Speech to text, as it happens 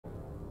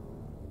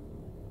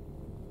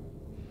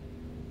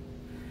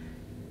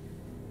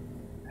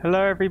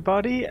Hello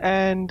everybody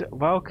and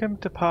welcome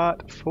to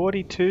part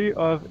 42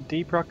 of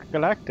Deep Rock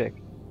Galactic.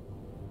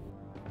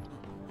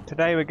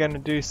 Today we're going to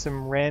do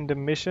some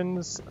random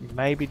missions,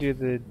 maybe do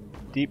the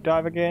deep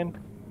dive again.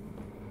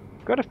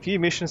 Got a few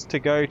missions to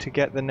go to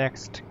get the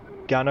next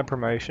gunner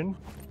promotion,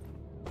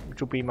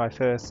 which will be my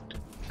first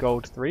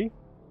gold 3.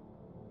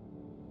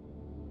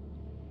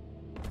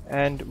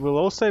 And we'll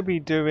also be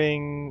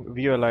doing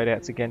viewer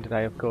loadouts again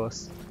today, of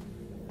course.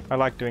 I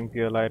like doing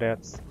viewer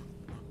loadouts.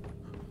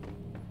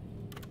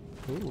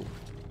 Ooh.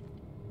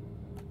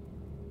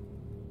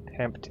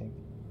 Tempting.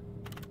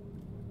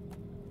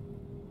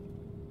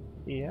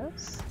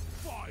 Yes?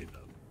 By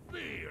the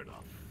beard,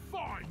 a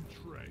fine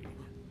trade.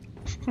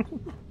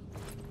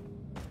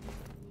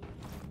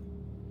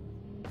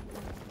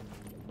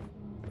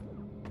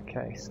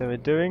 Okay, so we're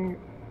doing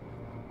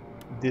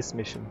this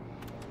mission.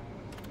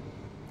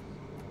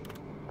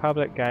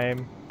 Public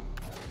game.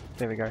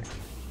 There we go.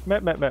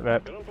 Map.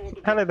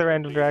 Hello the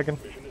random dragon.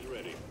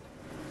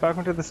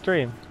 Welcome to the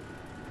stream.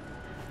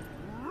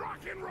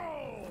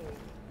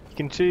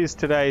 You can choose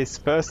today's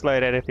first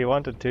loadout if you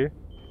wanted to.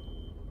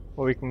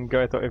 Or we can go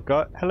with what we've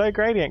got. Hello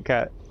Gradient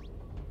Cat.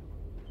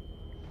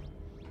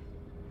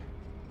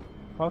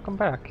 Welcome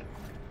back.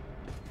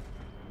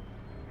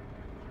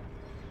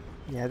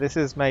 Yeah, this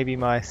is maybe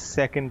my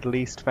second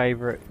least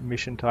favourite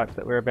mission type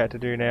that we're about to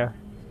do now.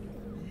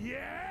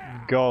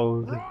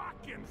 Gold.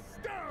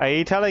 Are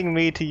you telling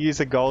me to use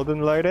a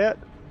golden loadout?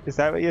 Is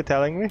that what you're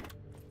telling me?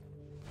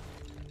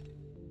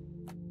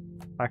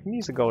 I can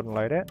use a golden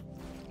loadout.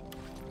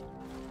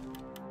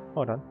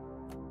 Hold on.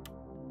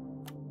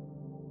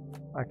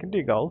 I can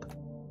do gold.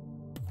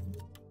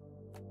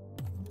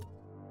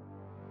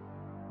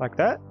 Like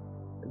that?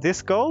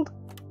 This gold?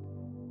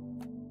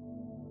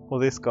 Or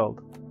this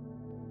gold?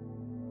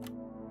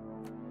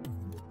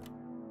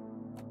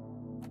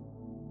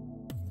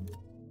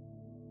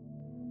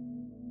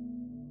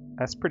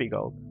 That's pretty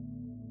gold.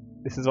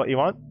 This is what you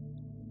want?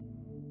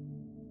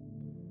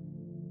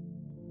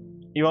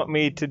 You want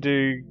me to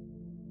do...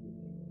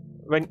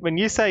 When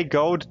you say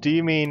gold, do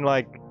you mean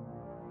like...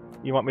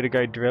 You want me to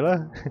go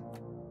driller?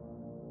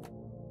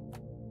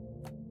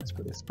 Let's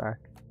put this back.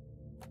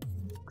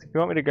 If you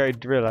want me to go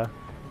driller,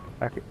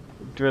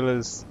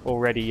 driller's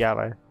already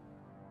yellow.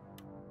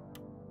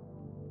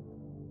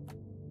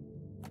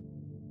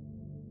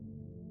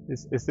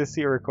 Is this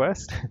your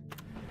request?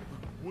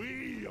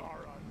 We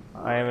are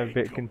I am a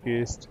bit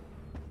confused.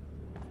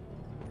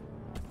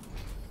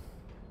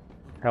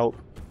 Help.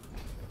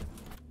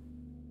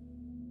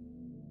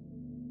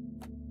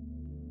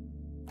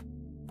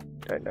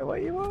 Don't know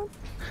what you want.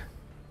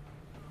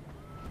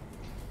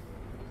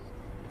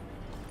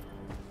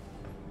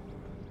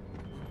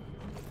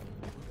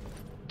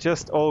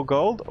 Just all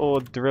gold,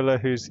 or driller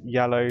who's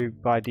yellow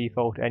by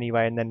default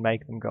anyway and then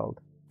make them gold?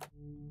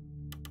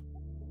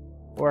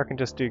 Or I can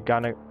just do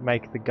gunner,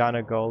 make the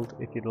gunner gold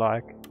if you'd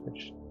like,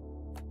 which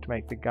to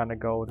make the gunner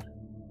gold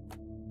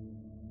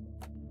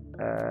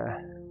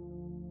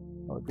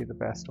what would be the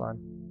best one?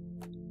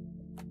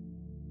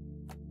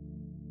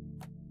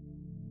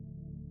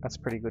 That's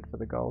pretty good for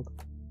the gold.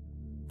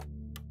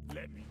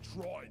 Let me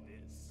try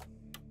this.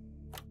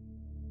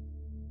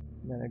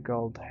 And then a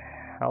gold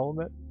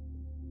helmet.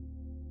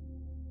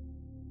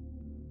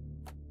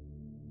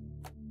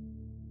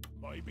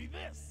 Maybe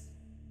this.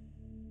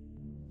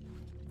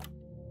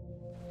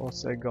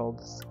 Also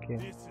gold skin.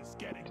 This is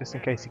getting Just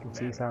in better case you can and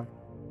see better. some.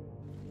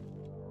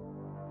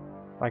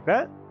 Like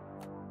that?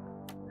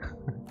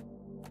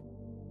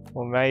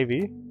 Or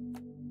maybe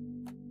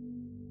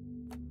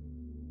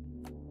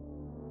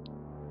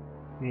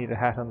you need a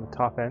hat on the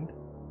top end.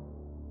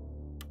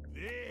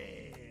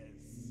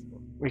 This.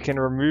 We can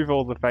remove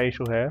all the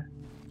facial hair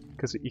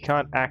because you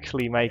can't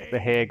actually make the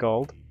hair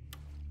gold.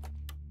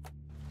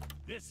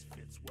 This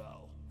fits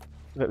well.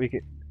 But we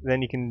could,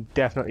 then you can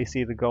definitely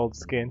see the gold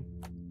skin.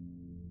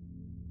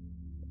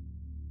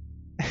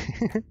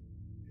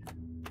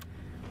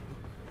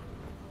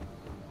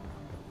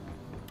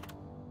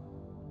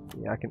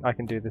 Yeah, I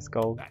can do this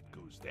gold. That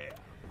goes there.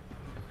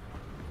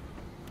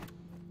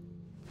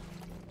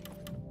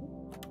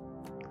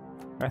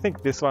 I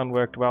think this one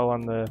worked well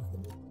on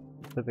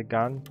for the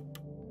gun,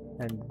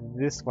 and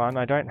this one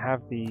I don't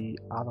have the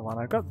other one.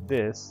 I got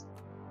this,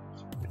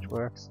 which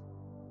works.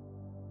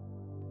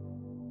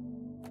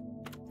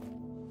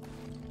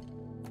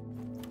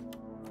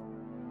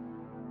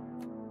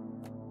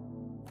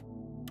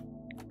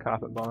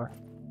 Carpet bomber.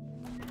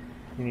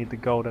 You need the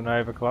golden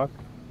overclock.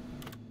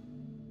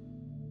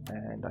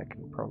 And I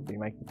can probably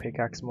make the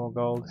pickaxe more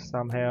gold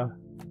somehow.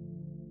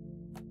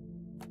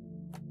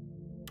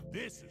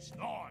 This is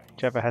nice.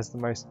 Whichever has the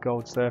most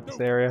gold surface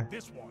area.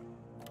 This one.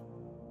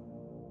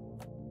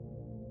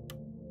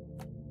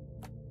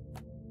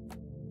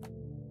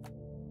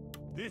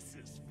 This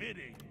is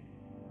fitting.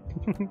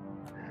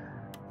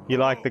 You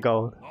like the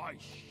gold?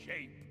 Nice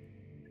shape.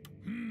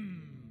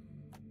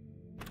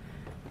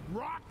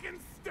 Rock and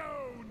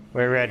stone.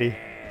 We're ready.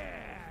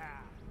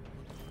 Yeah.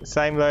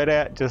 Same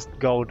loadout, just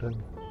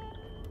golden.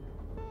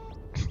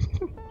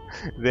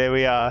 There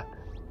we are.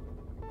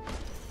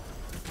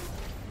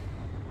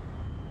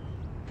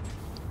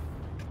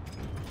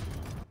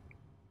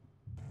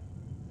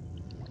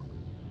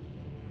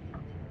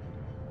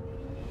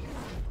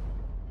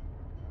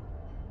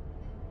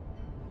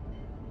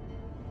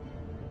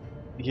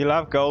 You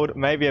love gold,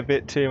 maybe a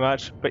bit too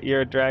much, but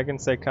you're a dragon,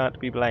 so can't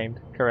be blamed.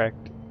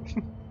 Correct.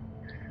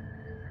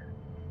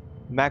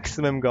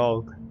 Maximum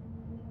gold.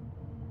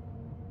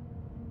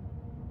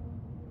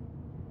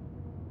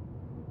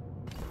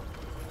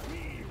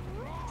 We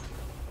rock!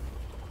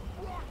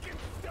 Rock and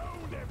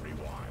stone,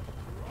 everyone!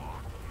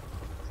 Rock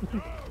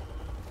and stone!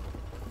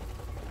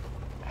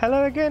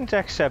 Hello again,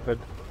 Jack Shepherd.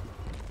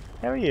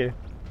 How are you?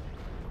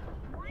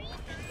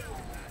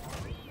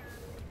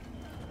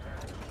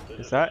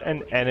 Is that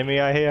an enemy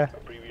I hear?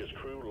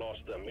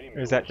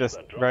 Or is that just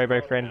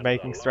Robo-Friend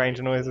making strange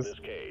noises?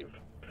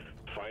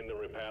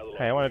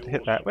 Hey, I wanted to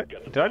hit that. Wait,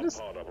 did I just...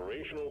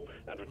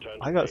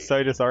 I got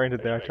so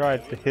disoriented there. I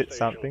tried to hit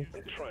something.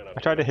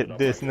 I tried to hit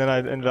this and then I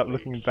ended up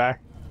looking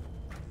back.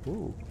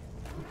 Ooh.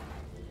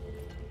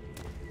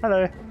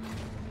 Hello.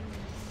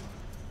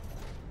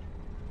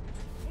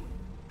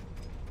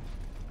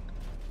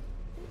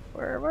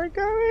 Where am I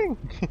going?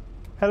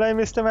 Hello,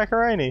 Mr.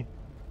 Macaroni.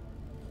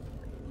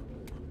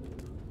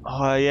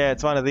 Oh yeah,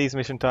 it's one of these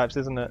mission types,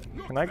 isn't it?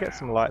 Can I get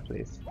some light,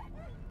 please?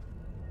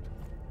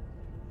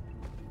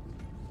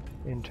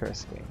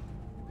 Interesting.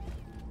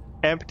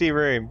 Empty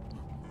room.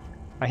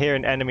 I hear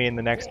an enemy in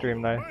the next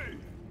room though.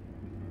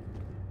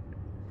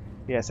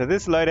 Yeah, so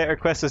this loadout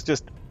request is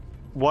just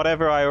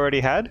whatever I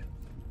already had,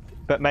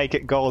 but make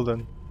it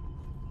golden.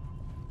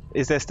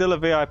 Is there still a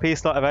VIP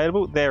slot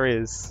available? There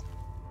is.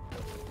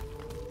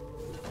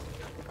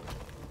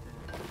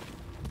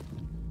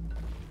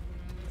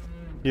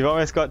 You've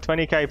almost got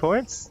 20k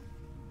points?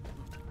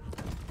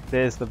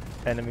 There's the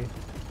enemy.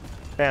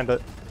 Found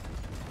it.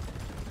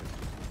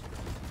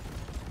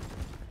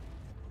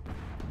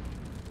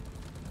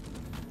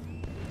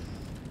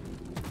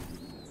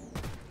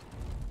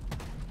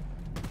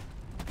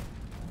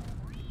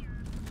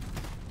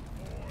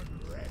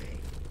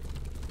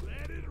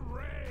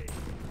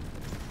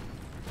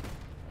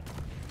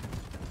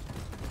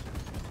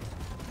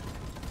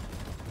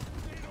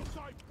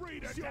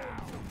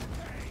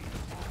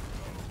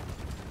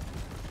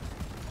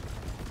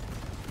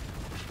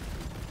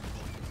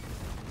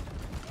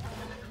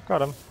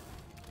 Got him.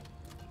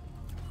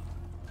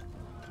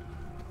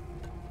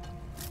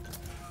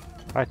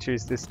 I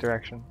choose this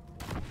direction.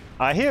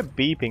 I hear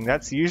beeping,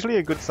 that's usually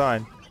a good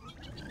sign.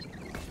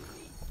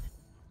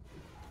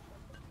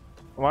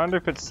 I wonder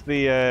if it's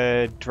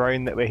the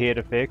drone that we're here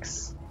to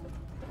fix.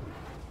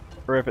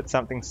 Or if it's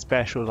something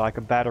special like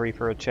a battery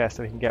for a chest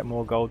so we can get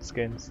more gold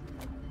skins.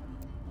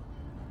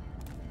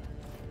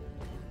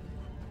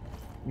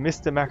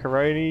 Mr.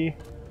 Macaroni,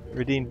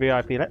 redeemed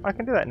VIP. I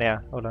can do that now,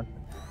 hold on.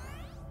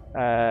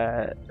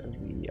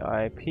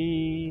 VIP,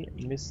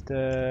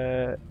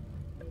 Mr.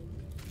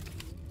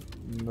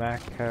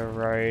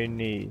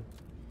 Macaroni.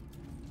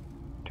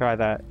 Try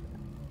that.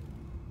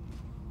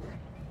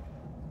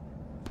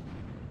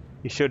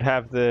 You should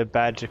have the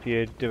badge if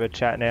you do a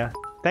chat now.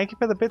 Thank you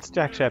for the bits,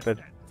 Jack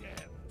Shepherd.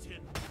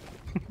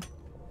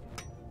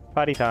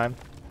 Party time.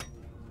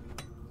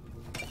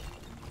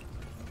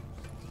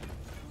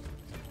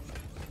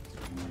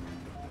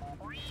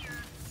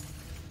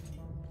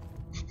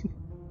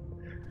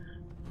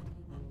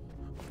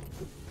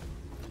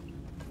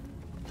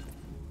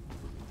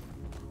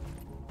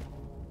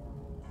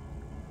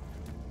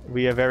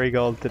 We are very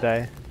gold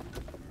today.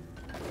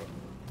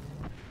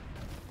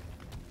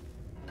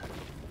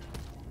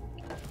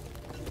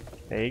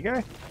 There you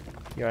go.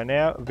 You are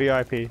now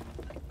VIP.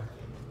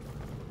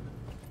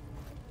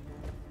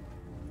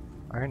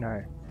 Oh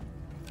no.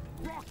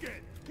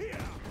 Rocket, here!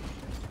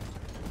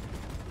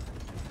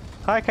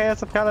 Hi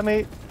Chaos of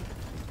Calamite.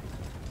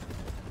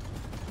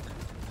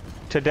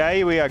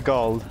 Today we are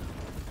gold.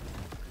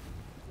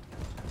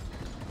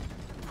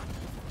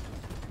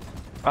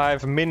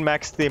 I've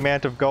min-maxed the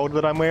amount of gold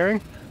that I'm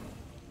wearing.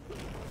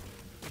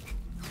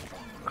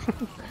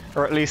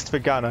 Or at least for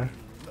Gunner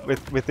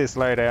with this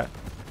loadout.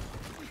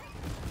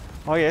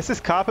 Oh yeah, this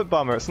is Carpet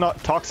Bomber. It's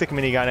not Toxic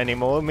Minigun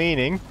anymore,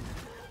 meaning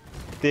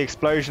the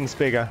explosion's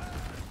bigger.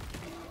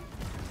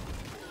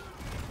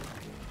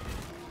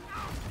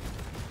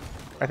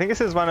 I think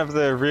this is one of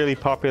the really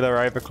popular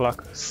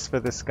overclocks for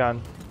this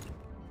gun.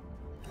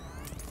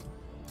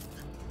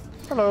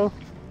 Hello.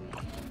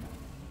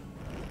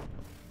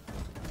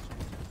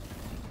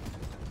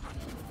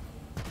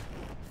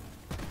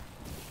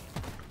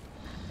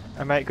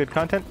 I make good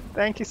content.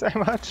 Thank you so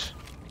much.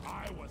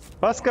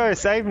 Bosco,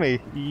 save me.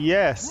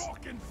 Yes.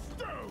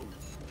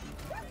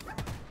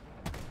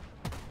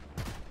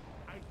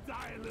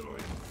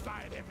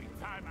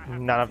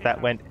 None of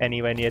that went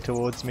anywhere near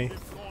towards me.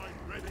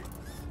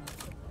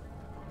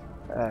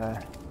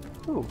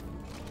 Ooh.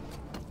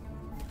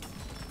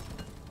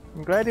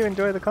 I'm glad you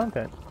enjoy the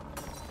content.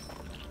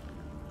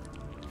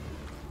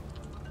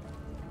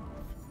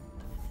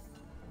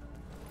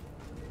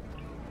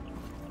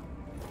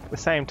 At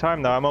the same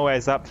time though, I'm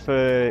always up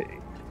for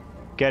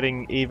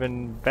getting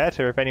even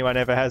better if anyone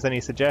ever has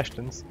any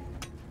suggestions.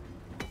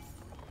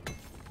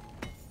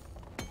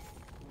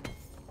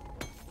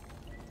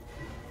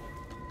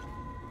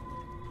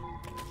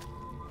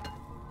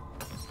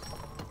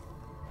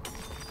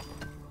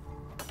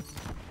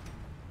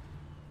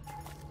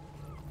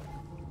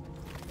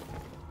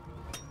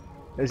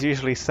 There's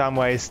usually some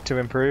ways to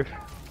improve.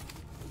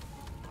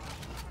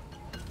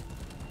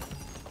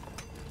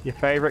 Your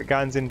favourite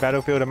guns in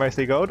Battlefield are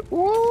mostly gold?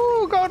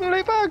 Ooh, golden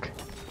loot bug!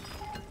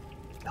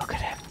 Look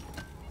at him.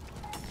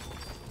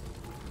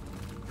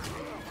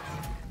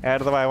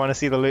 Out of the way, I want to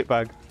see the loot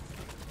bug.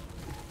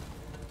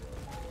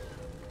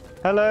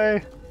 Hello!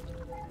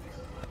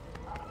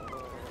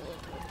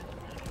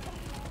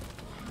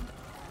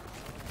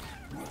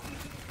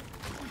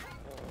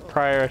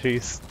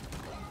 Priorities.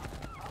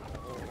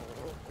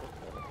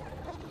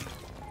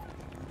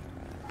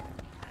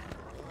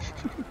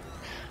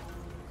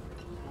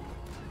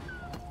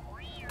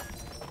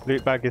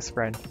 Loot bug is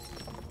friend.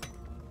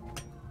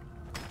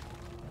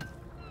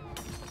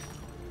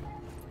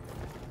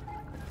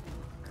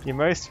 Your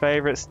most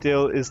favourite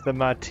still is the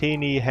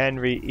Martini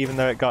Henry, even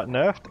though it got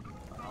nerfed?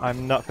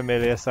 I'm not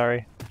familiar,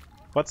 sorry.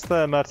 What's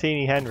the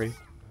Martini Henry?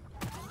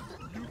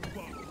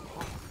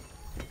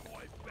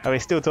 Are we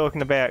still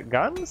talking about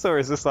guns, or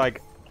is this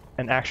like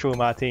an actual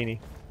martini?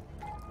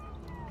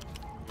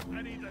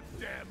 I need a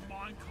damn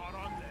minecart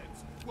on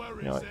legs. Where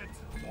You know is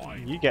what?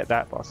 it? You get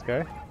that,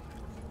 Bosco.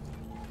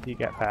 You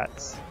get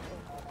Pats.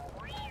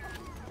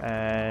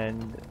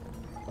 And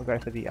I'll go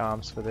for the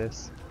arms for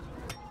this.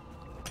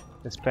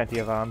 There's plenty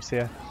of arms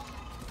here.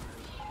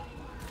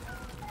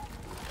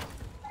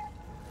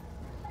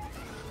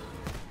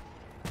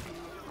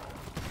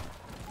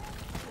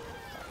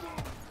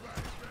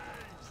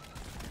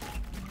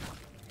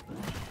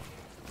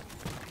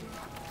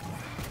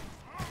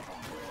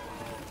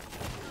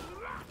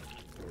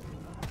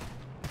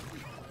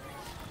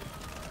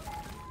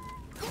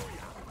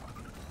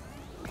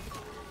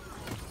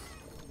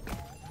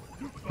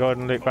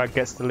 Golden loot bug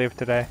gets to live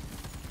today.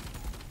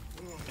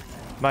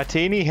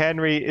 Martini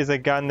Henry is a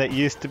gun that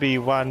used to be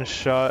one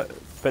shot,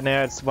 but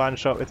now it's one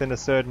shot within a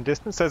certain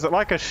distance. So is it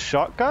like a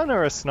shotgun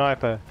or a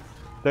sniper?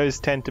 Those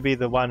tend to be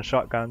the one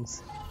shot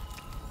guns.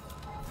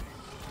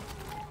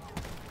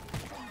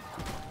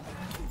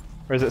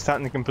 Or is it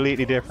something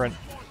completely different?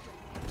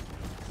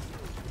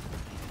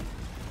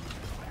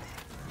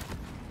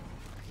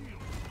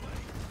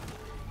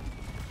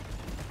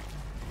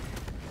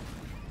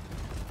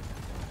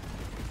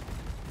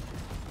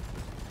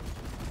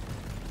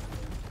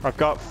 I've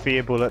got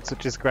fear bullets,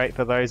 which is great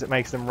for those. It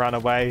makes them run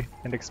away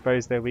and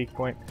expose their weak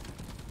point.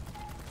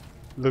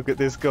 Look at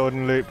this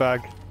golden loot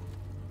bug.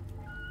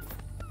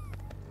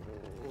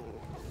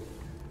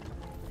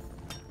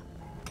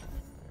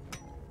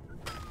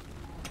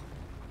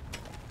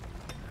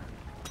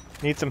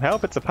 Need some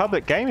help? It's a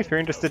public game if you're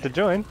interested to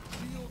join.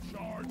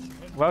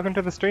 Welcome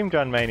to the stream,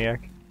 John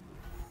Maniac.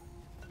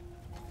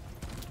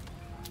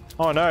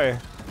 Oh no.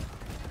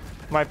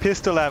 My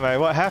pistol ammo,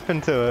 what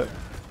happened to it?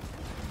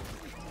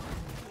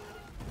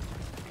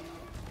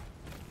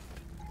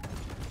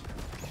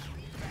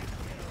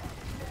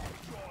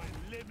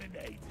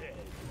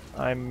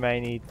 I may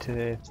need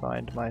to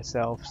find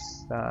myself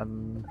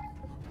some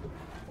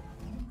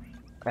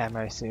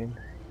ammo soon.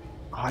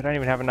 Oh, I don't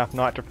even have enough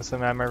nitro for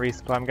some ammo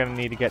resupply. I'm going to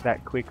need to get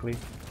that quickly.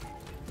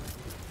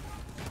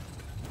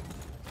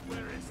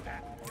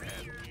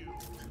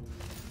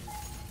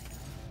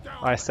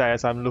 I say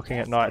as I'm looking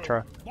at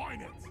nitro.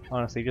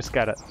 Honestly, just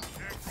get it.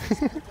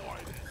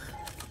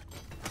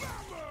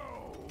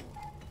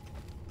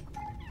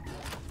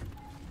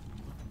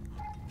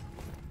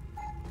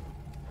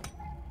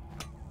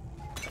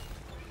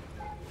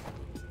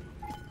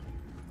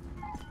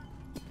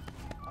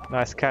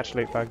 Nice catch,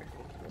 loot bug.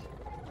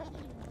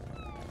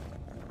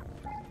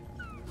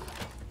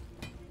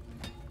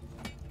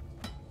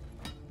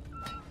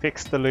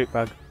 Fix the loot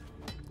bug.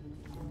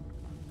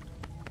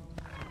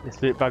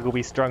 This loot bug will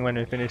be strong when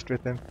we're finished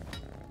with him.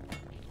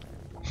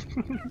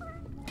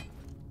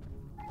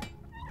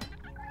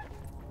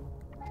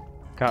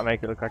 Can't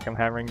make it look like I'm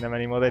hammering them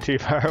anymore, they're too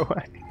far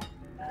away.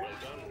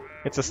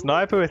 It's a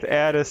sniper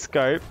without a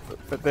scope,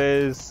 but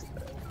there's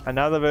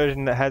another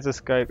version that has a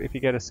scope if you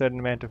get a certain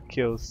amount of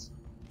kills.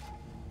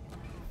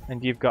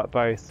 And you've got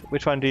both.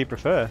 Which one do you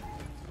prefer?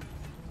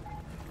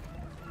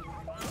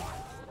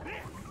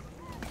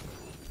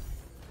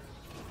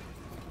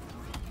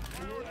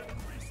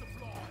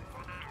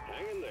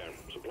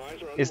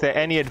 Is there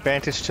any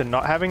advantage to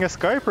not having a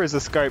scope, or is the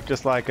scope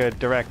just like a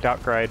direct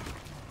upgrade?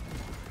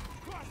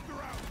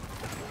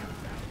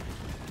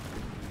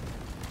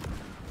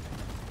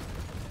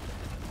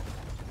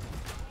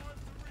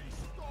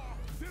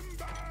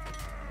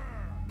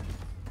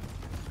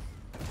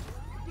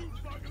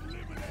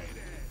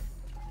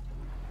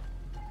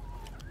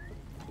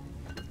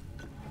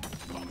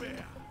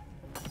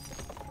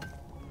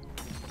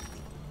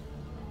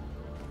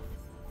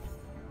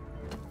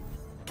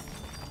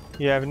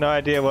 You have no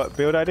idea what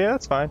build idea?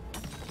 That's fine.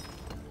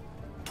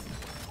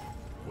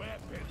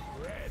 Weapon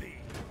ready.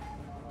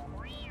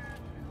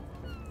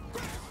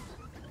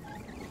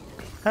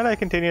 Hello,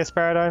 Continuous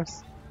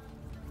Paradigms.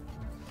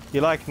 You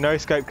like no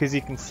scope because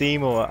you can see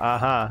more.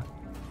 Aha.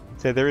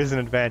 So there is an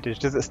advantage.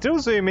 Does it still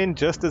zoom in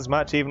just as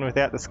much even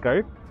without the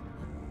scope?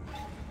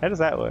 How does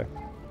that work?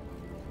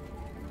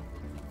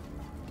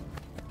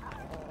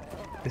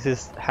 This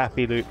is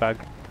happy loot bug.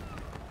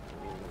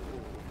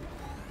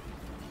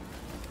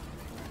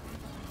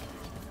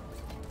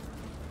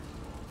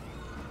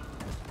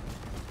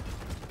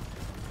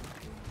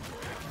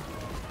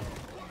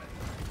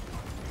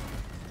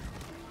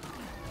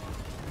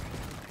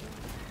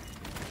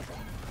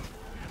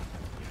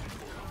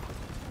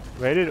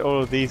 Where did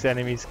all of these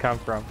enemies come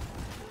from?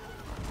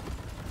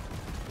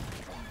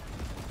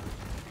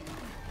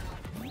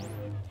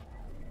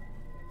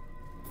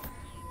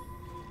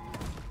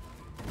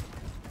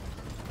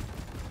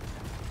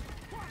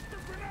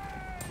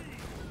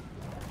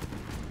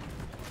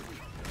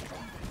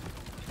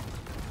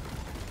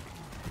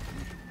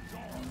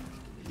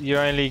 You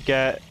only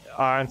get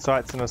iron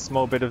sights and a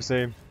small bit of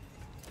zoom.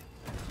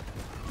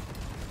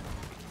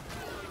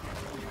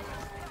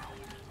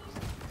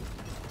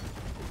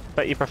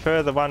 But you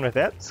prefer the one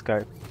without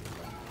scope.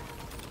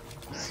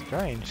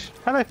 Strange.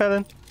 Hello,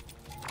 Felon.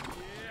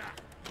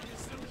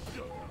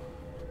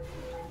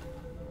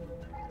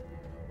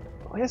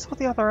 Where's all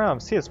the other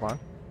arms? Here's one.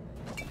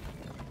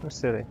 Oh,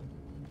 silly.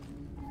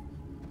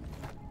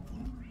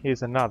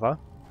 Here's another.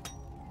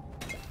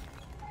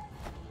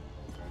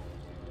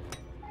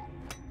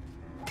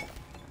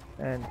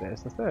 And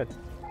there's the third.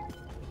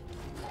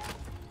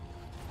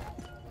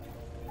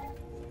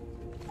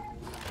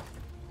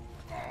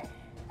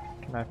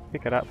 Can I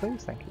pick it up,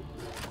 please? Thank you.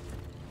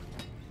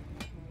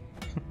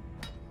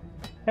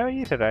 How are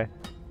you today?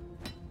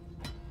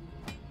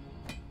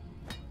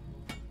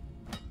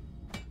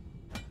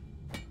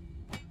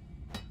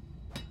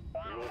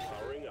 You're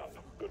powering up.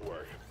 Good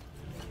work.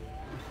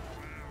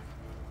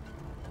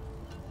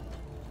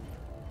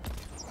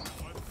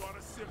 I've got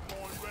a sip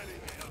on ready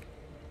here.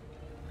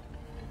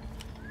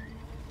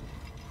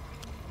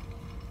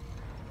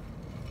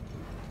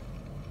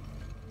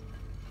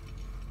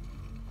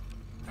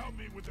 Help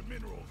me with the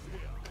minerals here.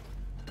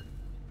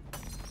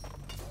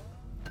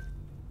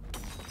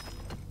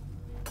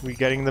 We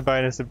getting the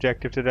bonus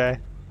objective today?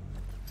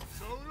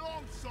 So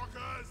long,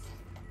 suckers!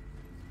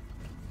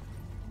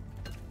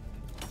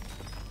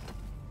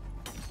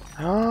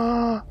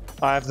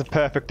 I have the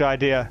perfect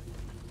idea.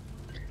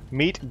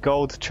 Meet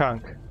Gold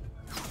Chunk.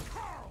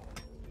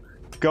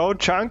 Gold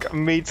Chunk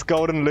meets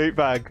Golden Loot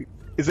Bug.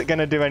 Is it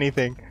gonna do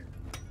anything?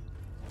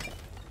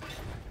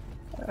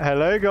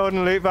 Hello,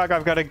 Golden Loot Bug.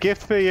 I've got a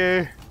gift for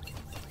you.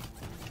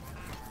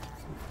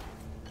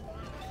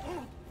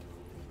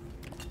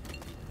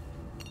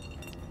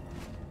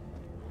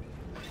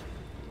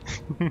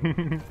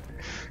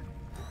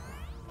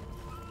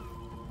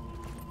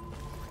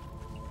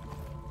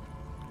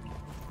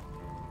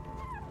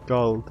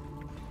 Gold.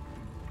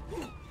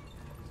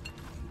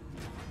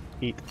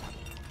 Eat.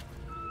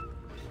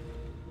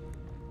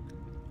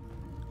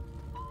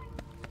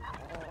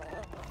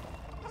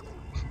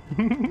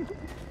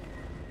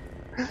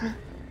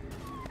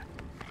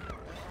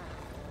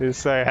 He's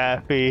so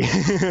happy.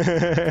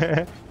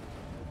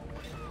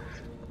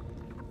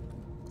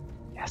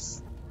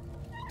 Yes.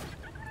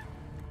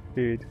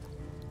 Dude.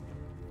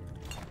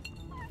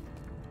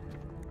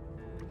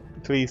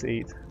 Please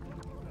eat.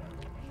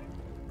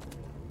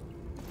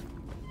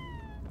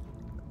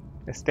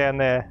 It's down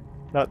there,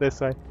 not this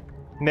way.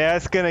 Now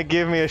it's gonna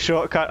give me a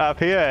shortcut up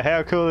here.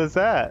 How cool is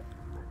that?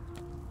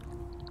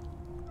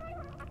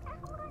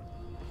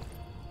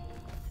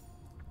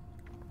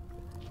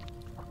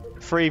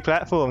 Free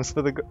platforms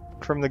for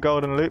from the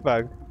Golden Loot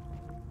Bug.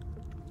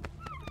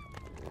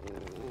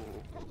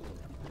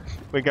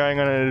 We're going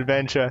on an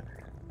adventure.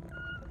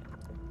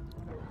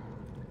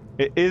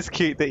 It is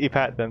cute that you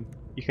pat them.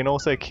 You can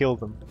also kill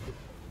them.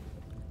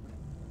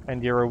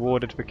 And you're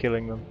rewarded for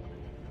killing them.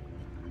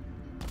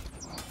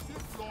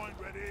 Zip line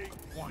ready.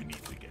 I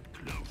need to get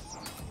close.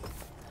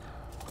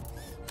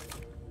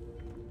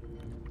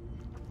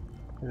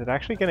 Is it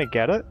actually gonna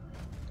get it?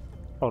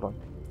 Hold on.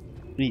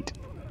 Eat.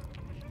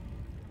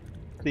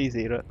 Please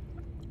eat it.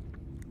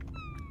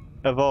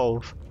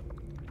 Evolve.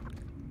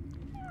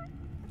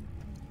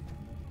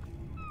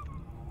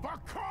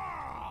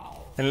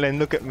 Bacal! And then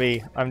look at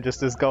me. I'm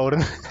just as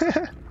golden.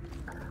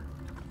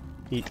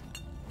 Eat.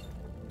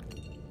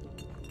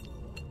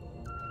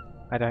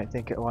 I don't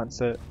think it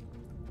wants it.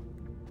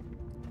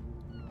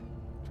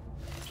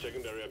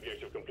 Secondary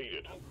objective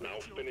completed. Now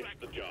finish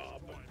the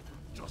job.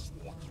 Just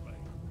watch me.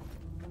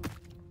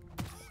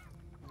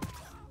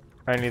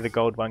 Only the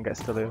gold one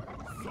gets to live.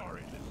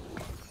 Sorry,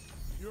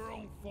 your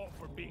own fault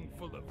for being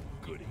full of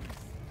goodies.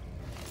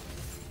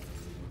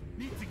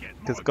 Need to get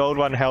Because more gold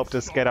one drinks helped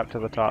us get started up to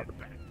the when we top. get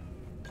back.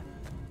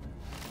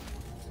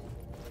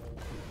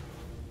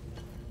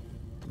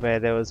 Where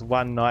there was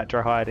one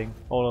Nitra hiding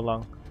all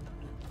along.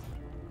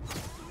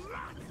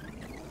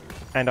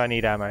 And I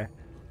need ammo.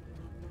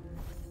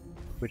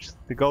 Which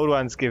the gold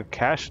ones give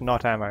cash,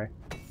 not ammo.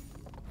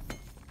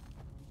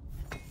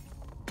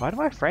 Why do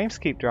my frames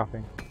keep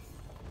dropping?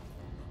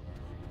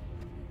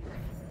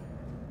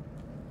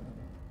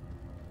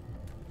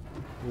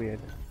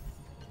 Weird.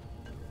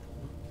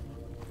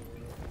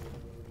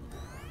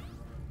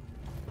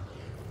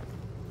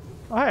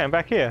 Oh hey, I'm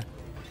back here.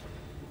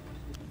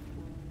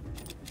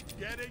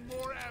 Getting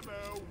more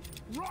ammo.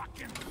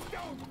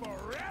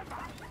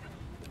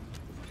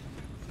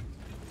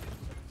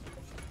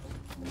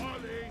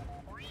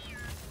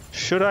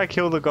 Should I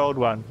kill the gold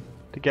one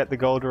to get the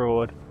gold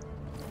reward?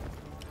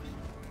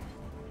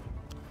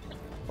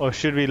 Or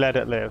should we let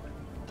it live?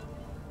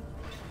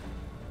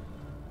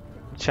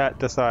 Chat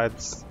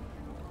decides.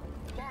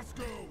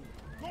 Bosco,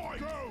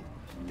 go!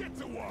 Get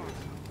to work.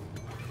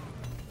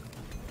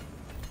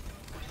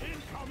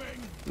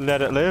 Incoming.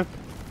 Let it live.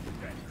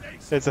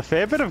 There's a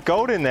fair bit of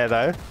gold in there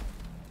though.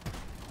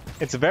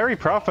 It's very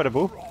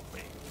profitable.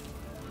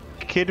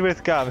 Kid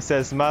with gum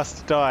says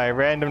must die.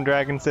 Random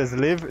Dragon says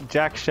live.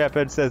 Jack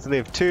Shepherd says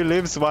live. 2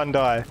 lives, 1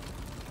 die.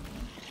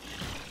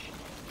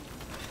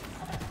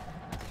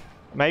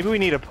 Maybe we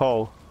need a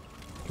poll.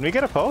 Can we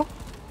get a poll?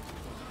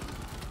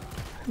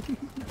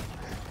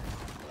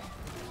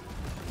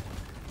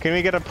 Can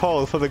we get a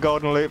poll for the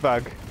golden loot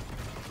bug?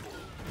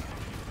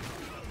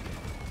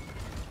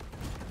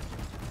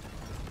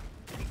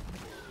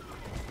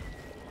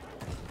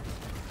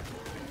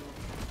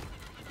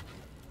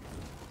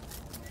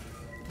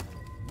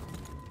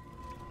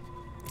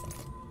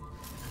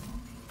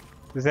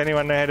 Does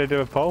anyone know how to do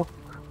a poll?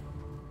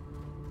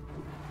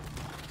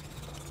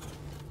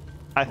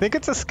 I think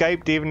it's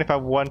escaped even if I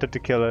wanted to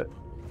kill it.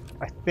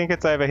 I think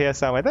it's over here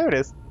somewhere. There it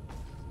is.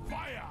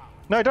 Fire.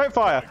 No, don't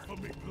fire! For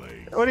me,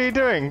 please. What are you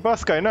doing?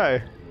 Bosco,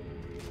 no.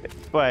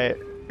 Wait,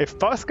 if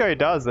Bosco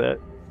does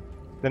it,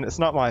 then it's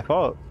not my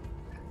fault.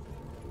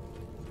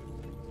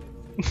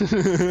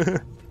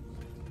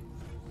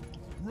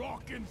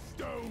 Rock and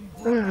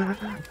stone.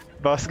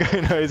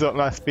 Bosco knows what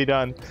must be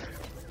done.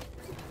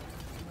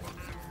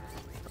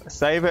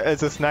 Save it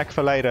as a snack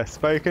for later.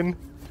 Spoken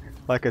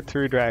like a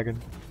true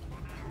dragon.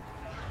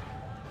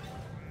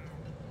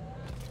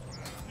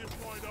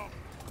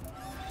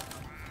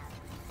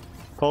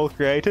 Poll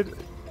created.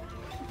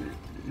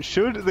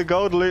 Should the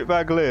gold loot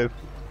bag live?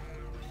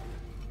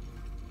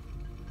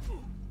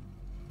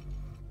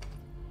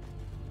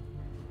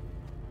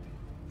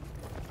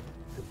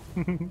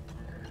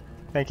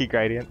 Thank you,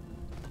 Gradient.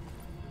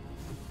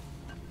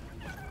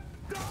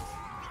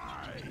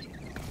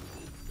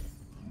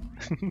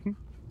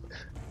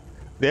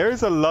 There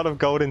is a lot of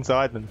gold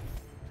inside them.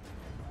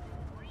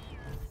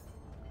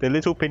 They're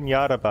little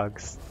pinata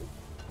bugs.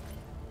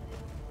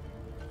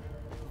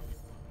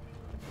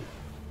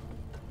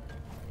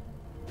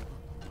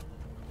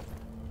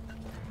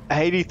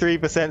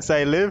 %83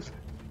 say live.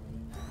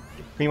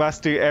 We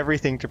must do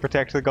everything to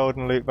protect the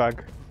golden loot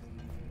bug.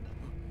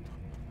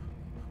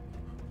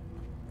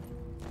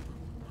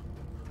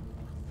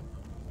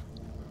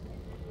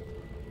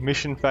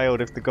 Mission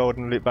failed if the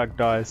golden loot bug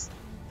dies.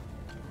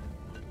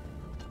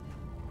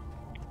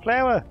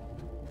 Flower!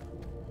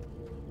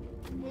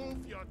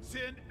 Move your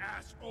tin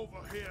ass over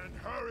here and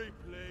hurry,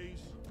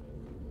 please.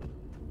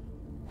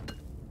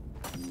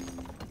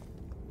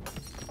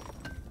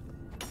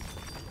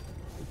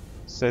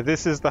 So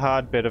this is the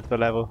hard bit of the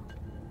level.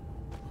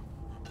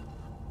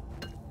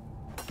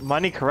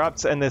 Money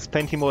corrupts and there's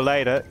plenty more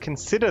later.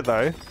 Consider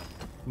though,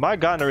 my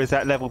gunner is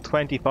at level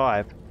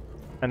 25.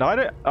 And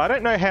I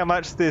don't know how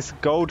much this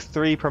gold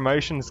 3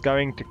 promotion is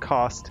going to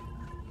cost.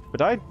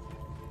 But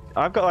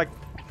I've got like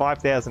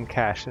 5,000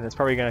 cash and it's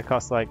probably going to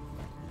cost like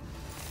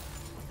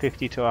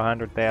 50 to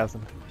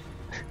 100,000.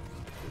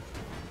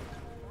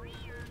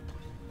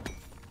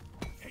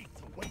 Hate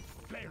to wait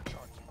for flare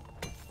charges.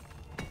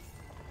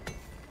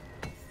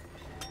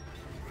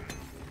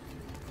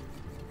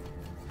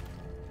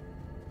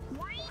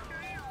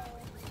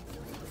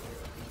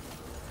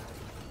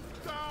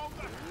 Down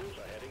the Crews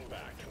are heading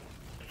back.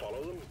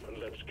 Follow them and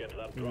let's get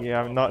that drop.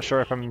 Yeah, I'm not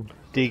sure if I'm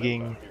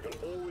digging You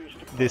can always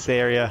deploy this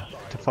area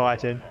to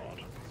fight in.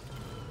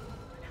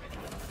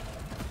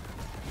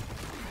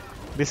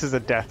 This is a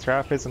death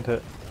trap, isn't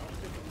it?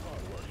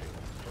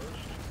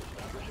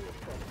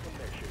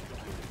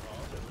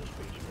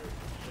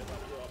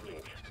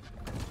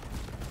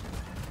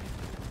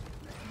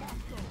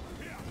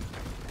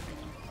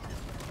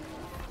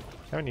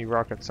 How many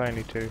rockets?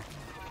 Only 2.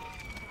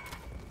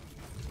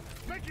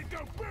 make it go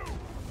boom.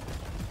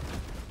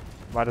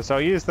 Might as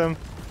well use them.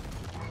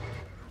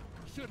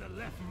 Should have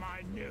left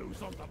my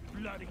nose on the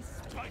bloody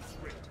spice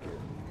rig.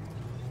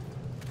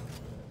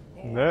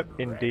 Nope,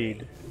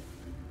 indeed.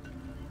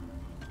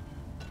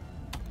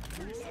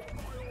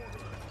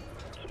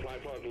 Supply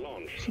pod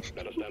launch.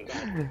 Better stand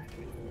back.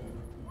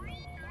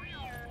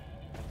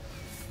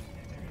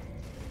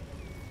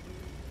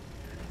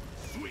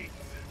 Sweet.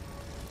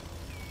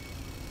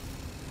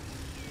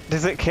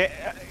 Does it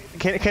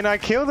can I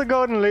kill the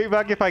golden loot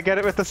bug if I get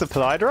it with the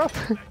supply drop?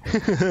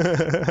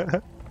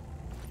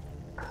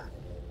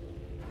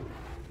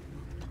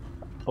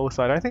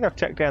 Also, I don't think I've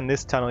checked down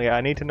this tunnel yet.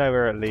 I need to know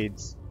where it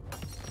leads.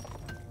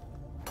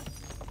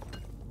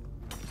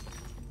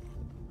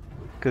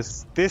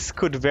 Because this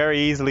could very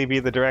easily be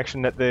the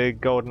direction that the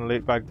golden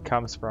loot bug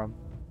comes from.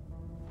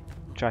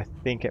 Which I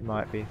think it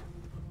might be.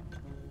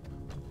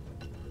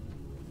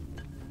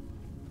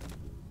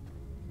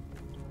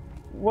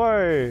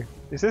 Whoa!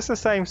 Is this the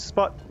same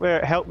spot where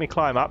it helped me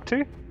climb up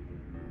to?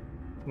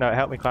 No, it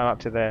helped me climb up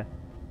to there.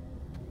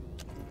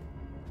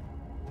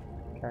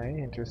 Okay,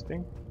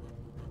 interesting.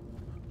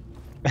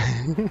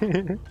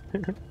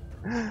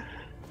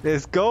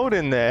 There's gold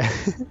in there.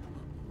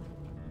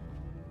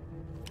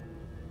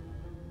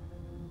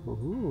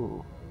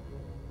 Ooh.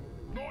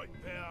 Right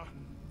there.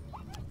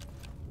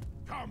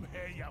 Come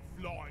here, you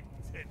flying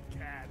tin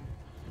can.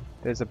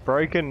 There's a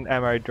broken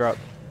ammo drop.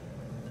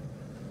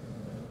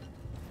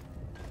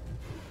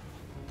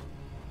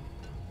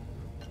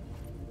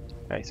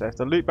 Okay, so if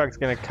the loot bug's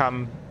going to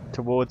come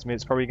towards me,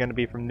 it's probably going to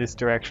be from this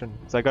direction.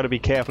 So I got to be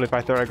careful if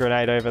I throw a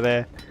grenade over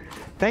there.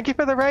 Thank you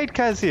for the raid,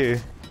 Kazu.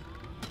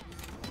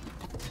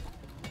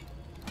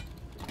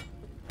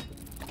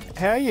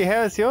 How are you?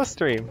 How's your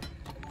stream?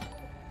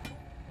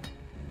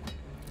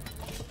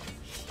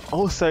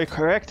 Also,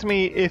 correct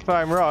me if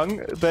I'm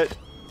wrong, but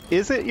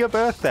is it your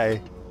birthday?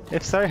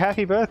 If so,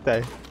 happy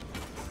birthday.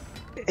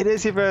 It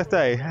is your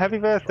birthday. Happy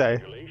birthday.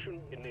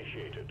 Triangulation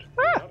initiated.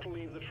 Ah! Not to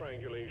leave the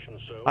triangulation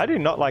zone. I do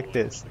not like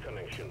this. The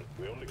connection.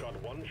 We only got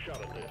one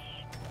shot at this.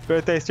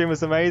 Birthday stream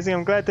was amazing.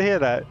 I'm glad to hear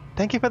that.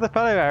 Thank you for the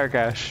follow,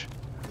 Aragash.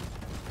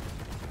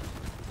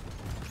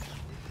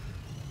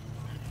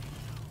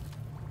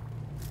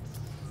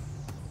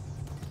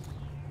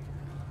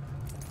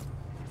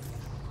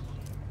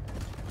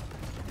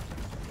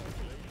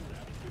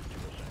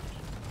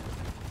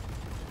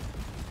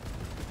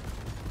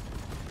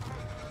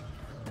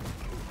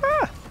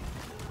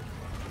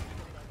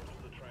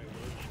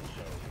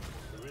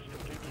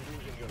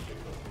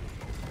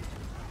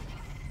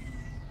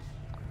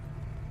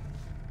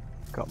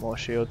 Got more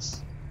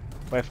shields.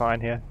 We're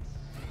fine here.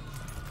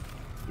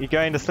 You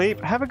going to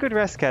sleep? Have a good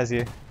rest,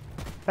 Kazu.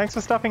 Thanks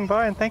for stopping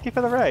by and thank you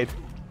for the raid.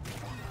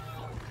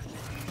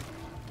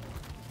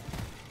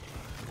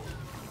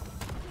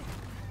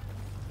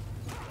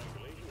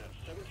 Triangulation at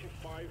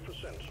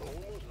 75%.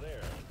 Almost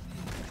there.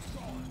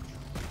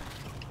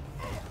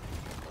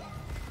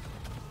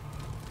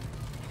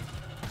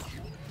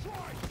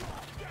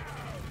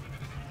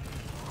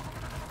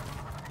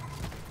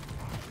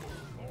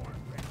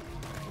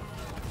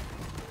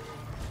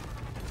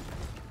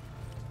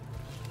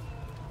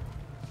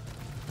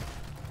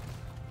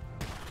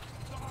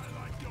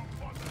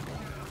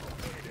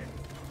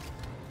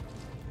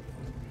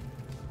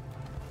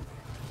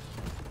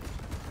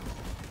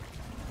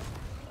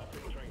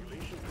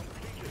 Triangulation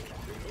completed.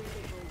 Remote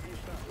control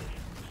reestablished.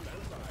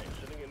 Stand by.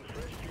 Sending in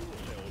fresh fuel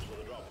cells for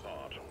the drop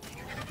pod.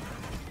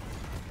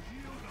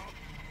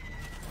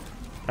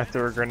 I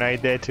threw a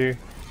grenade there too.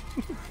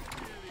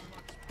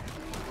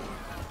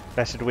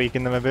 That should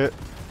weaken them a bit.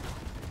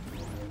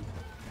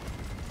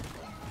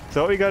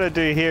 So what we gotta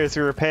do here is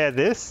we repair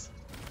this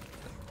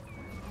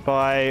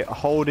by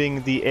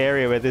holding the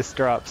area where this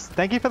drops.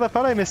 Thank you for the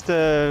follow,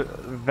 Mr.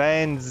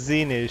 Van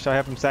Zinish. I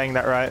hope I'm saying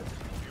that right.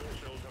 Fuel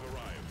cells have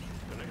arrived.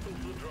 Connect them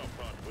to the drop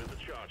pod with the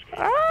charge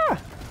cable. Ah!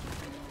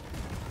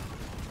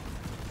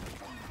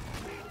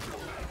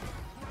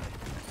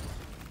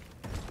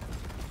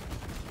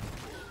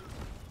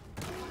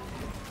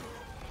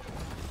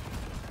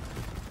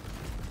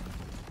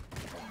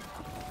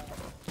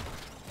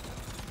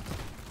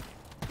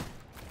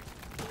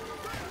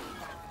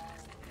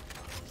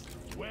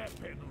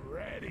 Weapon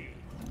ready.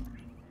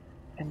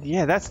 And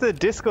yeah, that's the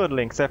Discord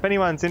link. So if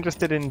anyone's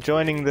interested in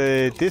joining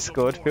the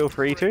Discord, feel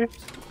free to.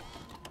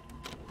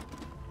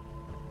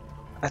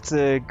 That's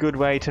a good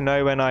way to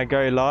know when I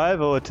go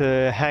live or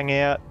to hang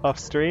out off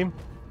stream,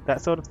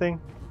 that sort of thing.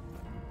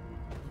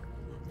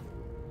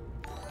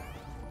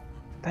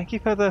 Thank you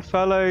for the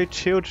follow,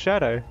 Chilled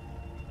Shadow.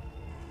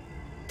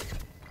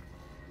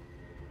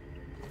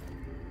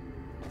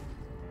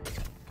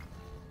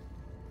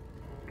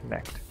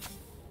 Connect.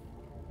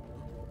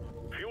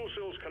 Fuel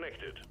cells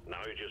connected. Now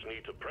you just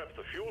need to prep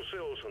the fuel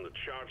cells and the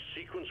charge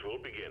sequence will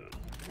begin.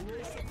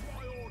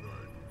 Resupply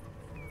ordered.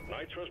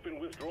 Nitro's been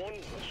withdrawn.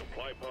 The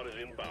supply pod is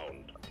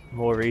inbound.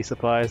 More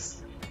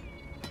resupplies.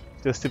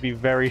 Just to be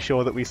very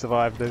sure that we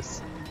survive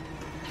this.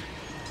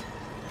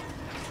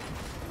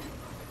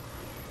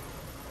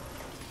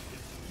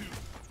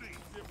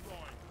 Zip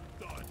line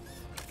done.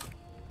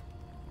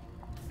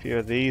 A few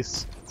of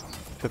these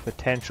for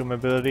potential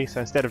mobility.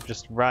 So instead of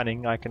just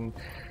running, I can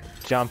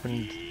jump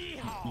and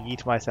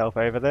yeet myself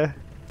over there.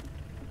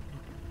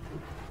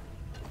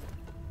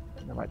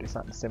 I might do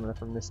something similar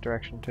from this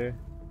direction too.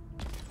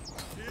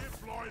 Here,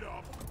 flight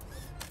up.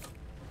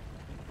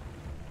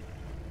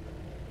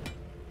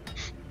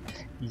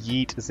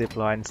 Yeet zip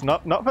lines.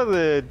 Not for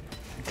the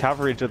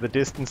coverage or the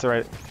distance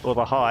or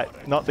the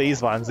height. Not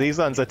these ones. These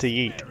ones are to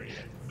yeet.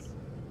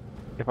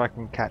 If I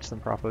can catch them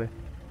properly.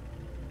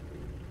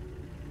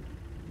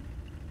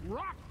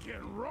 Rock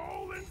and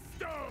roll and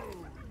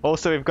stone.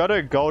 Also, we've got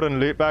a golden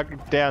loot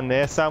bug down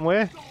there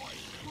somewhere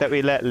that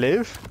we let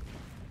live.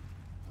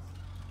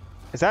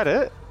 Is that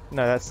it?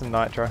 No, that's some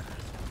nitro.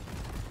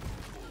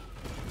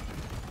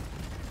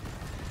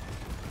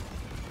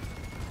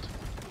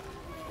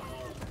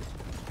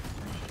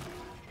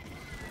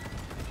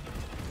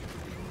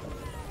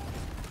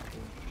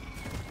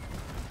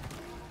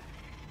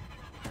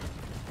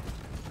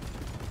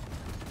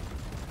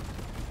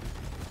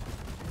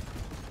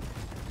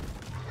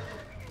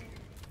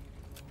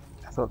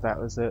 I thought that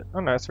was it.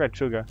 Oh no, it's red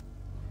sugar.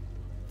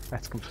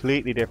 That's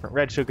completely different.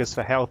 Red sugar's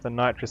for health and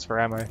nitrous for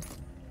ammo.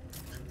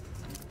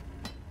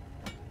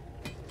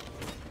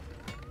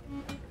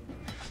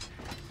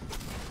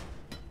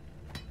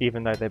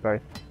 Even though they're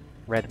both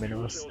red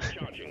minerals. Fuel cells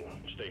charging.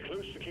 Stay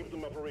close to keep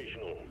them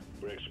operational.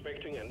 We're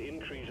expecting an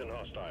increase in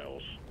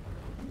hostiles.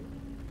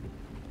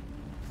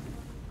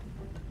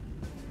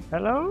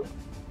 Hello?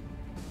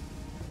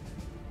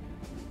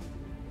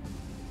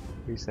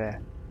 Who's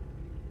there?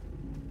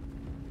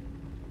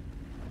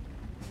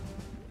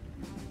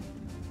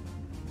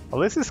 Well,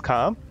 this is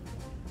calm.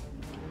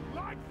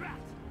 Like that!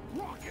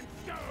 Rock and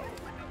stone!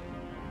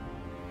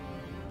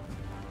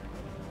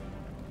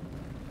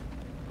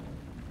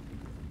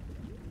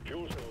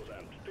 Fuel cells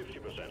at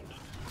 50%.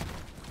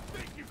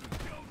 Think you can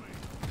kill me?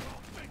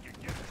 Don't think you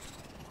get it.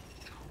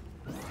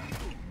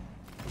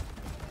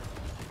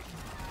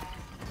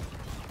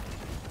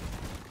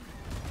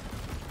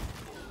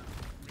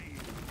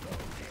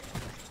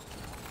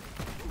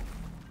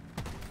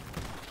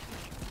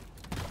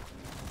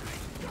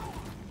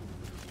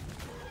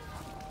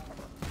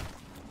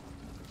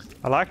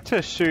 I like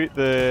to shoot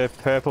the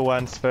purple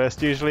ones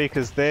first usually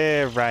because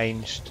they're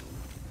ranged.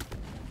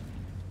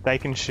 They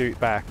can shoot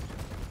back.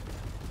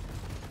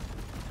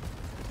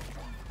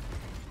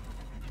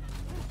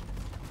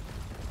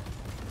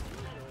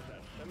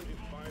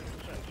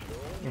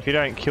 If you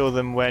don't kill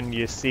them when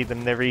you see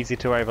them, they're easy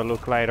to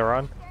overlook later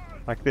on.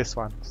 Like this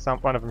one.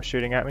 One of them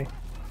shooting at me.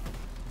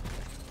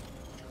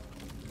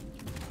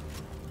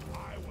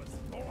 I was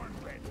born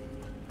ready.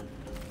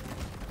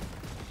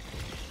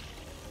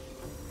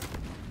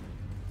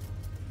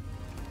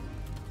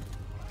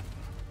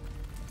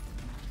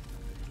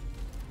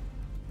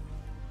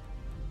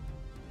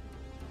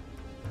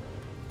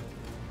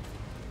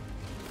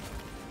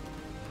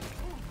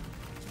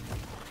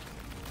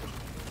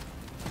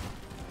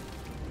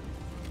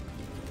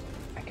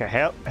 Okay,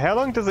 how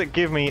long does it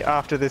give me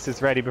after this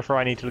is ready before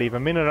I need to leave? A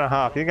minute and a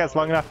half. You think that's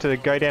long enough to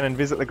go down and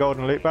visit the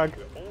golden loot bug?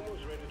 We're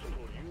almost ready to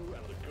pull you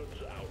and the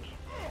goods out.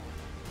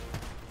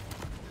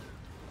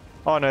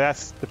 Oh no,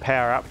 that's the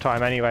power up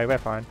time anyway, we're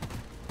fine.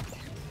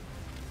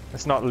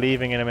 It's not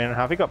leaving in a minute and a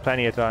half, we got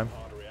plenty of time.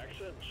 Artery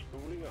access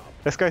spooling up.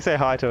 Let's go say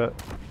hi to it.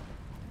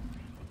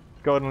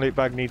 Golden loot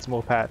bug needs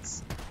more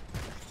pats.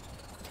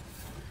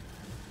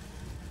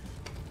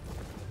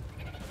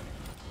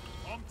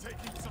 I'm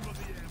taking some of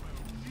the ammo.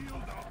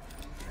 Shield up.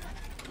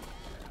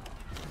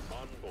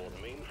 Onboard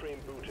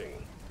mainframe booting.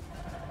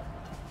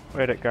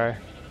 Where'd it go?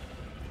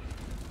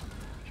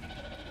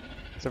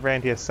 It's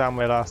around here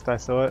somewhere last I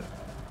saw it.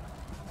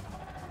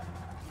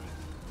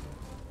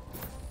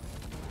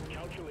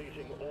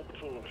 Calculating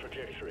orbital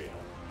trajectory.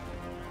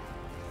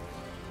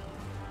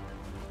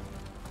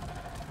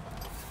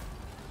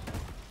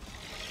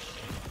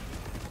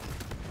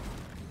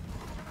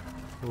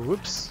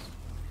 Whoops.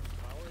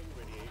 Powering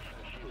radiation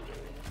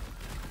shielding.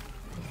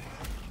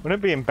 Wouldn't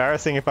it be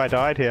embarrassing if I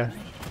died here?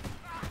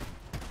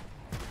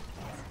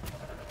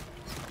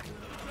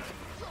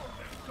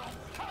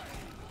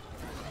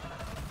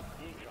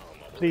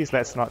 Please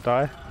let's not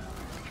die.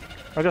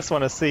 I just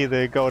want to see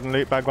the golden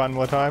loot bag one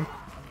more time.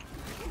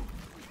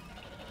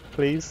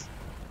 Please.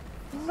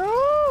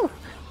 No! Arc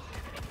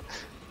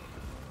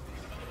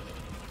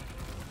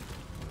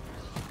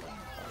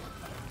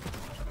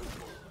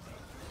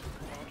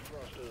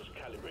thrusters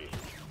calibrated.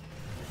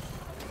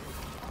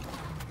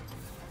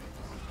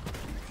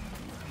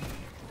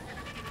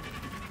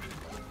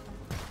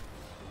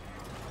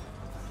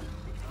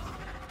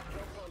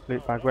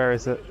 Loot bag, where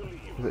is it?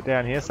 Is it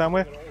down here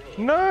somewhere?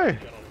 No!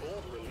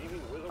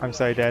 I'm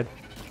so dead.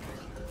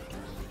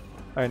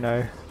 Oh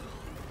no.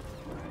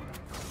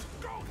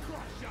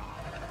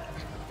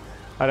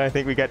 I don't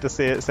think we get to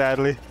see it,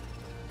 sadly.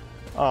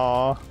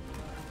 Aww.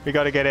 We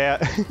gotta get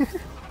out.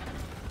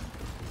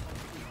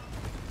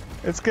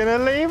 It's gonna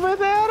leave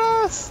without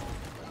us!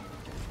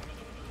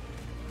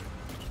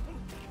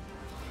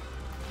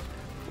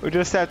 We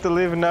just have to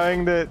live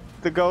knowing that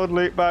the gold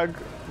loot bug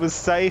was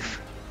safe.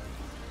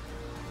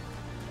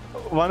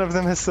 One of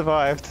them has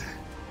survived.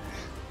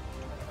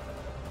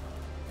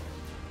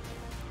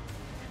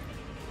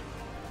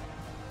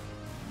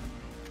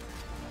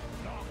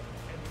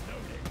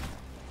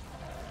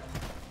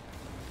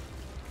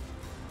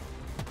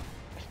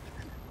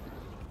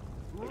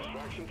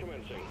 Extraction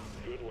commencing.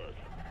 Good work.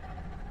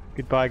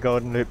 Goodbye,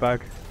 golden loot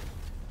bug.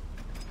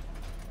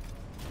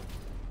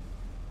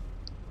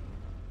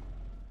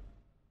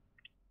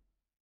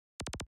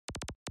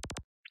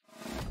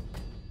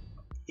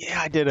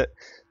 Yeah, I did it.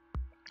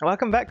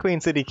 Welcome back,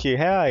 Queen City Q.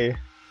 How are you?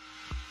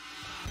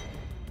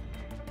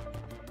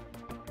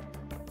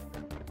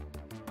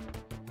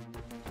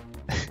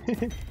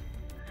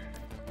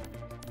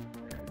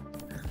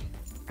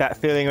 That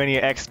feeling when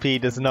your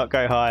XP does not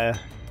go higher.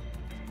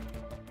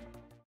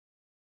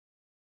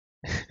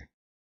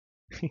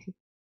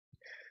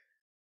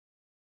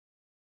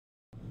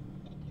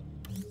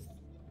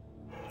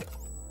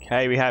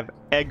 Okay, we have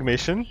egg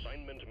mission.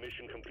 Assignment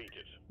mission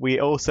completed.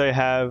 We also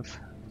have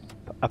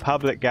a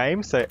public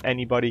game, so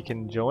anybody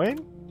can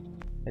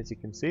join, as you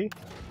can see.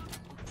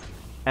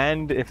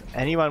 And if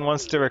anyone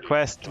wants to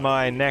request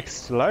my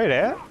next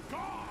loadout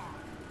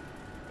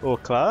or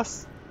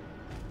class,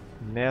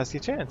 now's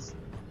your chance.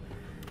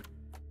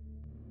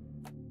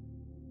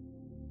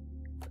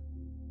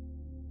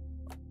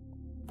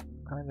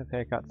 What kind of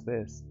haircut's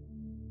this?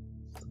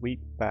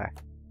 Sweep back.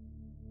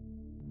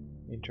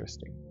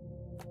 Interesting.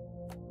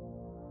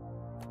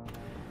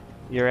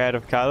 You're out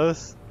of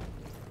colours?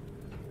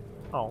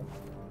 Oh.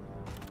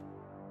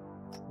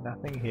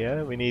 Nothing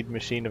here. We need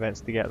machine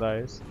events to get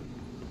those.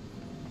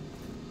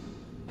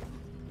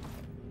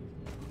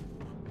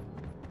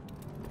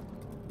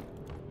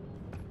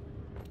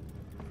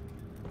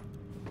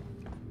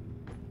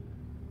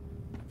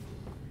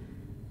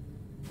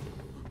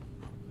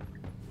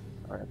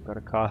 Alright, I've got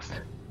a cough.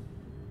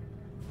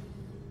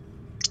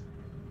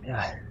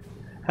 Yeah.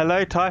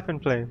 Hello, Typhon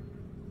Plume.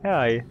 How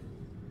are you?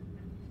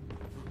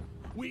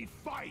 We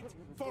fight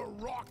for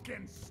rock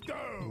and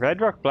stone. Red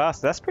Rock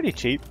Blast, that's pretty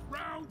cheap.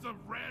 Rounds of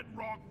red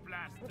rock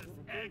blasters,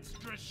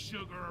 extra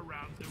sugar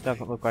around the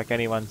Doesn't look like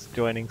anyone's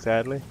joining,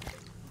 sadly.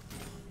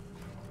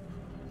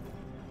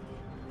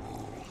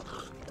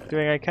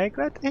 Doing okay?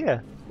 Glad to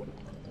hear.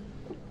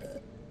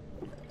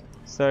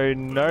 So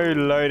no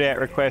loadout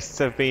requests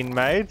have been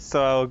made,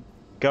 so I'll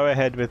go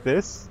ahead with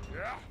this.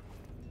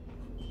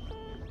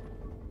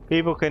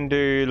 People can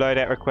do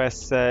loadout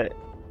requests at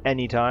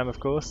any time, of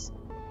course.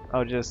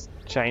 I'll just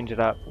change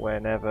it up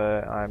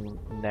whenever I'm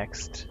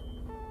next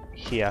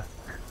here.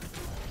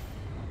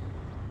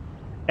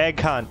 Egg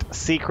hunt,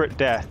 secret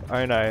death.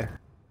 Oh no.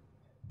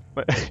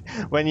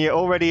 When you're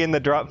already in the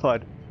drop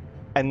pod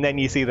and then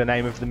you see the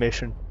name of the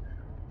mission.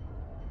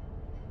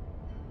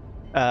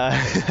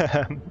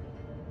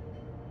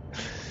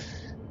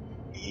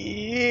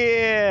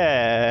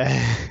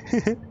 Yeah.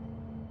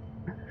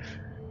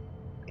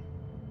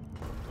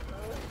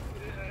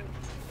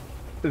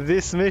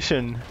 This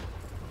mission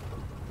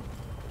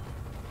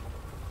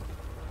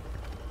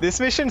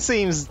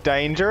seems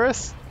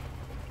dangerous.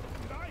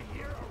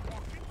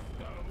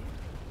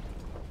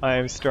 I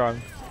am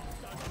strong.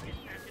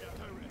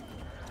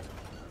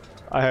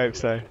 I hope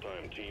so.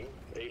 Time team,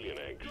 alien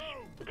eggs.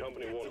 The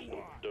company wants them.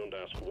 Don't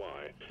ask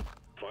why.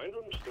 Find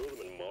them, store them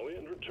in Molly,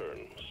 and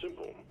return.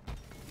 Simple.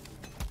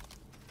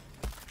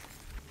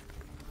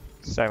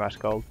 So much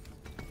gold.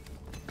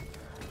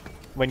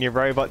 When your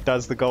robot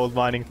does the gold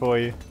mining for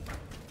you.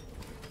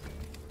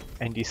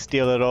 And you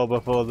steal it all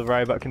before the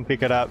robot can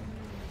pick it up.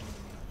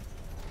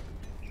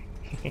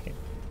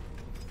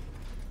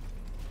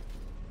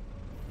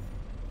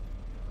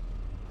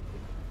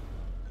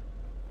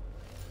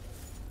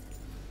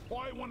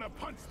 I want to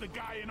punch the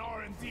guy in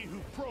R&D who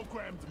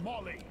programmed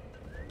Molly.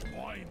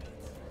 Mind it.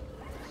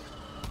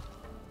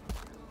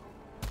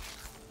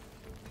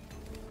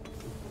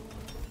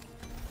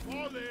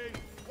 Molly,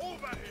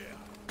 over here.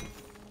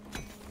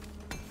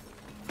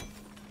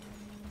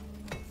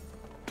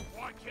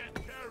 I can't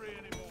carry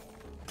anymore.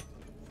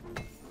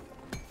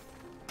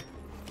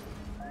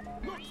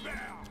 Look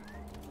there.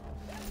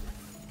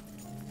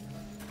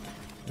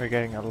 We're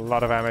getting a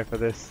lot of ammo for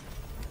this.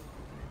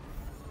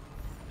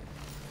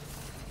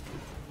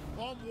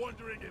 I'm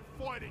wondering if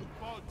fighting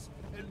bugs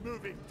and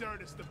moving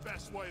dirt is the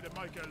best way to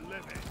make a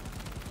living.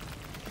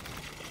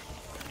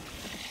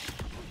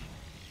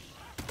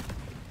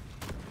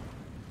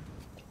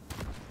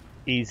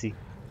 Easy.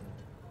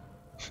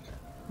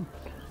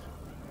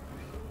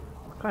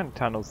 What kind of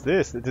tunnel's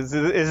this? Is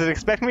it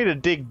expecting me to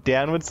dig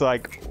downwards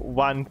like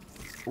one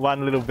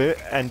little bit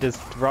and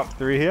just drop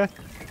through here?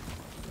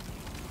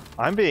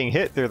 I'm being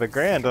hit through the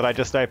ground that I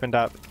just opened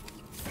up.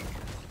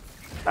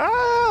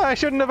 Ah! I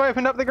shouldn't have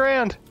opened up the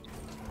ground!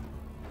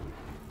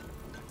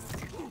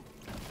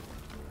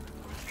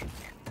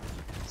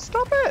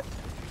 Stop it!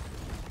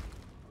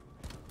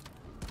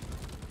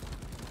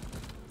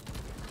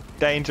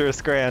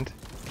 Dangerous ground.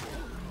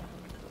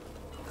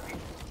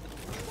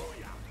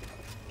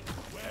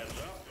 Heads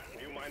up,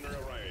 new miner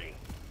arriving.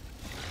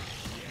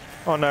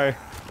 Oh no.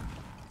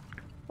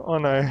 Oh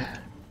no.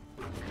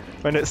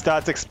 When it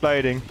starts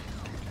exploding,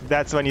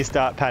 that's when you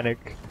start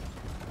panic.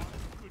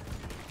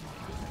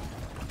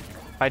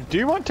 I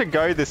do want to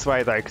go this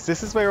way though, because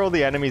this is where all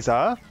the enemies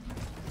are.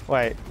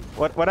 Wait,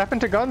 what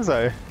happened to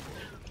Gonzo?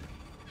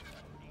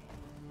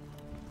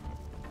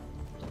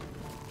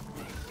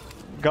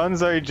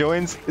 Gonzo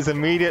joins, is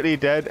immediately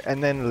dead,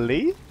 and then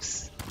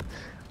leaves?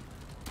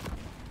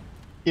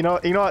 You know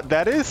what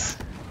that is?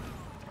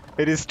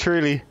 It is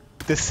truly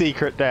the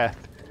secret death.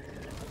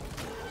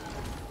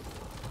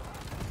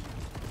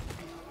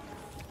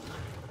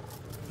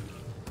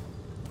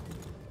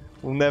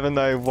 We'll never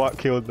know what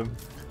killed them.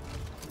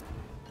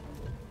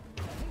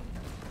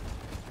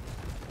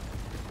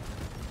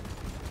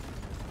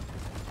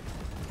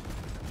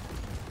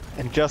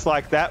 And just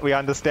like that, we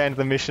understand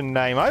the mission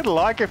name. I'd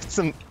like if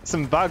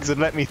some bugs would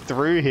let me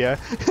through here.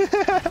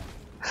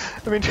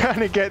 I've been trying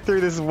to get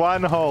through this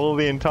one hole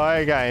the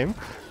entire game.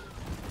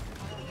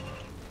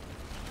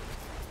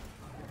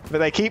 But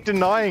they keep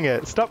denying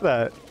it. Stop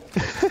that.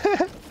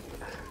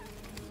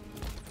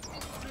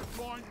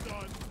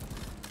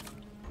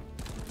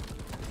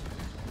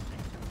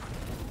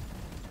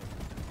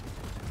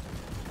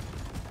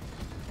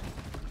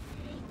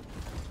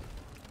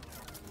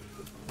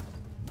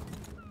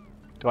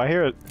 Do I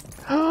hear it?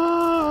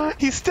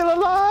 He's still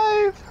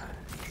alive!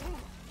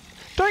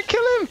 Don't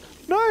kill him!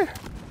 No!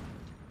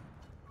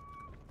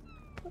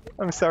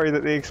 I'm sorry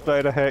that the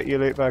exploder hurt you,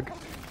 loot bug.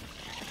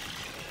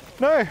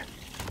 No!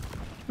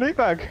 Loot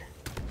bug!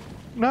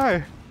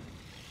 No!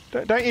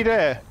 Don't you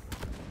dare!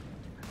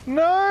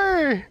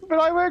 No! But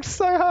I worked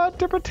so hard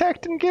to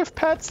protect and give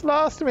Pat's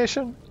last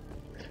mission.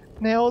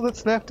 Now all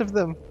that's left of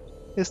them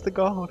is the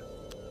gold.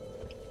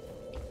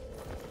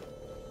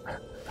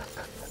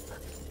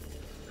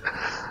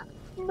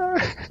 No!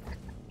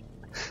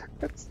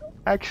 That's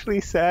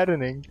actually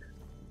saddening.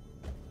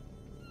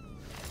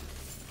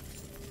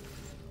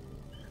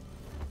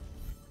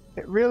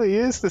 It really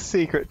is the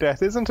secret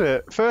death, isn't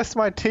it? First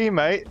my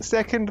teammate,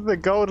 second the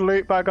gold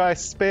loot bug I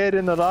spared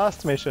in the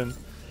last mission.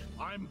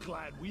 I'm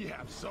glad we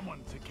have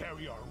someone to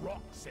carry our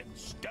rocks and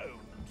stones.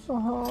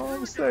 Oh,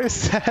 I'm so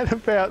sad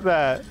about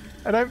that.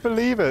 I don't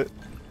believe it.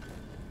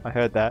 I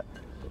heard that.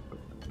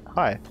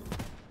 Hi.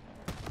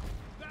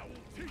 That will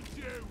teach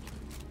you.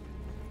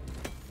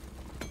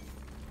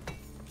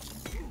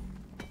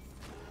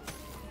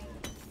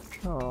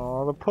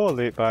 Oh, the poor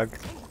loot bug.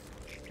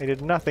 He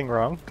did nothing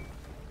wrong.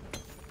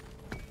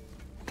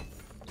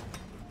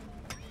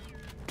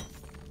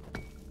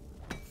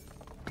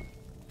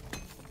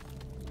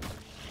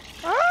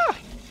 Ah!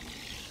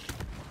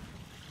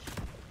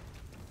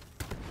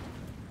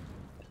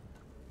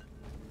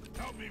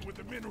 Help me with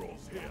the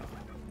minerals here.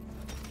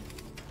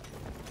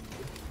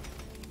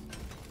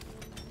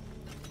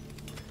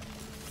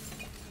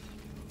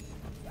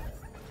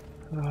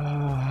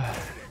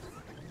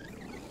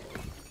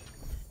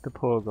 The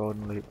poor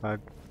golden loot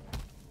bug.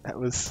 That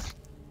was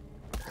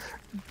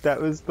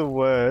the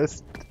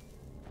worst.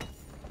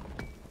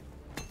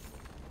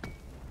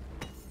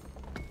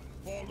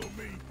 Follow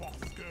me,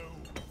 Bosco.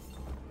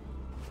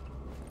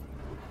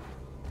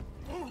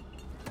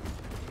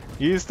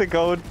 Use the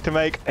gold to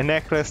make a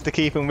necklace to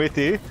keep him with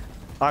you.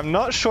 I'm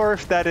not sure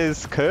if that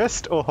is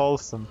cursed or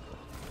wholesome.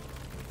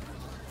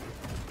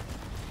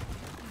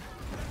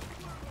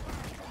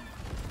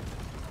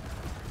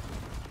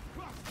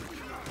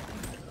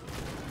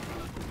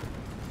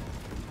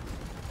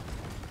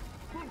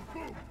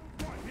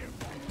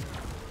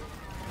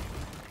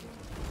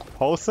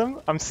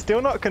 Wholesome? I'm still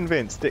not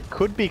convinced. It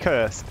could be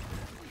cursed.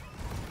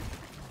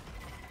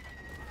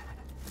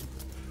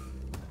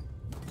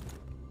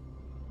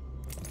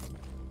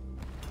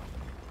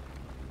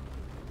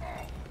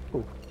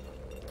 Ooh.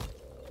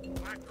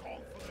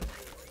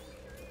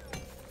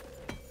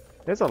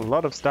 There's a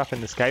lot of stuff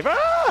in this cave.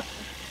 Ah!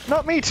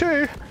 Not me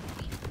too!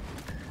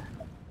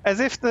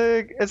 As if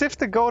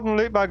the golden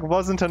loot bug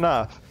wasn't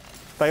enough.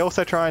 They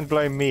also try and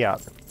blow me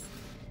up.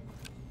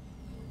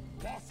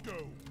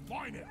 Bosco,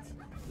 mine it.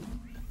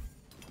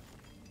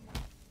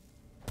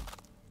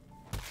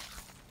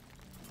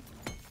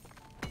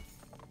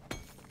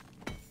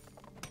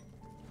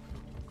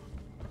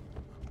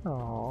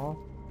 Aww.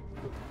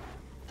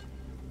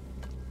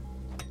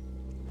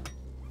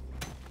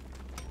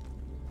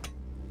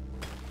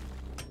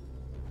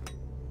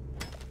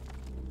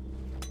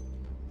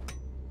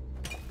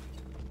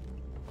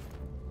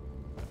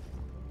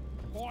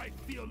 I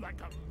feel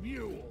like a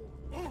mule.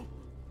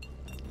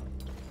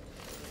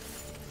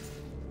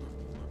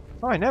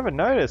 Oh, I never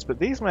noticed, but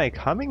these make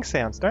humming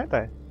sounds, don't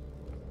they?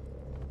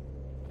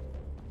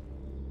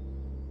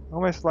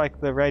 Almost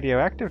like the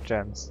radioactive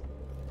gems.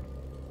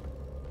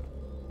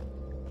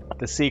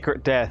 The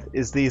secret death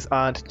is these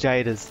aren't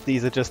jaders,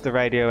 these are just the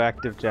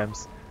radioactive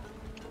gems.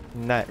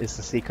 And that is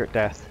the secret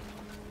death.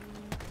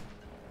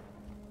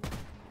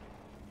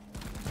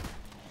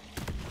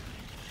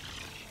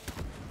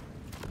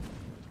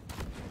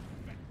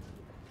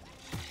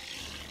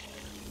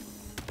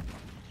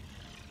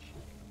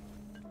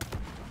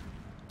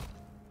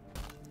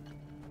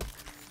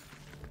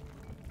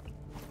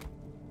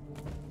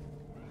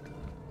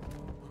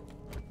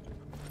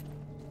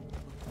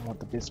 I want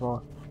the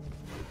Bismarck.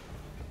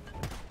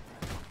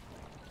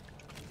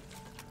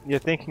 You're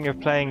thinking of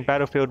playing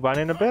Battlefield 1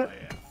 in a bit?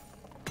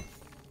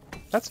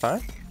 That's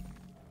fine.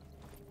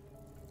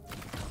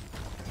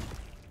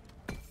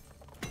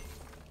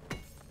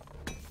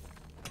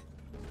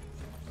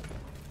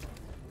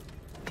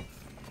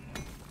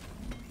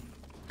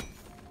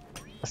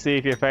 See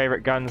if your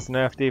favourite gun's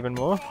nerfed even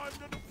more.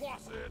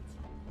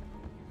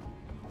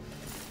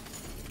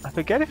 I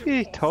forget if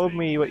you told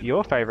me what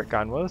your favourite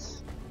gun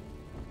was.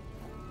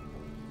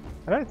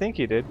 I don't think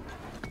you did.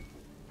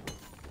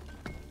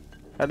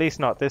 At least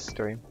not this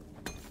stream.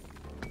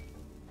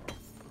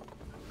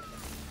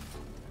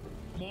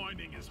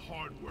 Mining is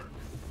hard work.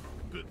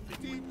 Good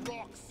thing we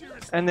rock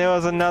seriously. And there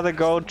was another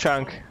gold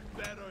chunk.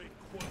 Better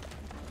equipped.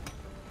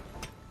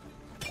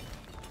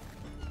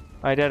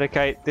 I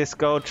dedicate this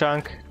gold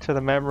chunk to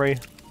the memory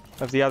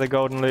of the other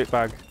golden loot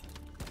bug.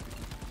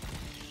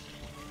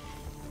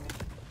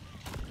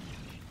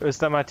 It was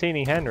the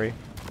Martini Henry.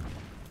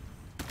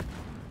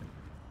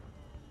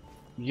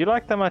 You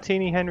like the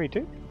Martini Henry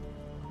too?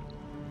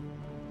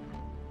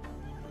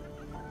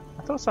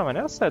 I thought someone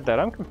else said that.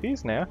 I'm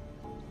confused now.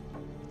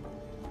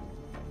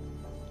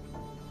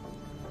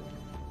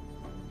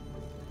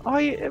 Oh,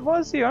 it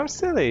was you. I'm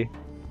silly.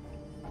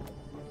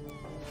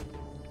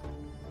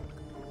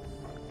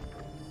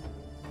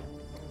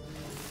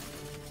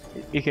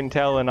 You can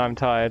tell when I'm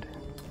tired.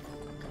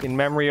 In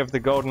memory of the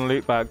golden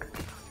loot bug.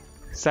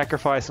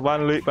 Sacrifice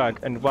 1 loot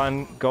bug and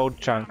 1 gold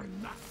chunk.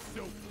 I'm not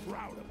so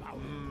proud about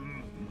it.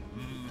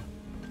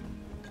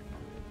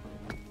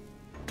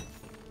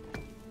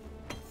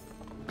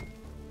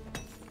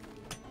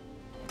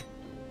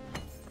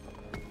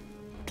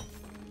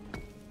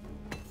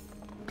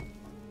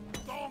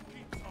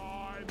 Donkey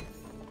time.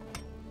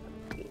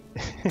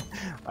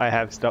 I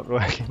have stopped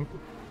working.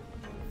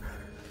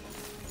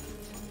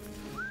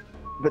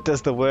 But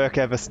does the work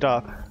ever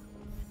stop?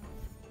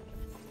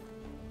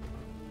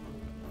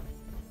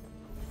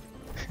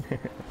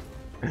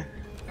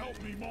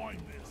 Help me mind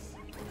this.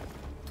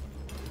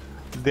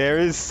 There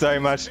is so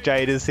much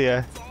jaders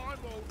here. Time,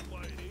 old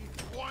lady.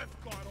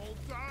 I've got all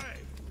day.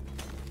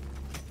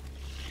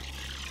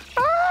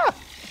 Ah!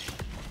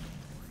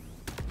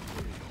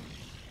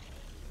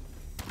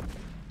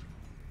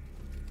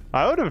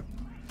 I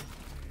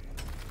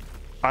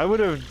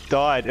would have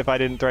died if I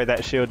didn't throw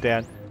that shield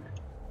down.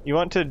 You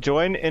want to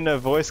join in a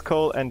voice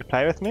call and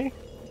play with me?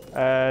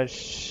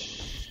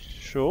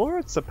 Sure,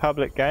 it's a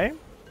public game.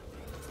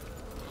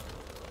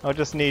 I'll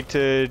just need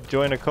to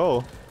join a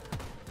call.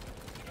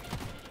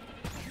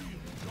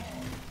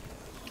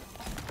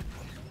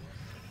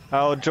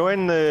 I'll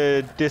join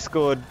the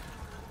Discord,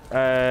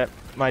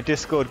 my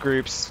Discord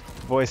group's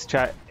voice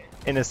chat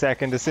in a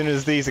second, as soon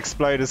as these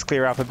exploders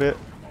clear up a bit.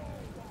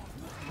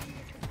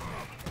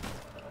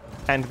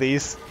 And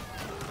these.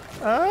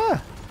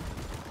 Ah!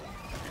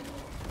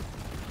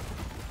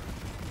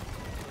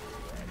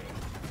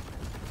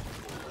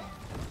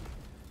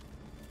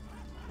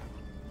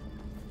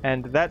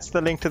 And that's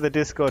the link to the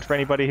Discord for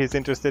anybody who's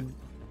interested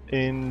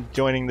in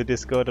joining the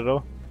Discord at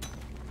all.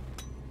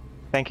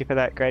 Thank you for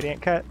that,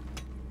 Gradient Cat.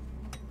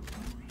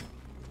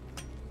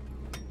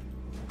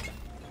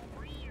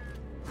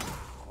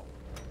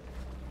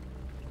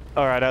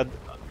 Alright,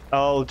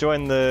 I'll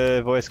join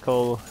the voice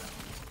call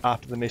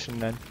after the mission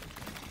then.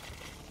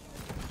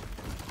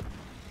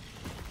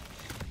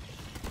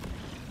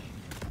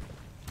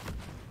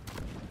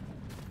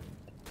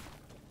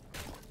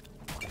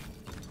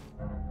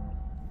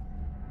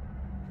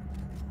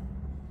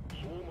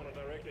 Swarm on a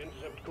direct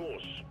intercept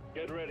course.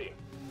 Get ready.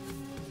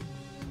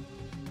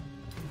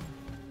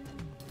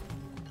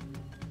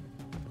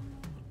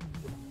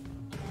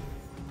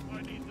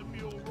 I need the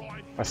mule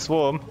right. A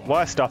swarm?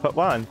 Why stop at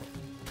 1?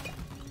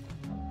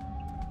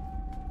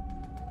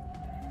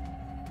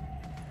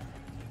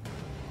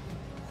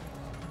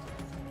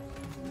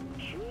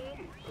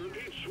 Swarm!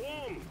 Repeat,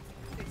 swarm!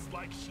 It's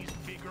like she's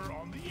bigger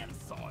on the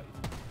inside.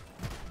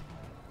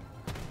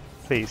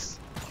 Please.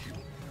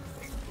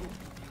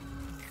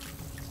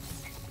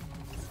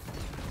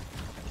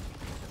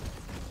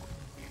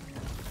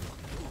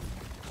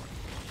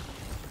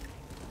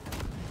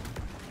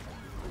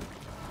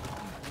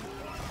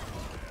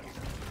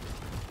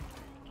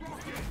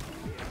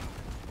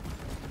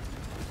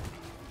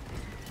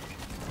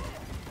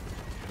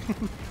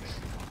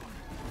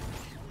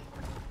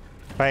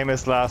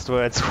 Famous last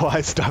words,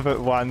 why stop at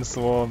 1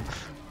 swarm?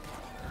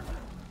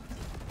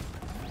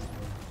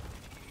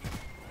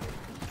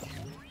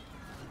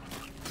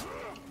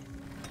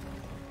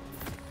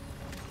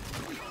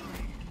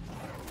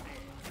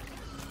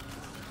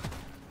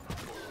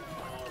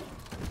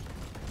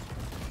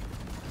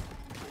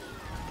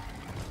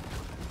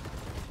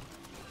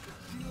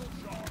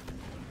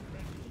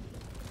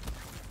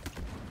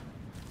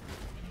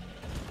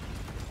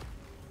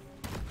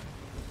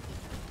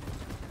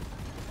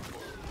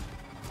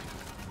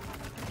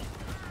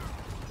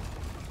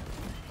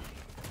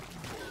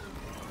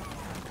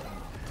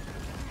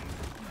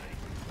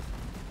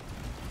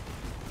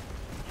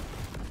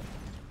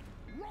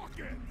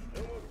 Rocket!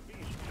 No more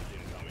beasts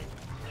incoming.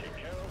 Take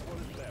care of what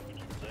is left,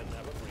 then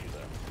have a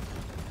breather.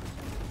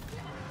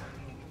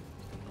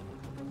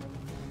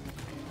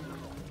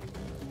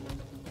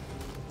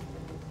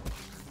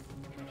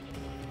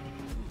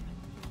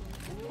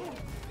 Supply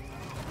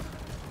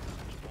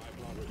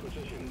plant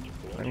requisitioned.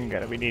 I'm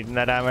gonna be needing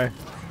that ammo.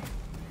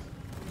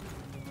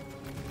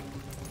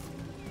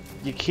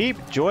 You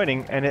keep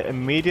joining and it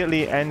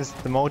immediately ends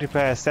the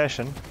multiplayer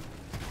session.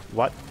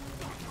 What?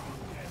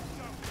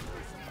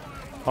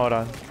 Hold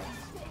on.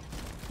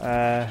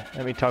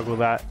 Let me toggle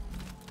that.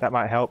 That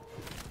might help.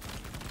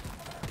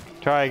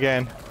 Try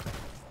again.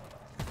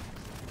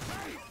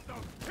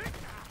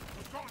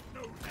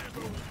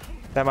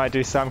 That might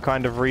do some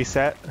kind of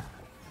reset.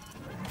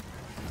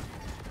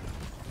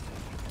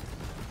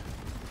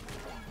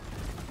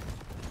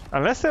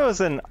 Unless there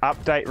was an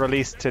update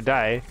released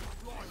today.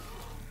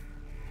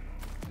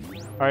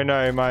 Oh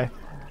no, my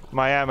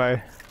ammo.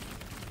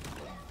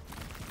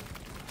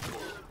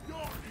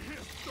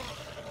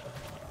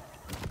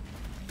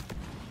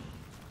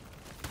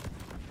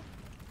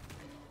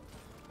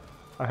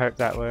 I hope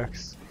that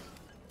works.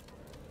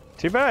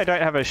 Too bad I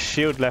don't have a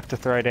shield left to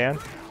throw down.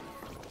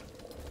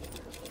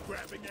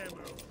 Grabbing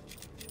ammo.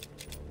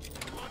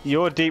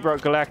 Your Deep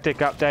Rock Galactic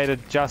updated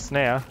just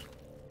now.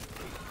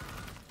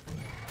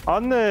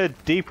 On the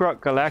Deep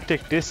Rock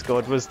Galactic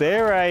Discord, was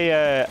there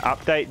a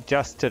update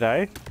just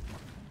today?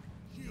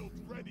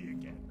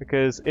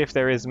 Because if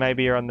there is,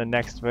 maybe you're on the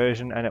next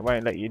version and it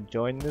won't let you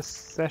join this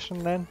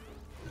session then?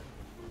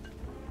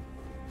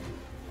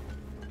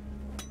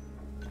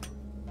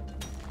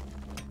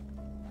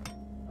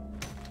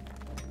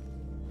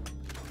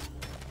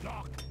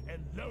 Locked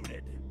and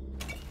loaded.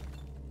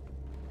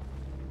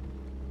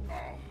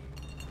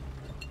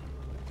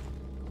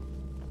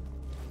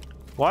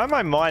 Why am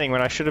I mining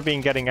when I should have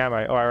been getting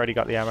ammo? Oh, I already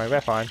got the ammo.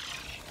 We're fine.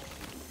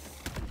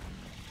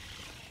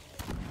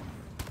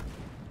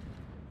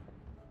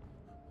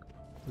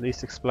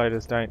 These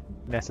exploders don't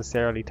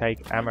necessarily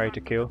take ammo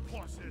to kill.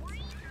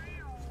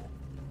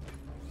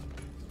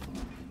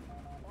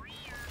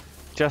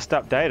 Just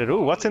updated.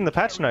 Ooh, what's in the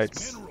patch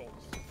notes?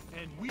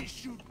 And we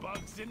shoot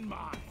bugs in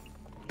mine.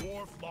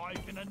 Dwarf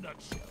life in a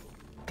nutshell.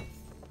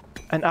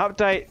 An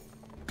update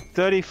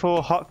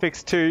 34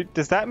 hotfix 2.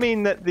 Does that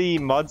mean that the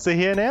mods are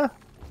here now?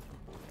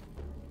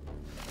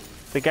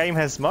 The game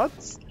has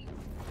mods?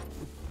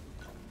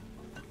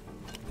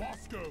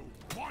 Bosco,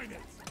 mine it.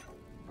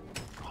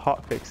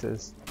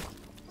 Hotfixes.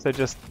 So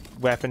just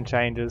weapon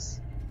changes.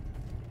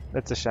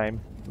 That's a shame.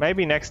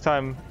 Maybe next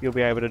time you'll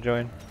be able to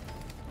join.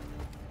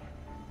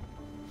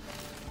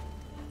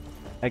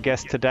 I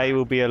guess today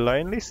will be a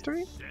lonely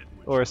stream?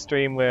 Or a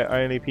stream where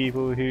only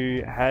people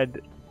who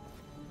had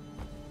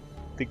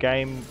the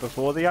game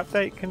before the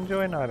update can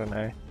join? I don't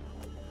know.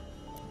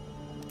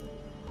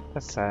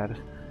 That's sad.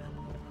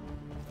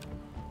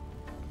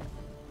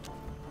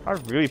 I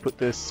really put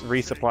this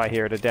resupply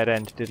here at a dead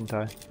end, didn't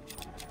I?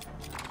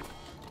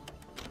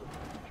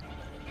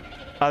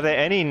 Are there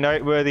any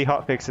noteworthy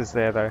hotfixes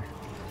there though?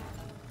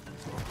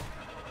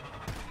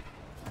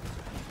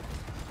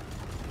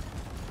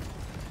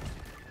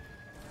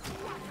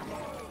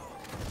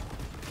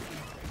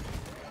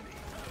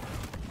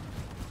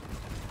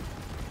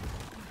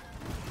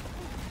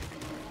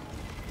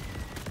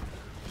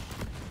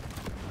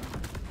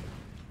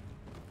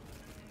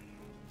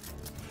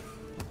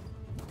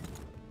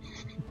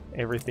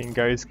 Everything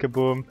goes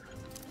kaboom.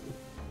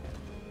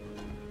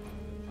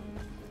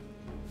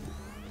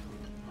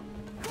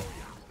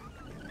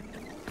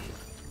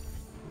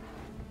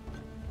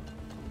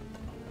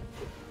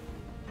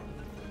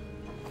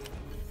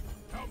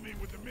 Help me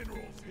with the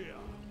minerals here.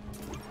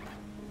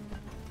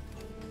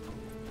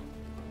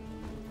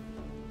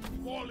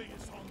 Wally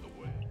is on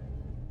the way.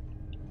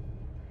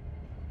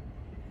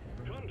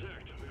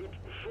 Contact. We got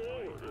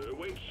 4,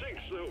 wait,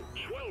 6, no,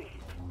 12.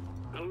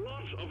 A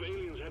lot of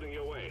aliens heading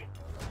your way.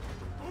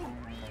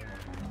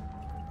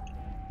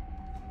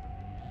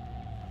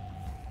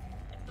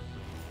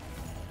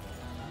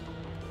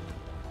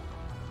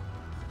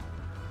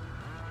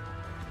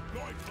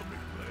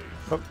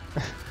 Oh,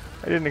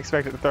 I didn't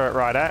expect it to throw it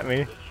right at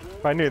me.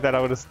 If I knew that, I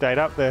would have stayed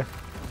up there.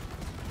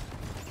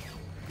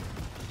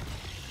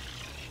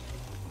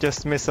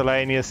 Just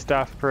miscellaneous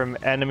stuff from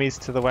enemies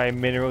to the way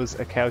minerals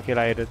are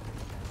calculated.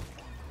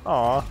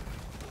 Aww.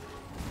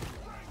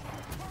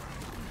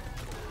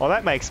 Well,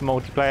 that makes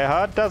multiplayer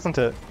hard, doesn't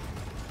it?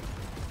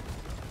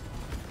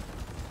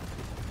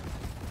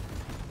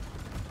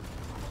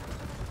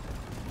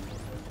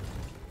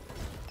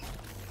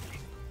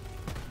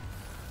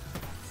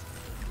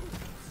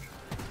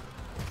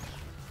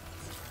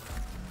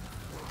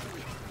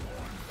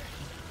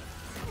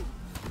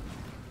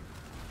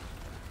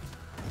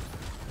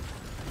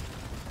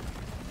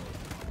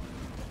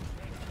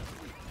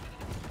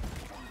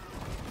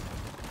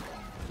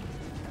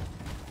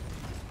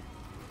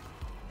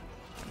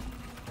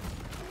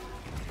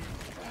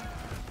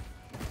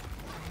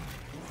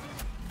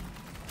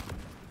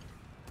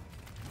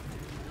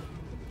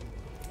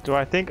 Do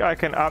I think I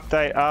can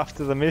update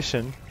after the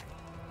mission?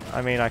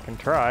 I mean, I can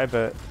try,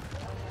 but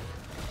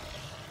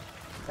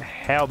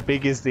how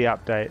big is the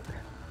update?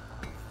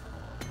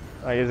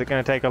 Like, is it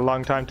going to take a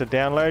long time to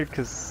download?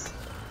 Because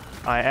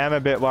I am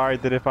a bit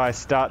worried that if I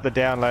start the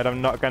download,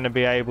 I'm not going to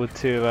be able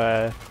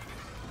to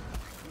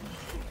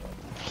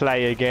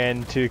play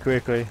again too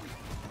quickly.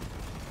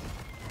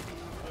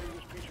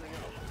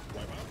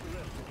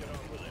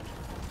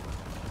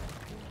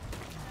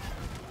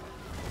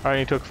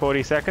 Only took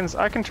 40 seconds.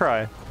 I can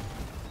try.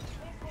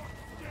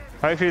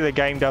 Hopefully the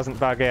game doesn't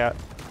bug out.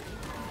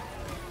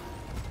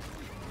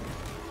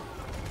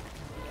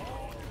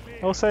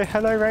 Also,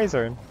 hello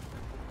Razor.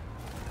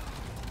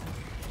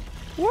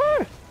 Woo!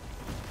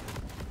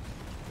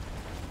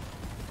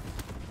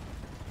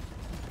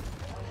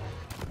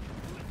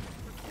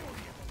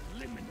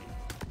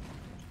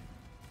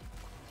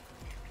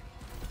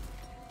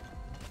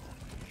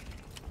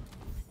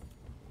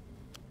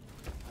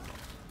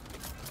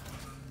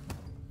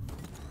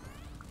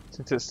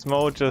 Since it's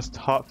small, just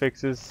hot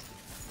fixes.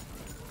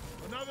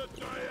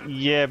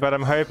 Yeah, but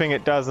I'm hoping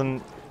it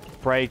doesn't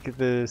break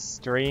the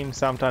stream.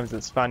 Sometimes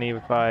it's funny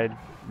if I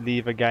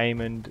leave a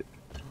game and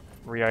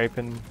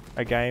reopen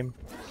a game.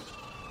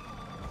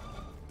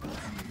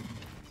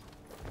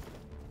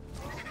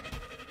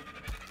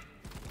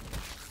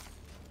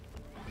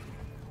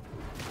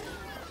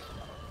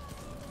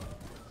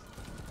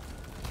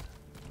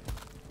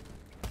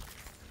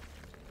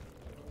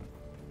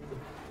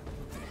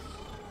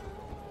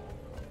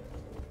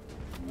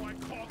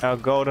 Our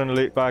golden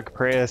loot bug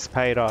prayers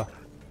paid off.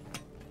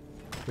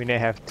 We now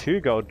have 2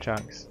 gold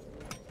chunks.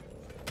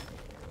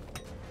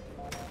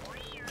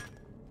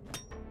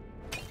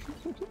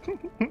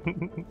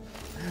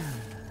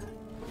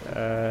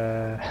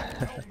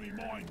 Help me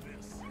mind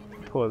this.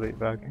 Poor loot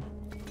bug.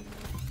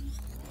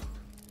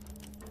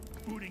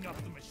 Booting up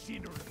the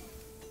machinery.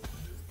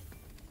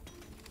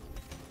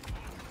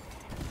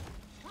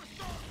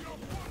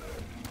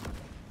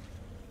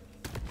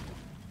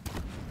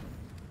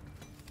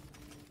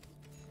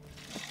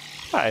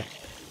 Hi.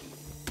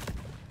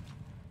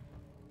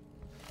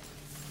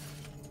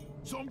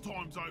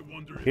 Sometimes I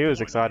wonder if He was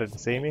life excited is to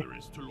see me. all there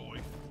is to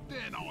life.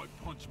 Then I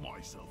punch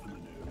myself in the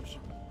nose.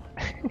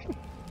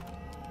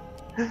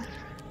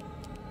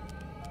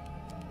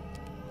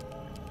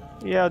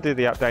 Yeah, I'll do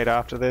the update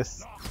after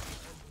this.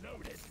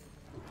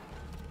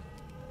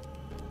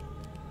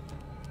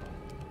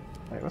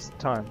 Wait, what's the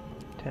time?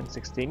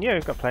 10:16. Yeah,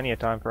 we've got plenty of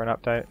time for an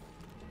update.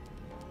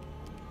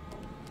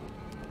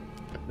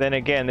 Then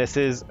again, this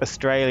is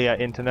Australia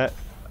internet.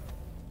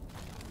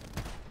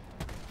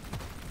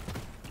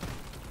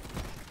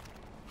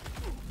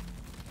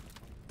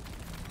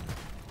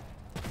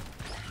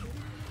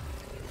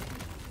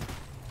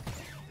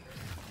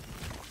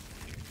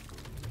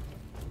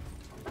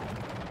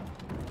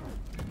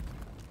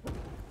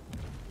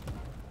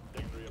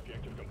 Victory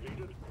objective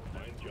completed.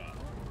 Fine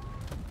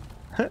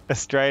job.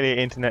 Australia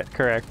internet,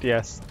 correct,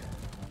 yes.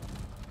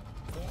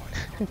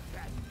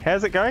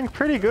 How's it going?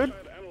 Pretty good.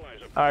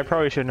 I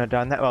probably shouldn't have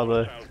done that while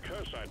the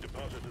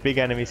big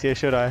enemies here,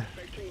 should I?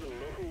 Affecting the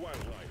local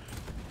wildlife.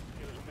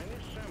 Get as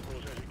many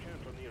samples as you can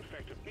from the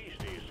infected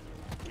beasties.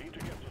 We need to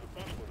get to the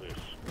bottom of this.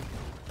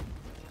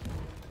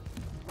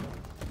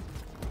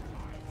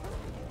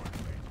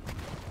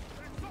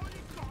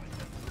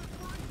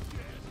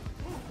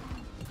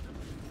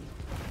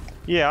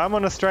 Yeah, I'm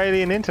on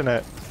Australian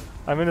internet.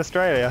 I'm in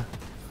Australia.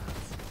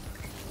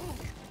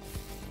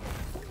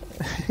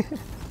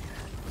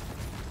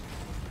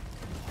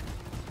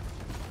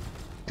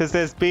 Because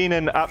there's been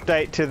an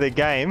update to the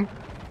game,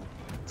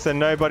 so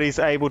nobody's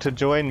able to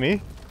join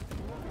me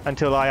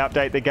until I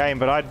update the game,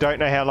 but I don't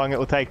know how long it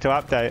will take to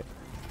update.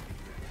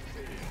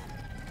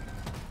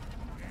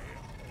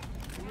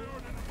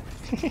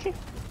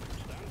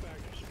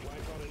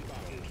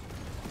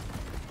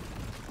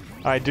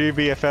 I do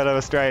be a fellow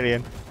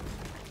Australian.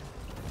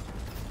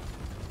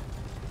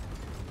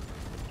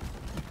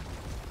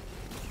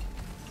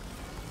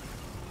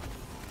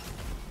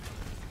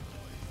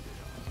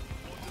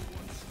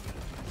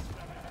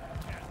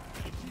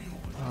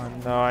 Oh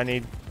no, I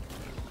need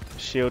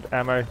shield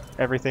ammo,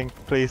 everything,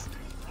 please.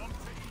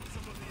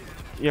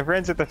 Your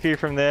friends with the few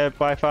from there,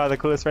 by far the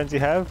coolest friends you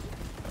have.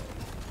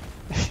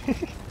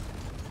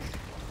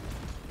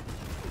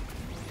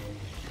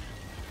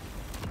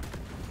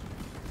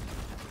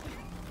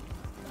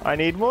 I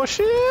need more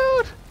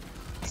shield!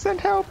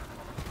 Send help!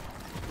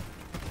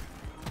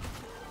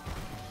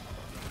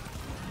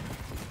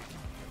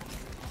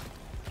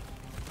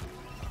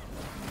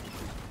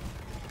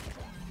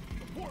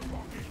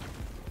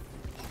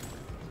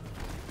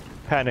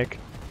 Panic.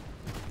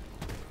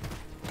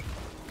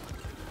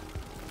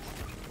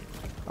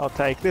 I'll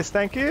take this,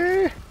 thank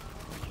you!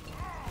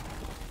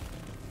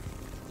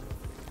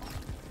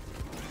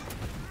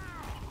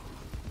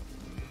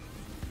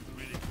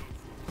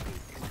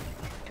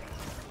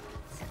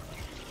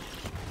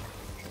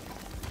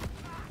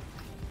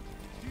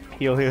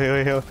 Heal, heal,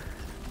 heal, heal.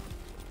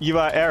 You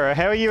are Error.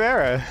 How are you,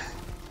 Error?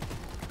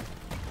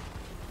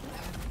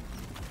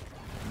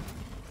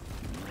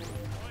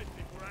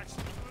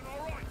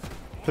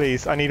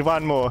 Please, I need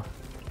one more.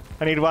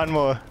 I need one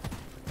more.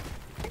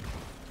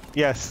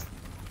 Yes.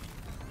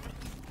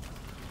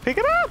 Pick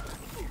it up!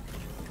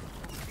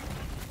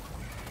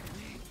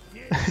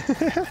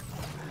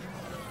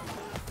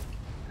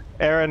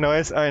 Error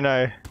noise? Oh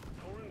no.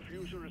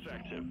 Infuser is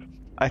active.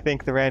 I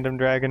think the random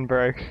dragon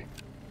broke.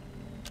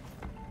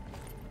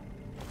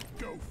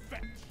 Go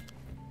fetch.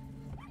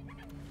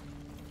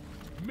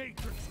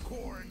 Matrix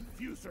core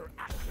infuser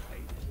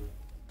activated.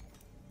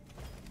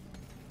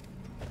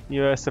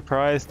 You were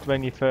surprised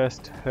when you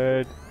first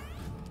heard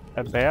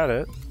about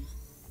it?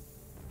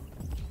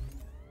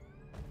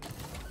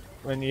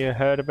 When you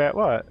heard about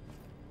what?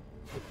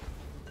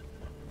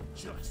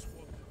 Just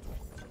what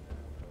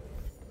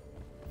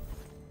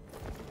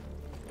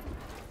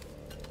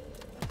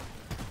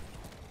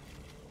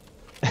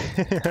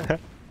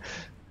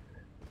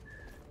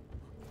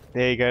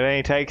There you go, it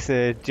only takes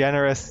a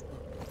generous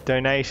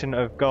donation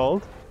of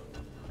gold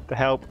to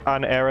help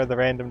unerror the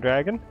random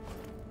dragon.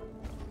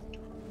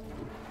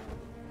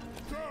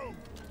 go.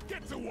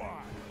 Get to one.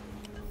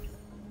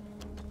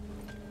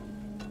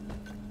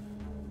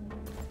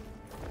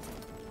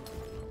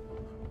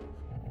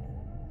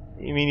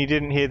 You mean you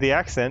didn't hear the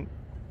accent?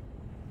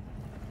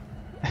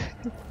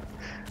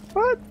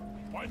 What?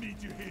 I need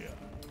you here.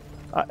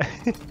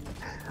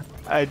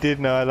 I did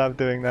know, I love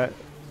doing that.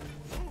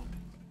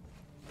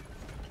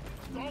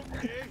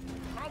 Donkey,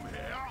 come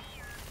here.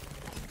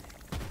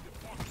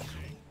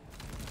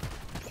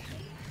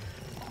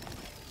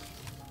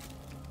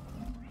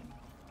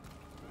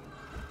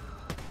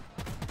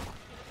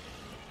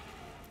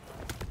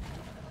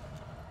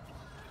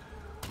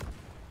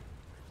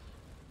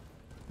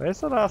 Where's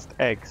the last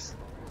eggs?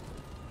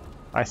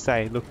 I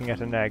say, looking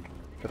at an egg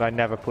that I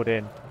never put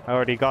in. I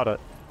already got it.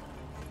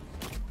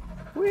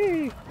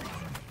 Whee!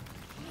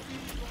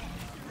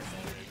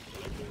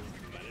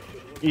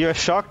 You're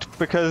shocked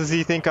because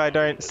you think I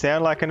don't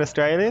sound like an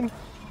Australian?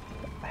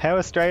 How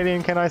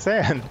Australian can I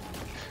sound?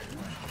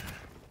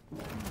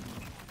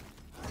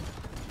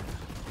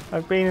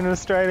 I've been in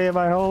Australia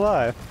my whole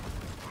life.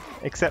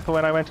 Except for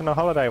when I went on a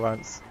holiday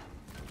once.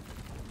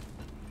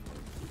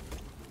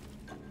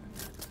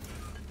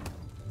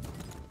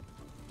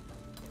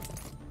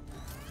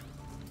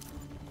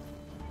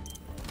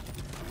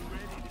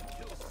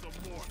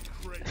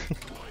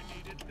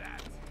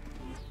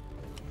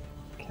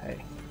 Okay.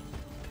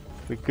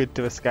 We're good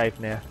to escape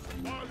now.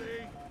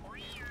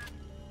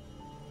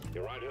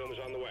 Your ride home is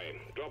on the way.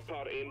 Drop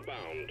pod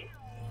inbound.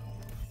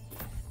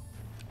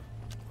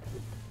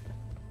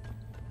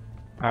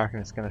 I reckon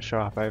it's going to show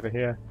up over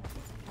here.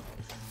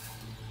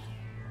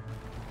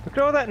 Look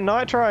at all that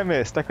nitro I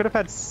missed. I could have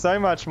had so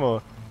much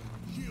more.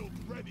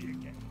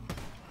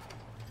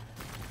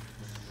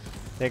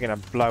 They're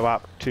going to blow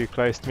up too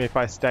close to me if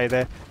I stay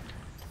there.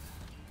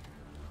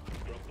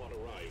 Drop pod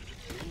arrived.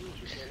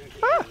 Returning to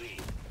Ah!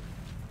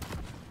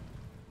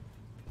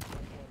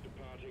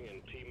 departing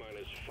in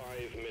T-minus 5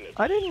 minutes.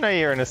 I didn't know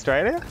you were in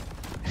Australia.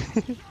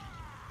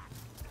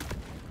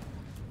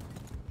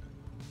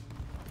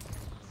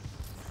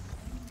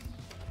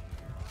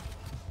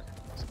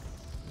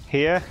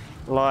 Here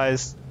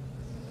lies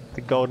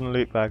the golden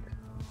loot bug.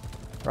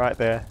 Right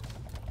there.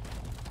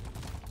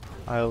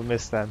 I'll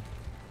miss them.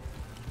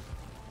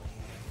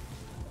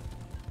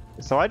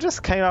 So I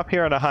just came up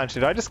here on a hunch.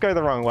 Did I just go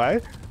the wrong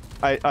way?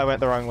 I went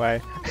the wrong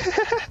way.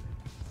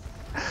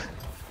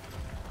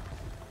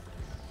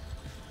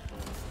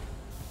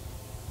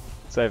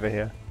 It's over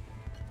here.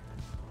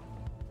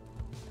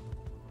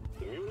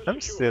 I'm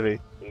silly.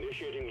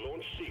 Initiating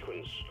launch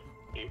sequence.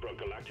 Deep Rock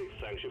Galactic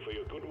thanks you for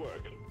your good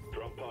work.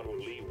 Drop pod will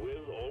leave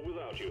with or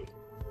without you.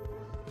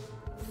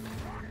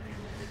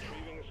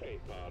 Retrieving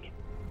escape pod.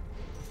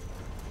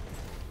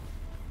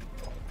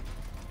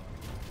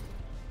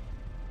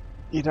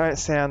 You don't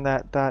sound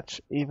that Dutch,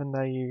 even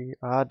though you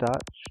are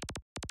Dutch.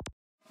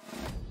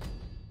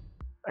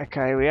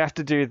 Okay, we have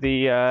to do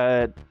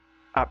the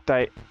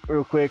update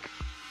real quick.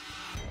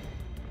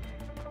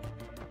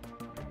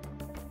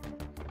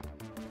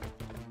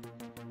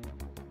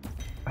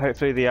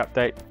 Hopefully the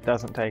update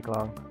doesn't take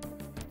long.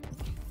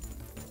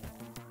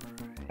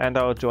 And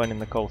I'll join in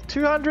the call.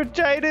 200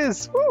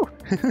 Jaders! Woo!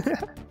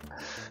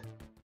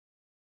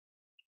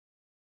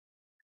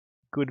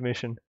 Good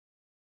mission.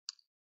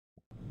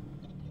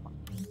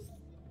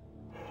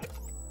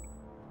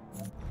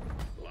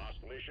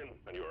 Last mission,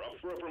 and you're up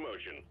for a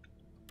promotion.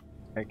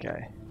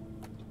 Okay.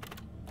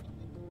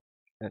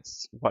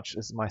 Let's watch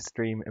as my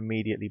stream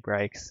immediately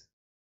breaks.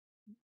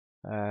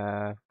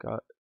 I've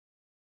got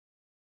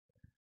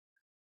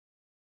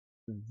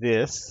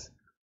this.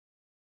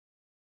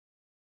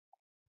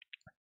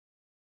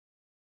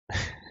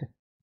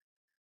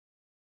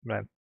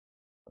 Man.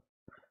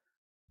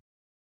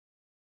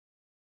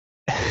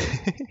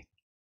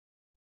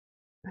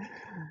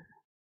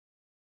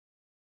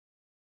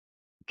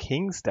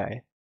 King's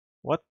Day?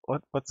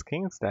 What's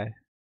King's Day?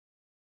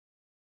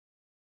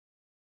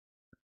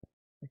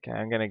 Okay,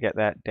 I'm gonna get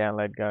that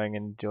download going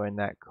and join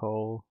that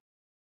call.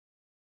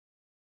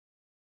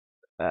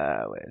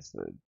 Where's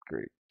the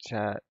group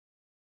chat?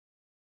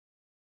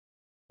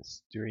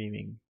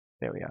 Streaming.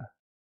 There we are.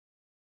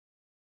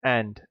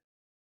 And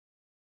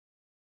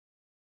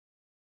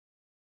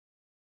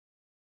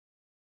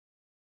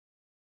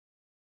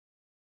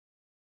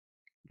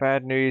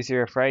bad news,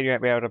 you're afraid you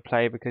won't be able to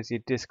play because your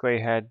disc where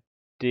you had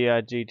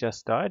DRG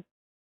just died?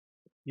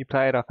 You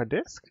play it off a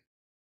disc?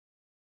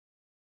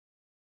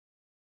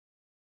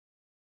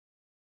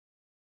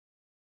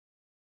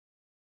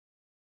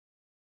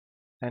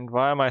 And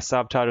why are my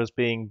subtitles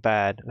being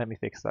bad? Let me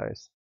fix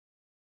those.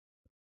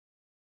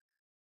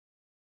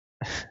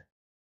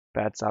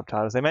 Bad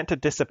subtitles. They're meant to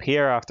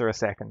disappear after a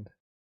second.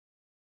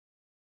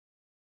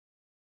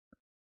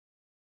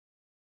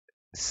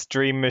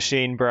 Stream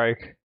machine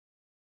broke.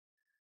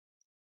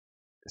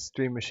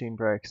 Stream machine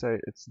broke. So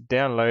it's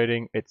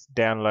downloading. It's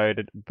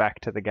downloaded back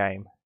to the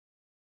game.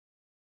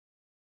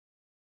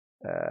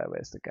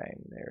 Where's the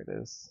game? There it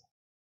is.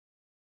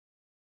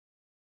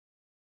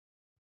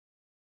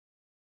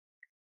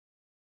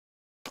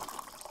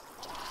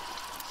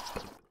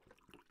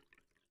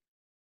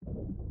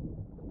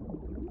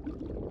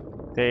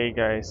 There you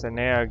go. So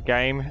now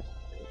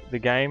the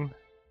game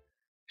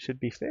should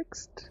be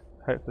fixed.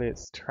 Hopefully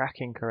it's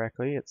tracking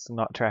correctly. It's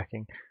not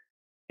tracking.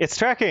 It's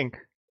tracking!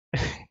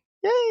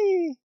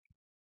 Yay!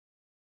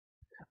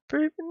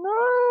 Poop,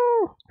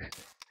 no!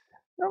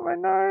 Not my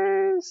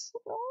nose!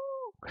 No!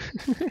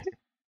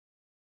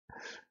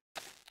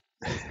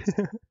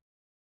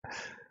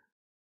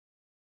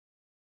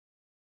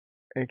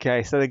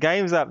 Okay, so the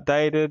game's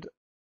updated.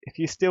 If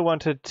you still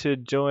wanted to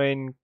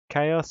join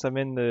Chaos, I'm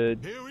in the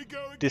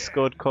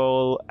Discord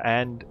call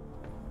and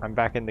I'm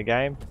back in the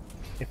game.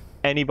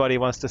 anybody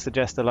wants to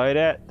suggest a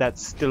loadout,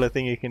 that's still a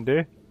thing you can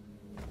do.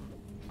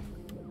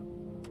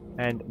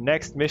 And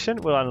next mission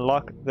will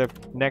unlock the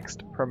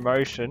next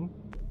promotion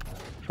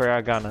for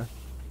our gunner.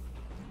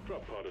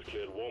 Drop pod is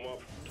cleared. Warm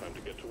up. Time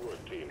to get to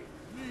work, team.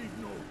 Leave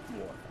no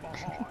thought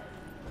behind.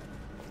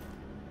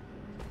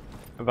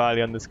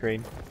 Valley on the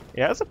screen.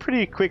 Yeah, that's a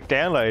pretty quick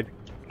download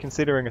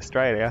considering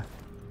Australia,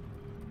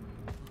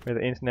 where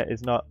the internet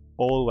is not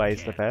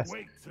always the best.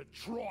 Wait to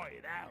try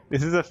it out.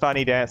 This is a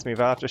funny dance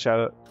move. I have to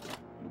show it.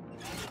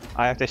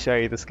 I have to show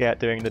you the scout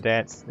doing the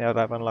dance now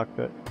that I've unlocked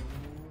it.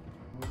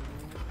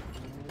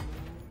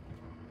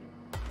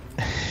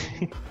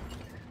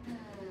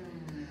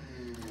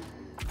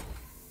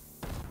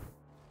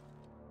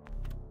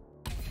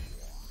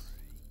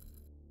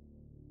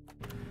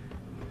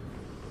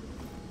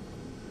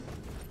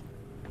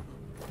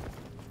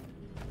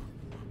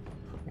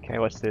 Okay,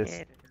 watch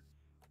this.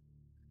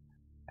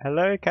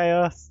 Hello,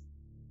 Chaos.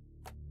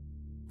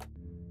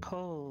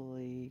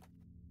 Holy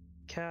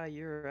cow,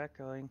 you're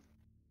echoing.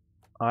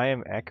 I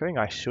am echoing?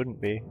 I shouldn't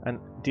be. And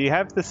do you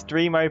have the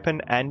stream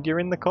open and you're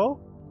in the call?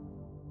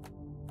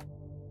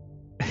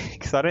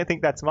 Because I don't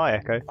think that's my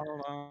echo.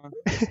 Hold on.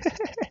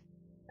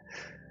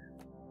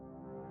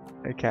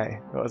 Okay,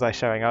 what was I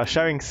showing? I was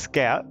showing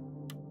Scout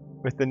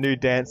with the new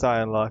dance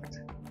I unlocked.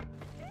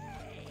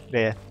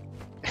 There.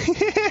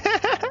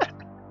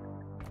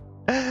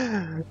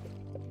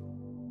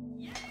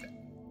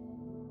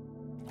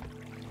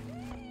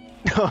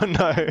 Oh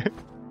no.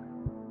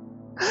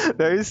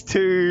 Those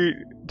two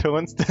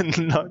taunts did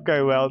not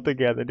go well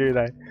together, do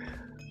they?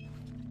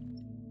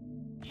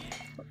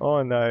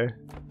 Oh no.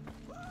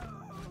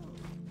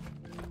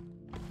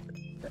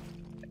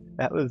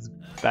 That was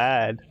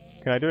bad.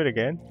 Can I do it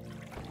again?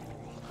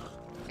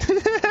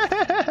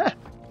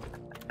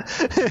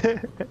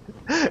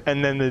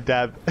 And then the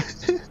dab.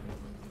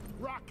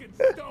 Rock and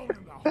stone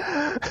in the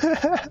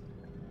heart.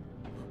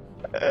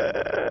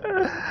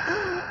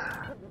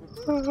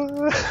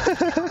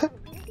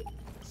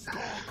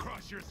 Skull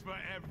crushers for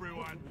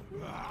everyone.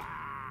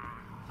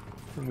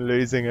 I'm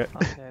losing it.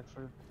 Okay,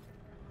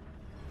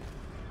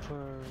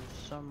 for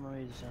some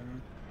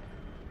reason.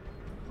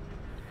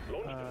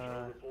 Launch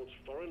control reports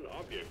foreign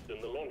objects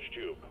in the launch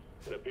tube.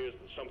 It appears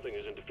that something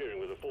is interfering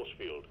with the force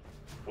field.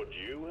 Would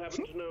you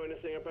happen to know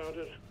anything about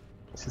it?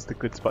 This is the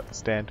good spot to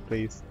stand,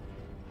 please.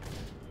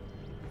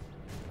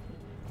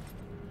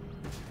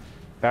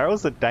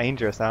 Barrels are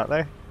dangerous, aren't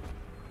they?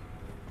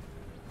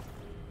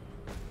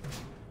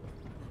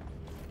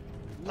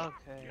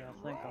 Okay,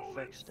 I think I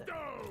fixed it.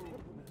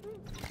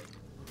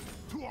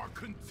 To our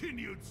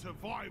continued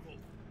survival.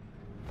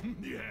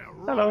 Yeah,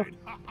 right. Hello.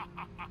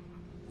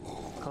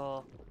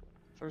 Cool.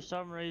 For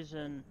some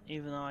reason,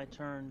 even though I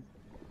turned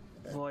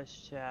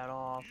voice chat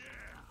off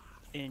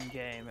in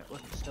game, it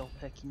was still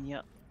picking you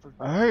up. For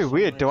Oh, some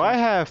weird. Do I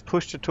reason. have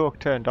push to talk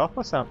turned off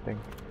or something?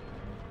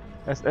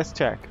 Let's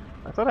check.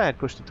 I thought I had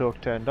push to talk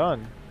turned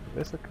on. Is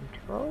this the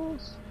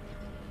controls?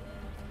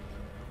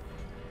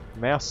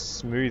 Mouse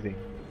smoothing.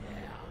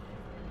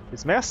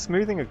 Is mouse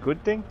smoothing a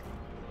good thing?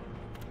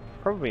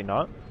 Probably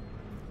not.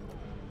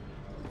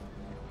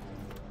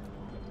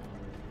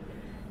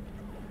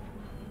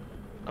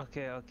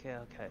 Okay.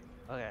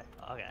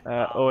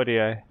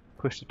 Audio.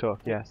 Push to talk,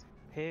 yes.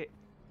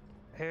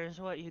 Here's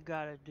what you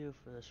gotta do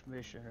for this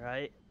mission,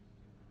 right?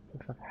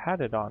 If I've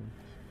had it on.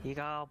 You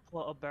gotta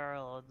put a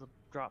barrel in the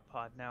drop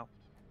pod now.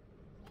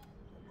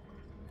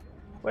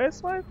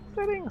 Where's my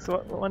settings?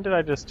 What one did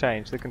I just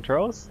change? The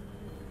controls?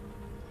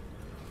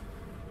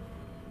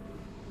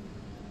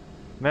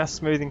 Mouse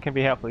smoothing can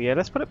be helpful. Yeah,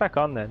 let's put it back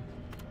on then.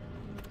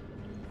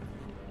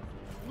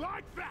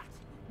 Like that.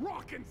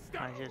 Rock and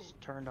stone. I just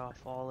turned off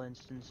all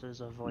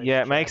instances of voice Yeah,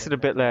 it chat makes it a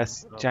bit and everything,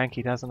 less so-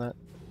 janky, doesn't it?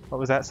 What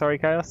was that? Sorry,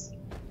 Chaos?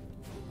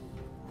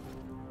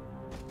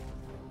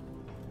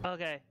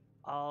 Okay,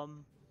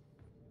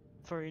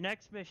 for your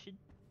next mission,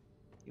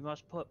 you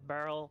must put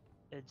barrel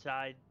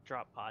inside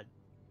drop pod.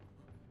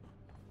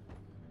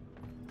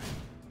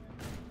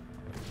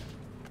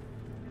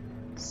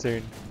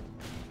 Soon.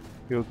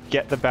 You'll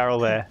get the barrel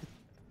there.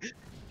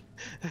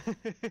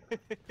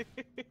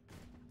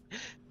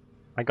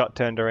 I got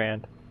turned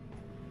around.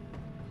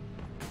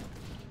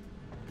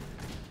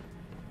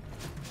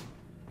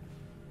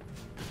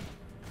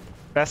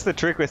 That's the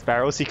trick with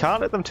barrels. You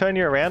can't let them turn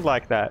you around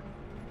like that.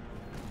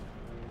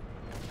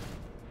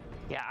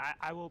 Yeah,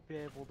 I won't be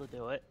able to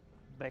do it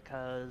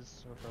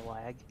because of the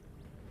lag.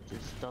 It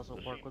just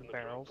doesn't work with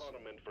barrels.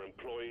 Parliament for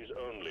employees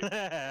only.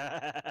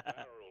 Barrels.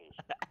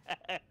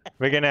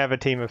 We're gonna have a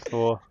team of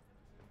 4.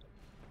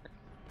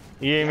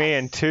 You, me,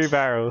 and 2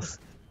 barrels.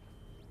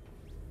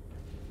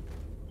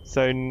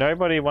 So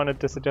nobody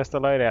wanted to suggest a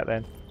loadout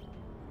then.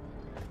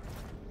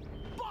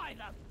 By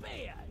the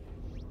beard.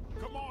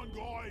 Come on,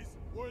 guys.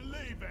 We're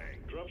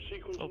leaving. Drop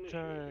sequence I'll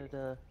initiated. try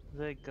to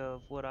think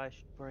of what I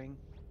should bring.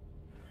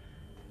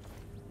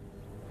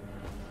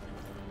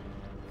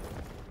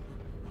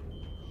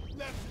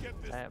 Let's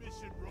get this I have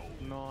mission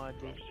rolling. no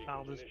idea.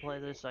 I'll just play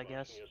this, I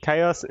guess.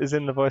 Chaos is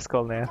in the voice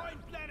call now.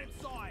 Find planet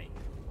side.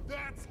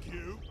 That's cute.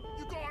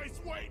 You guys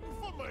waiting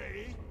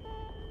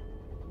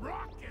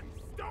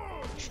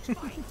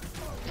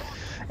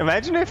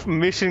Imagine if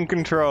mission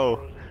control,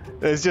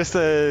 there's just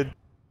an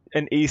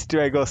Easter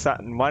egg or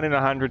something. 1 in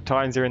 100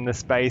 times you're in the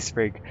space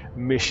rig,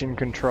 mission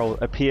control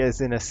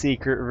appears in a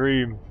secret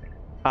room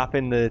up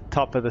in the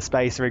top of the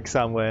space rig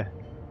somewhere,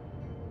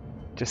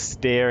 just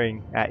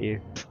staring at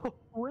you.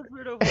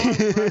 Wizard of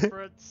Oz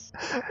reference.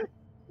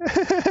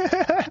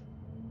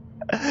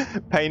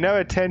 Pay no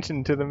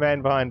attention to the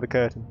man behind the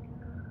curtain.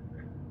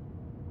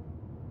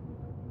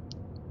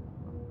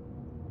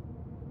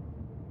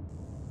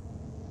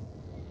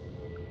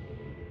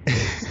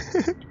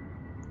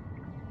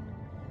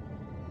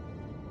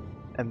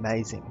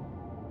 Amazing.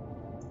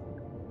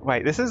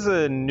 Wait, this is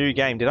a new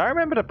game. Did I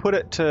remember to put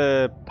it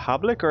to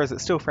public, or is it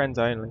still friends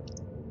only?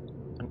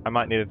 I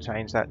might need to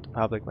change that to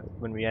public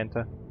when we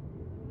enter.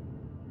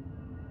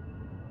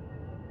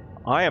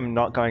 I am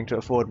not going to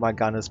afford my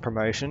gunner's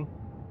promotion.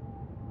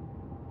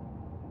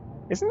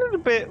 Isn't it a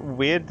bit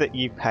weird that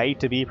you pay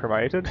to be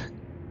promoted?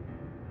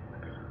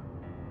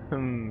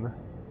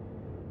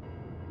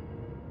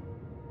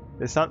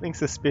 There's something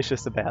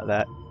suspicious about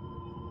that.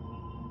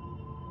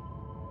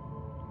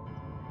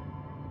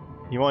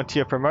 You want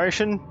your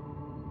promotion?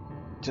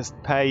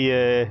 Just pay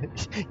your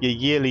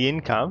yearly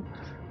income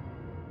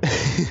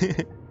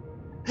and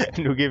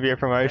we'll give you a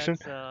promotion.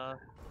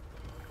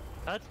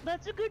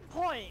 That's a good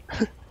point.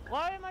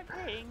 Why am I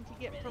paying to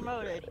get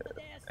promoted?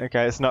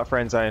 Okay, it's not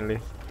friends only.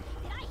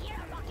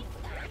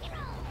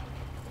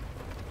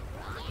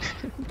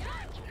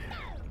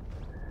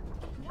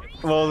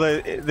 Well,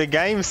 the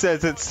game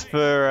says it's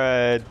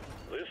for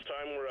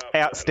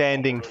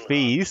outstanding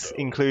fees,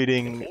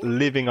 including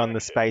living on the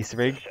space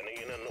rig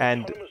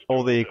and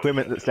all the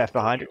equipment that's left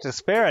behind, which is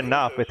fair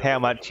enough with how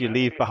much you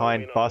leave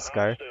behind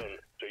Bosco. So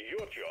your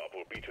job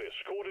will be to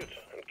escort it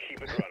and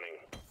keep it running.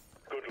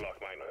 Good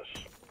luck,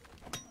 miners.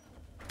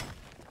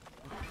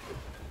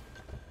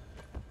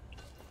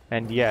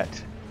 And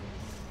yet,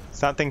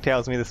 something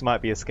tells me this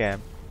might be a scam.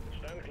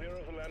 Stand clear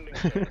of the landing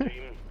zone,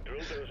 team. Drill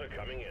dozer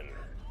coming in.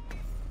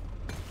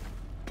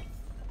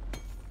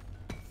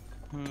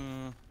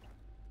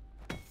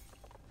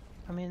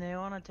 I mean, they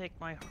want to take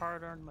my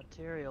hard-earned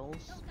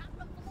materials.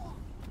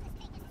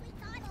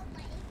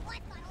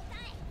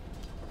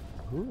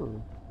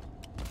 Ooh.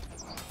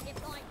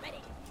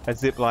 A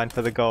zip line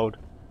for the gold.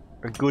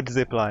 A good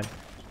zip line.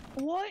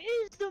 What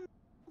is the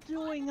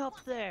doing up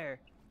there?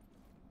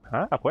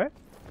 Huh? Up where?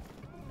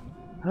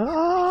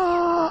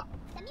 Ah!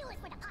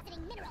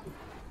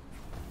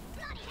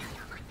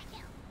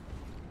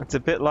 It's a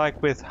bit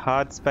like with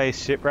Hard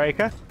Space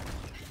Shipbreaker.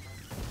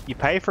 You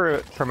pay for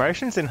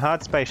promotions in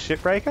Hard Space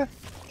Shipbreaker?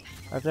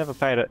 I've never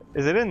paid it.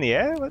 Is it in the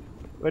air?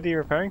 What are you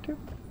referring to?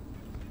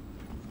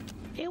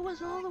 It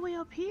was all the way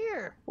up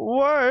here.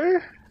 Whoa!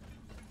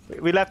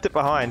 We left it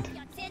behind.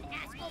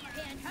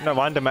 No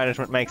wonder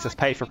management makes us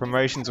pay for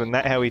promotions when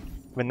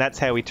that's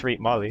how we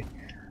treat Molly.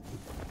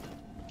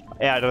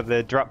 Out of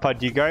the drop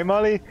pod you go,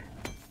 Molly.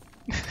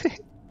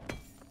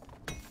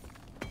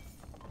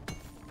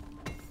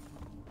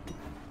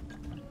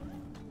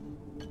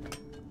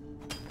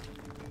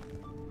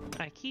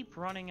 I keep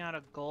running out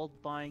of gold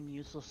buying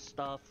useless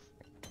stuff.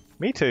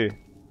 Me too.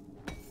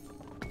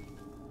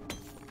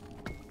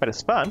 But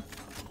it's fun.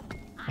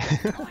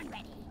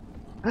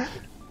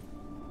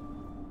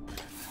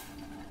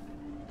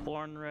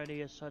 Born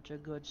ready is such a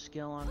good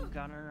skill on a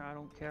gunner. I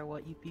don't care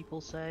what you people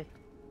say.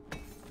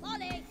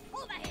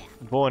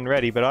 Born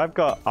ready, but I've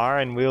got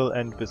Iron Will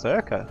and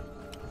Berserker.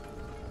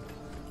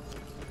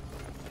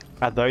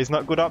 Are those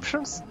not good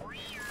options?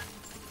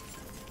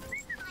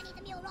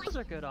 Those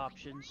are good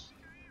options.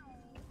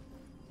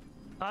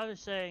 I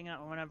was saying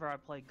that whenever I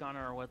play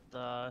gunner with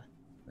the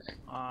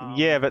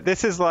yeah, but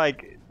this is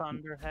like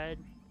Thunderhead.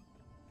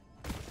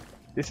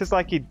 This is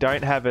like you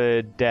don't have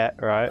a debt,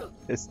 right?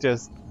 It's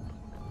just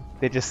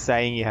they're just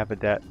saying you have a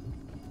debt.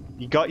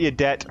 You got your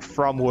debt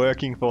from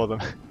working for them.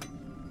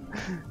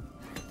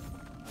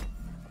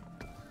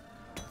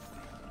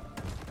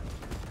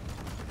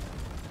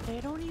 They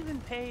don't even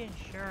pay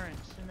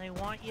insurance, and they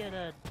want you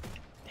to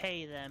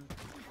pay them.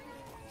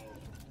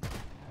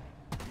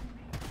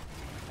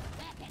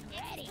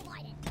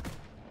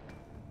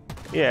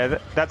 Yeah,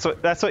 that's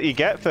what you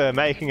get for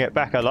making it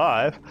back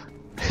alive.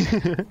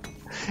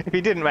 If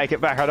you didn't make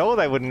it back at all,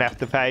 they wouldn't have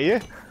to pay you.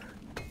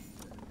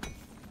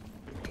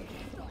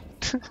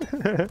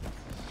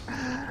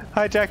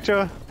 Hi,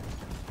 Jackjaw.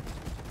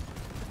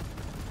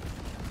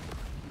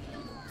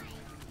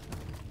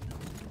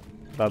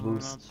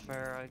 Bubbles. That's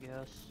fair, I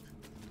guess.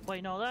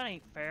 Wait, no, that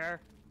ain't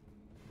fair.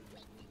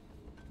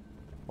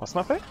 What's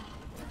not fair?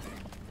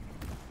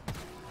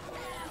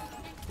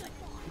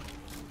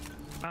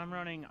 I'm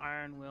running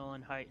Iron Will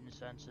and Heightened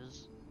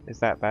Senses. Is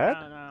that I bad?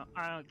 don't know.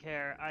 I don't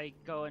care. I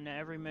go into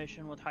every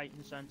mission with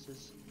Heightened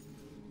Senses.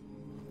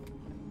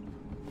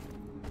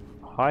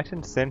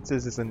 Heightened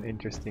Senses is an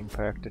interesting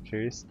perk to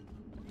choose.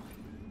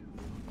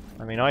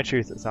 I mean, I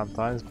choose it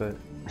sometimes, but...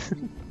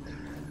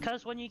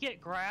 Because when you get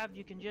grabbed,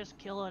 you can just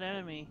kill an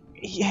enemy.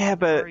 Yeah,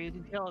 but... Or you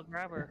can kill a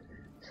grabber.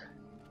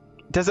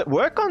 Does it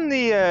work on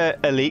the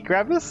elite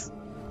grabbers?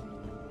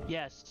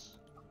 Yes.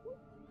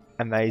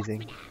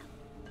 amazing.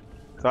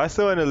 So I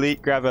saw an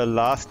elite grabber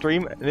last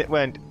stream and it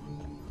went.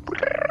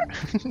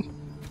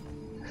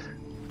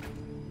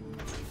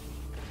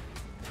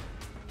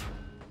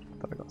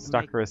 I got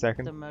stuck for a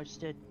second. The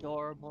most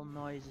adorable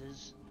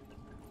noises.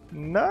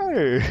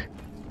 No!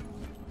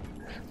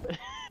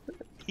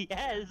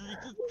 Yes, you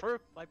just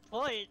proved my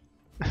point.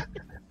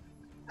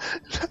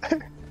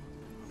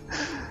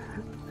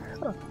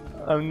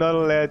 I'm not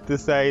allowed to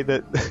say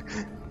that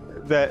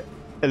that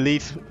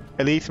elite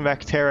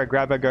Mactera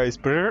grabber goes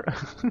brr.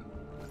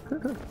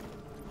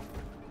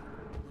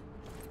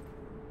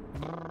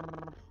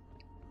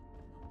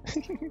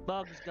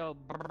 Bugs go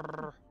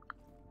brrr.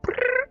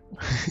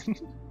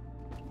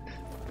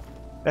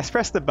 Let's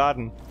press the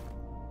button.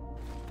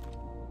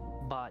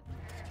 But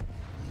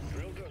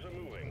Drill does are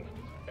moving.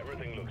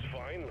 Everything looks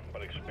fine,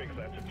 but expect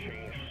that to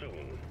change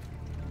soon.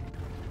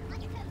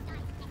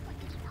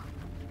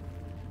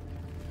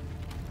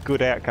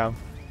 Good outcome.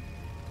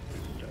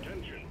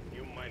 Attention,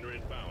 new miner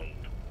inbound.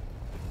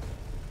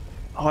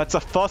 Oh, it's a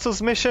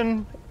fossils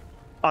mission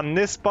on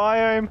this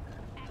biome.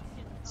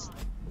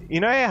 You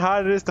know how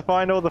hard it is to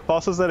find all the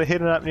fossils that are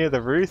hidden up near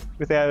the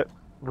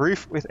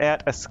roof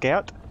without a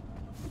scout?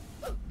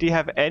 Do you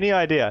have any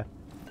idea?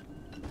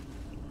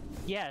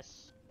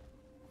 yes,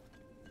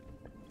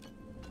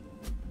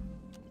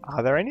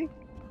 Are there any?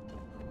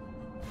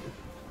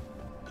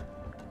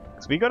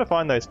 Because we gotta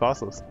find those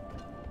fossils.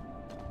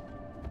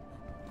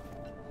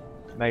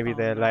 Maybe Oh,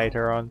 they're no.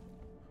 later on.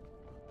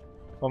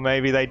 Or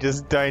maybe they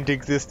just don't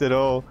exist at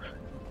all.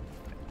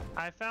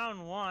 I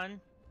found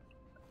one.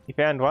 You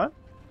found one?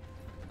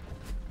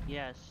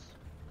 Yes.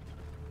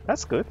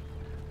 That's good.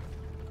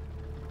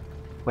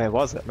 Where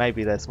was it?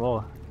 Maybe there's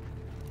more.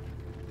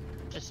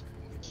 Just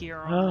here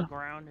on the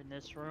ground in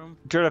this room.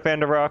 Driller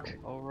found a rock.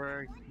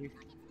 Over.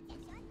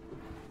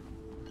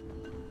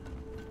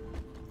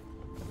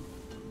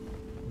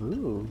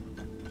 Ooh.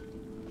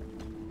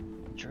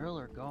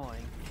 Driller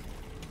going.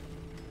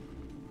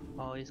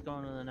 Oh, he's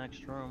going to the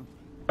next room.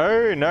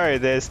 Oh no,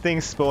 there's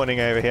things spawning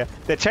over here.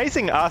 They're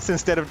chasing us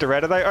instead of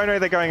Doretta though. Oh no,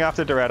 they're going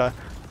after Doretta.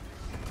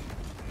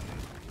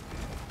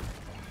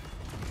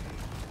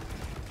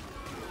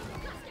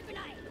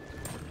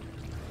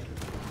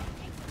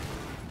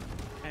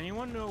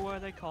 Anyone know why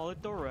they call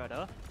it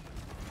Doretta?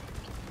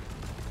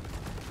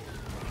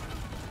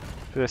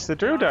 It's the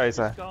drill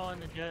dozer.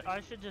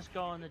 I should just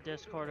go on the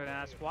Discord and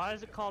ask, why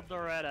is it called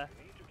Doretta?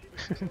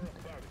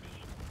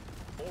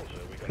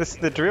 This is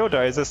the drill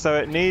dozer, so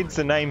it needs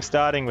a name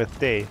starting with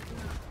D.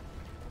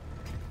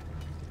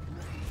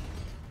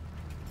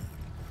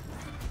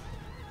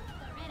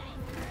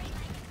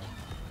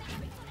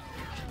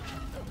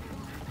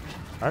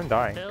 I'm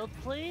dying. Build,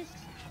 please?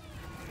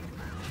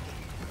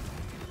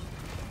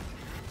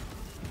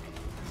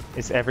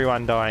 Is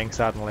everyone dying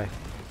suddenly?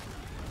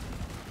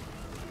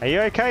 Are you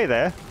okay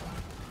there?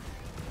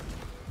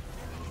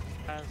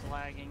 I was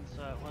lagging,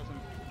 so it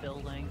wasn't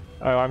building.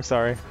 Oh, I'm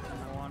sorry. And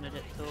I wanted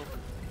it to.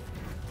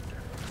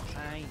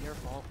 Ain't your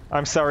fault.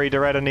 I'm sorry,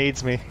 Doretta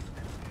needs me.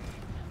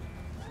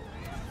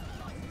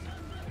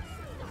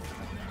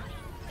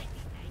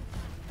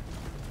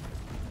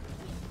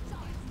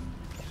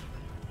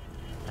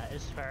 That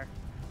is fair.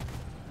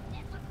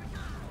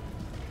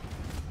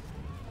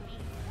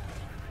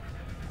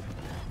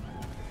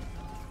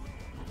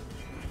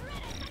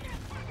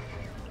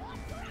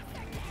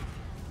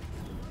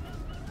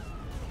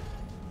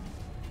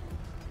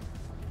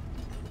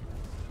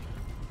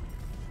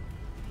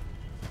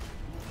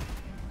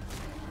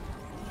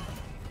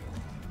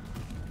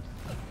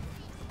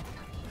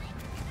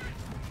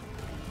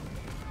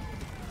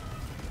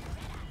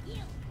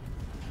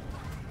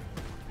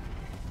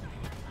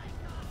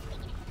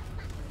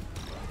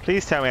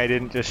 Please tell me I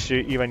didn't just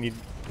shoot you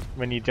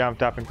when you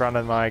jumped up in front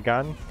of my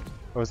gun.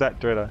 Or was that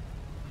Driller?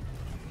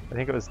 I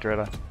think it was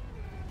Driller.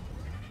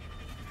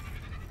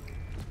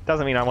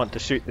 Doesn't mean I want to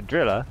shoot the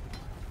Driller.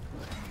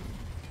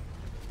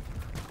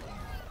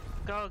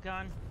 Go,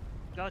 gun.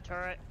 Go,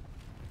 turret.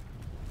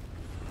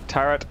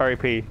 Turret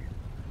OP. There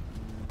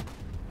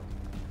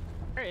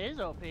is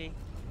OP.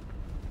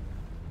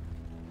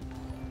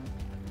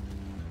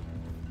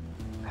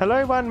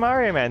 Hello, One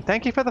Mario Man.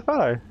 Thank you for the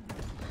follow.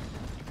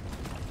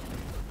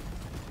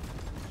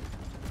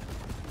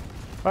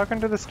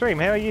 Welcome to the stream.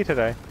 How are you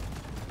today?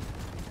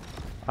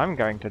 I'm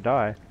going to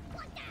die.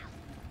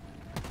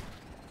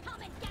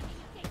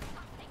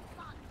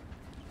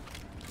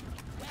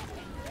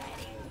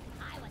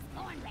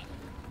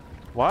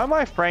 Why are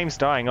my frames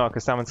dying? Oh,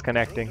 because someone's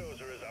connecting.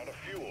 Bulldozer is out of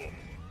fuel.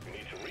 You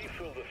need to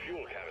refill the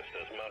fuel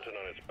canisters mounted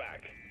on its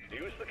back.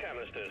 Use the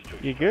canisters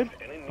to You good?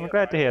 extract any I'm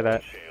glad to hear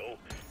that. shale,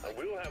 and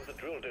we'll have the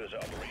drill dozer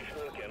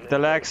operational again. The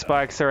lag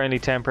spikes are only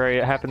temporary.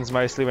 It happens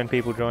mostly when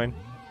people join.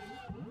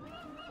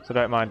 So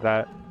don't mind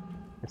that.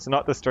 It's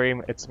not the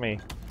stream, it's me.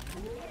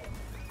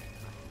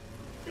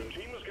 Your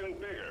team is getting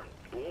bigger.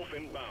 Dwarf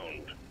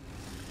inbound.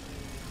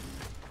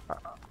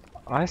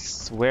 I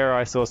swear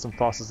I saw some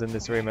fossils in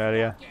this room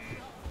earlier.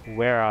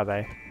 Where are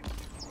they?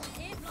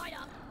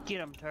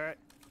 Get him, turret.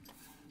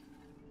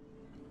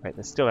 Wait,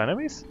 there's still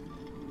enemies?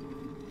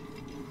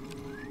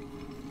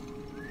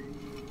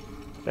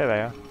 There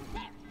they are.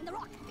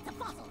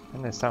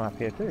 And there's some up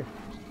here too.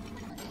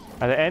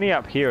 Are there any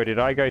up here, or did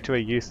I go to a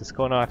useless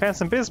corner? I found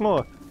some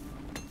bismore!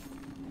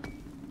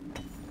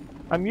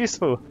 I'm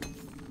useful!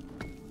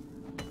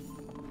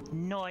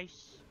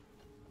 Nice.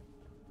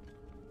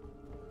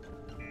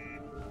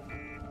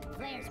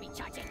 Flares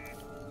recharging.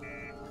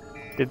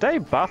 Did they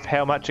buff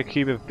how much a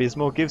cube of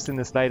bismore gives in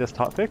this latest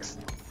hotfix?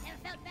 Never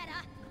felt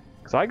better.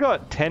 Because I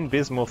got 10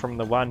 bismore from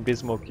the one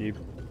bismore cube.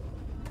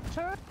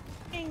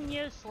 Turning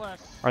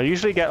useless. I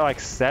usually get like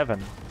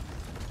 7.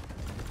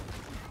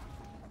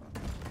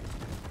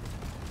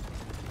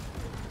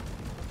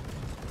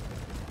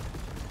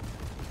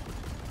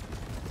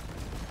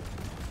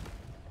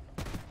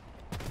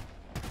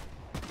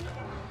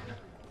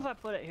 If I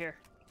put it here,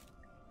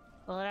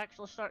 will it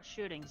actually start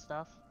shooting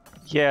stuff?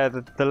 Yeah,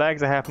 the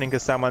lags are happening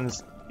because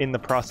someone's in the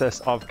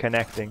process of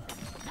connecting.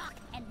 Lock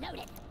and load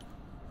it.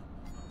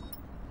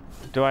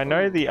 Do I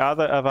know the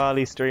other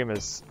Avali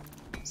streamers?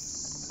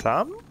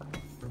 Some?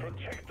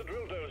 Protect the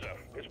drill dozer.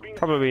 It's being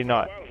Probably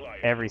not attacked by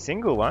wildlife. every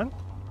single one.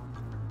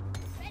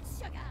 Red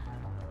sugar.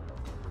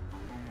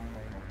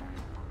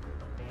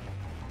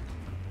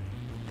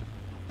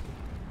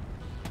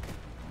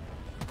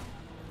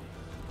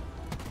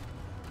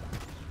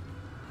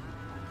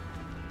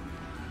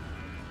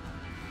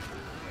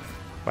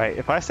 Wait,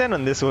 if I stand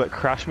on this, will it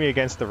crush me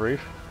against the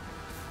roof?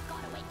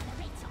 Gotta wait for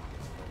the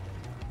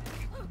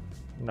recharge.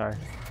 No.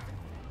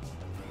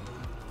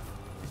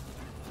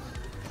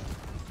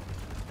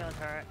 Don't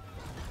hurt.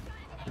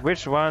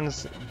 Which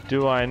ones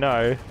do I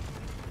know?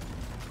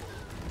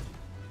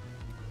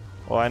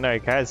 Well, I know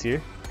Kazu.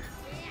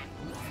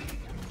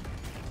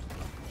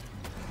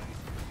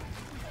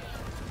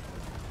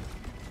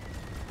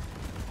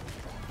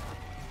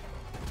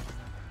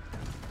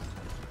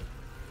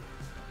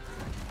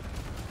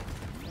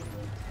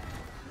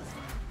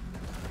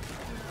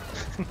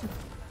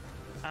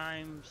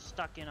 I'm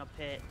stuck in a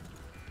pit.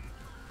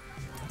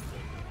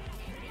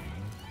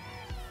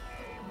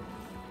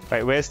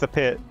 Wait, where's the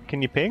pit?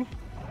 Can you ping?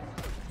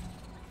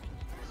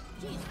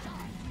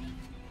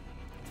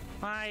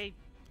 My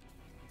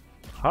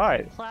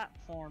Hi.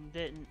 platform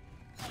didn't.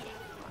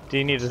 Do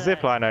you need a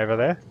zip line over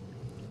there?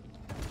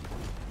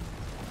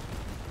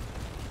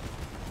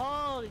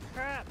 Holy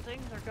crap,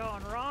 things are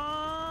going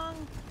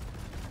wrong!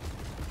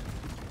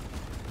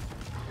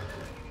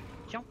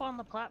 Jump on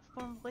the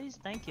platform, please?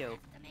 Thank you.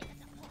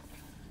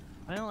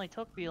 It only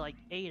took me like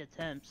 8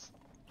 attempts.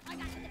 I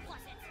got the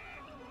deposit.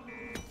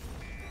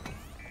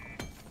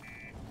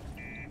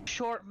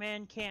 Short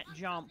man can't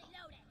jump.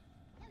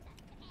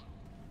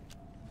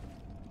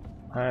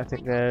 I don't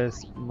think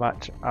there's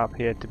much up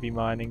here to be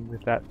mining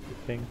with that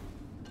thing,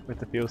 with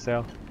the fuel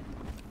cell.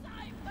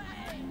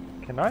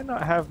 Can I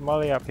not have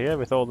Molly up here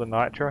with all the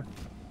nitro?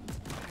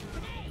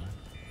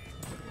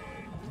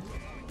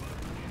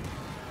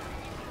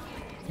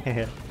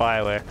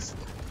 Fireworks.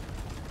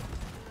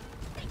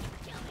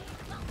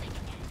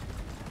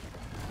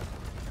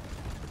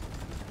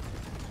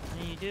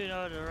 And you do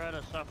know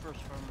Doretta suffers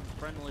from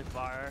friendly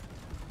fire.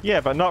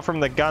 Yeah, but not from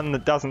the gun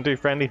that doesn't do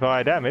friendly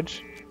fire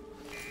damage.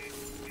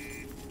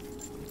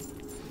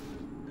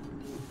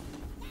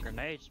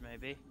 Grenades,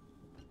 maybe.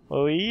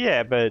 Well,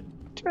 yeah, but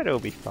Doretta will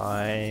be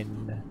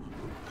fine.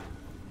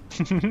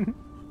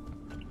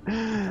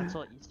 That's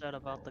what you said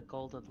about the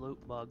golden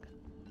loot bug.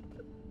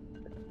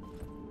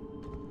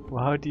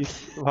 Why would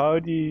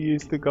you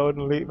use the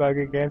golden loot bug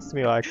against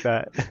me like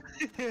that?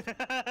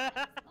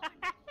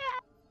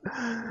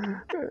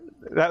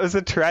 That was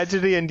a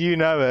tragedy and you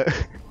know it.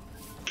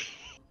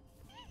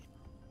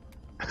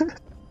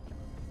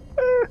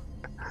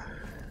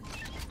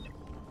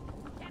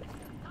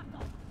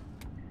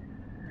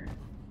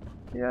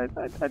 Yeah,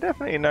 I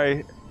definitely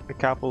know a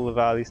couple of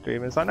Ali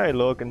streamers. I know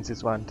Lorgans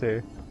is one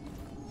too.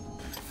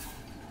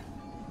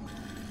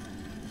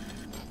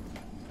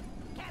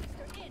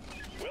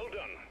 Well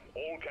done.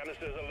 All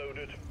canisters are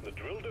loaded. The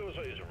drill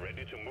dozer is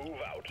ready to move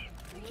out.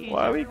 Jeez,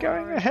 Why are we everyone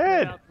going already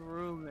ahead? got out the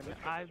room and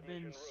I've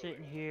been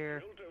sitting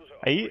here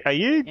Are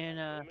you in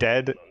a...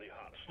 dead? On the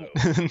hot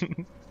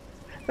stove.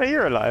 No,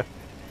 you're alive.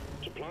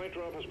 Supply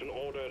drop has been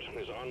ordered and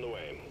is on the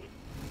way.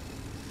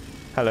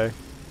 Hello.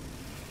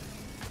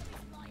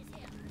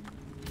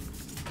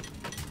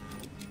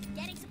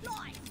 Getting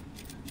supplies.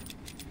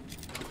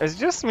 Is it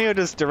just me or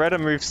does Doretta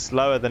move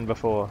slower than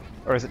before?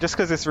 Or is it just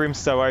because this room's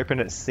so open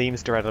it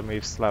seems Doretta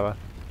moves slower?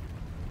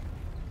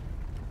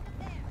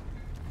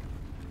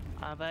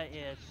 I bet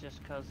you it's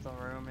just because the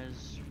room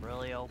is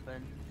really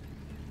open.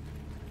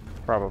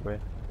 Probably.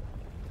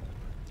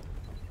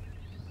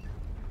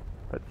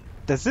 But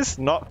does this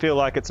not feel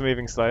like it's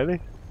moving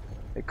slowly?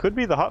 It could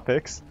be the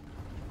hotfix.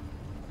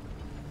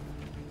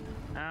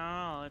 I don't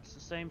know, it's the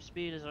same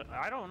speed as...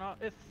 I don't know,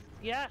 if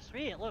you ask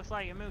me, it looks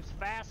like it moves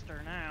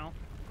faster now.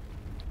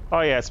 Oh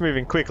yeah, it's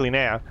moving quickly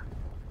now.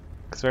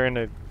 Because we're in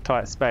a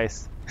tight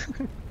space.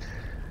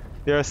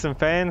 There are some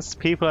fans,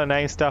 people are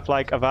named stuff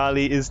like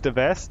Avali is the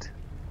best.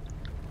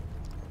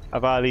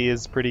 Avali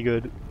is pretty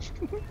good.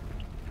 We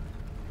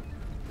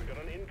got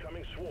an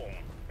incoming swarm.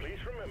 Please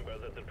remember,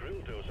 that the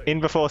drill dozer In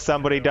before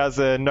somebody does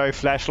a no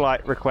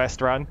flashlight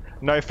request run.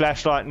 No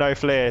flashlight, no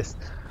flares.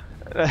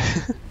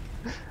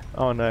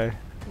 Oh no.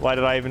 Why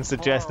did I even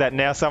suggest that?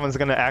 Now someone's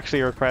gonna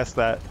actually request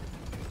that.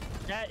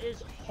 That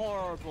is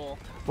horrible.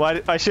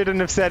 Why? I shouldn't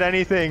have said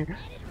anything.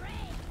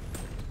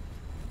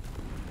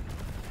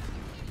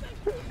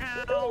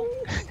 Ow.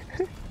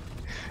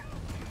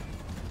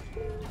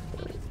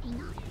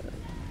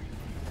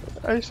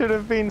 I should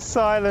have been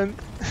silent.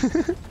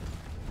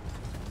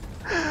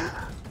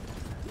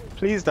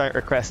 Please don't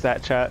request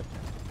that, chat.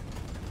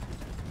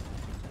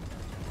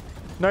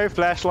 No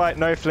flashlight,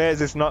 no flares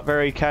is not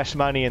very cash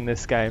money in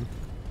this game.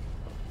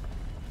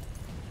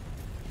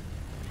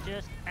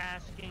 Just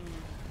asking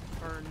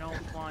for no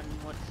fun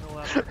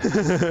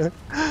whatsoever.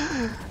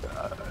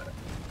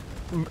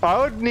 I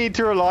would need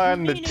to rely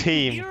on the If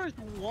team. viewers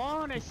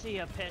want to see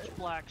a pitch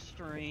black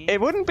stream.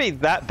 It wouldn't be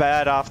that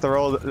bad after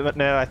all. Now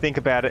that I think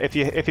about it,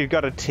 if you've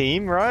got a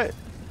team, right?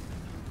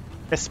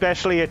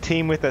 Especially a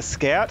team with a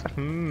scout.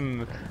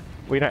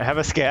 We don't have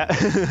a scout.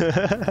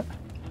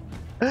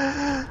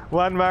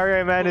 One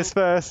Mario Man is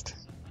first.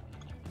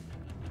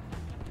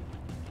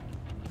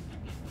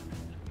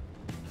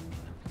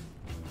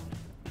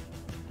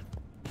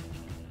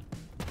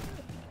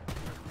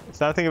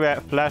 Something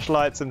about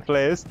flashlights and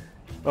flares.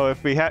 Or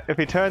if we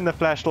turn the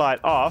flashlight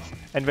off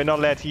and we're not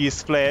allowed to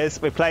use flares,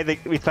 we play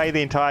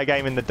the entire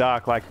game in the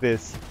dark like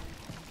this.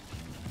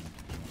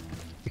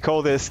 We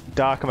call this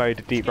dark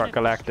mode Deep Rock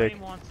Galactic.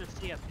 Stream wants to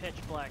see a pitch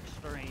black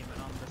stream,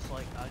 and I'm just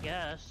like, I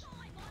guess.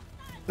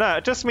 No,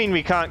 it just means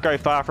we can't go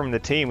far from the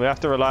team. We have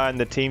to rely on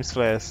the team's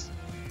flares.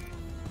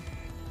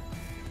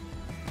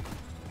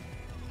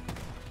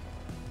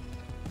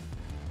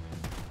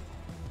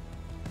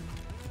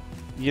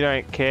 You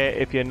don't care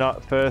if you're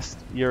not first,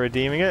 you're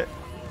redeeming it?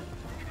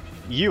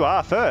 You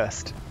are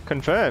first.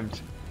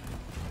 Confirmed.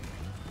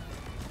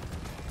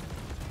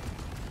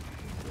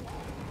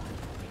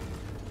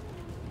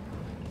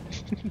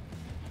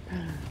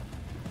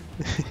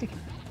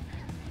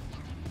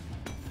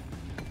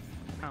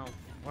 Oh,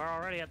 we're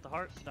already at the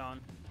Heartstone.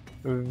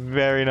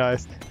 Very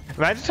nice.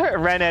 Imagine if it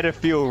ran out of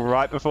fuel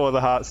right before the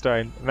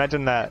Heartstone.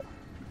 Imagine that.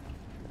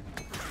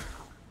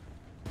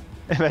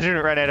 Imagine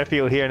it ran out of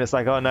fuel here and it's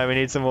like, oh no, we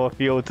need some more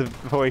fuel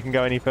before we can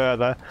go any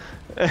further.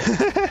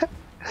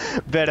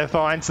 Better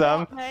find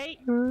some. Hey.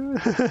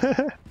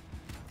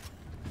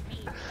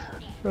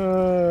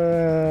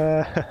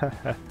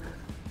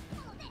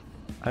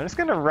 I'm just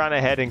gonna run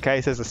ahead in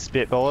case there's a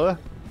spitballer.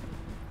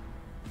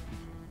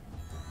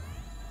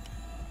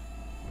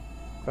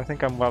 I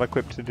think I'm well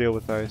equipped to deal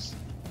with those.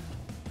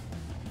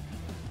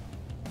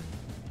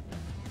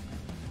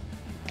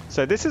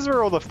 So this is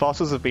where all the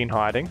fossils have been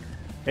hiding,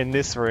 in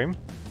this room.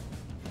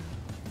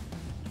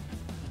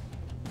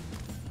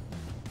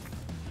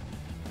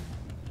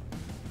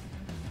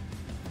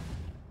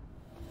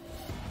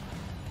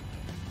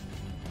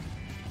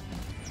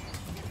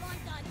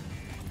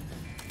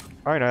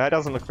 Oh no, that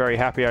doesn't look very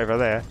happy over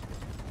there.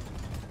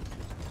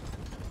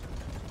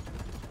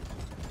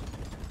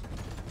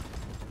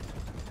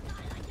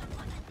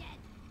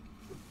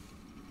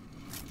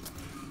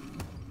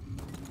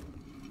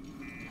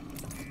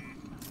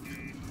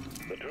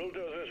 The drill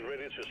dozer is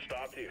ready to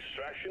start the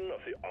extraction of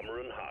the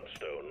Omeran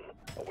Heartstone.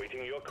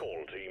 Awaiting your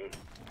call, team.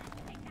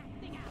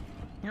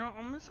 You know,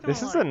 I'm just gonna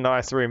This is a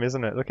nice room,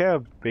 isn't it? Look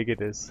how big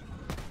it is.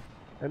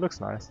 It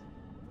looks nice.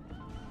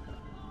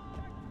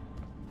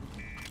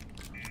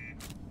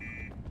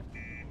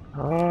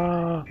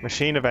 Oh,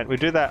 machine event. We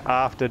do that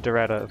after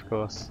Doretta, of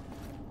course.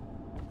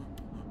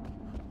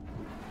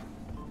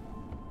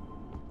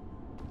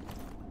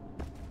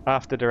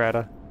 After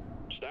Doretta.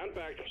 Stand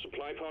back.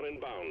 Supply pod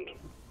inbound.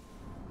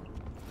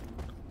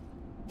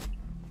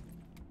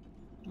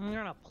 I'm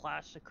gonna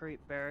plasticrete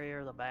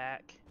barrier the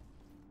back.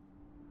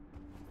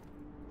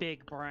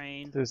 Big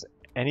brain. Does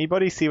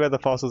anybody see where the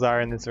fossils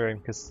are in this room?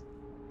 Because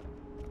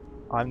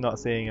I'm not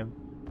seeing them.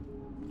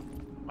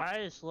 I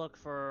just look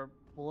for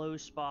blue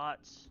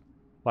spots.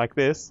 Like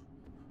this.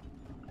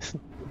 I'm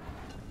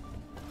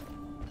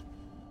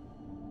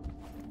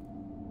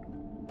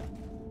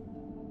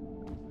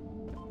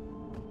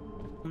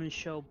gonna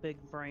show big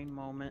brain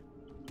moment.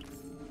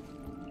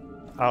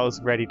 I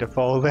was ready to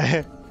fall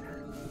there.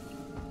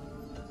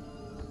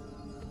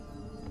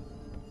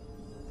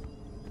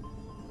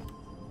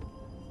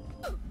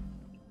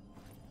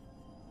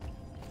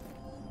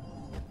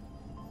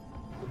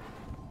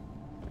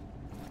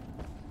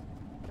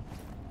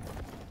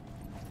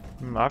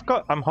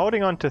 I'm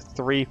holding on to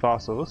 3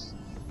 fossils.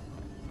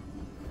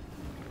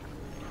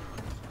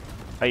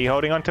 Are you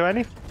holding on to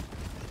any?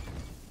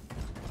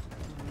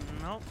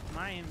 Nope,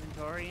 my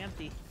inventory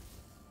empty.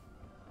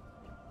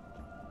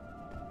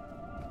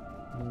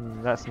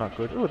 That's not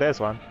good. Ooh, there's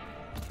one.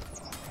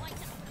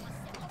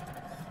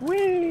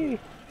 Whee!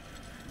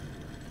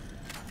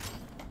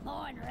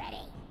 Born ready.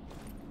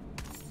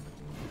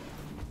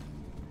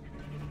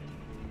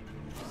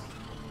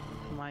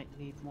 Might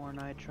need more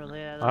nitro.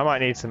 Yeah, I might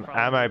need some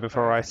probably ammo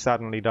before I better.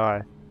 suddenly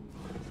die.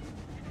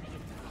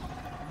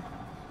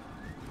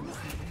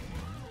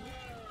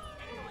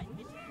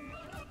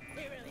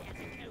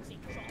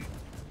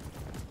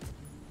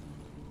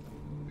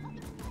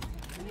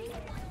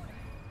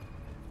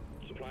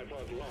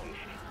 pod launched.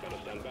 Better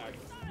stand back.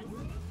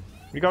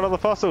 We got all the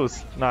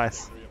fossils.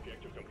 Nice.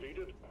 Objective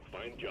completed.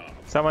 Fine job.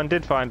 Someone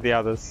did find the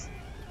others.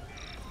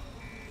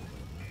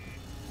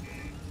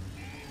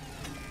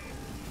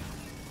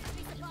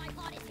 Resupply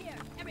pod is here.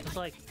 It's Everybody.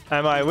 like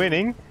Am I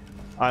winning?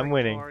 I'm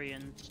winning.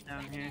 Victorians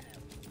down here.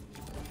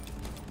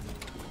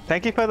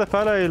 Thank you for the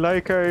follow,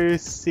 Loco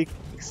Sikek?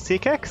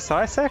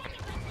 Sisek?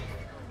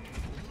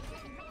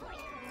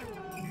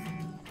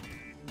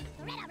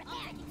 Red out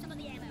repair. Keep some of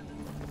the ammo.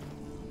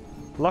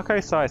 Loco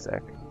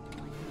Sisek.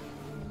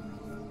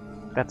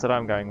 That's what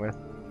I'm going with.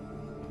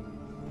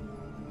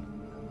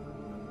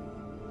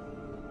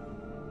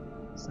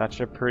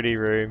 Such a pretty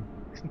room.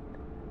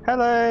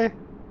 Hello!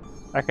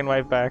 I can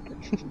wave back.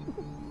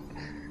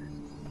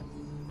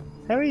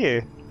 How are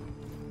you?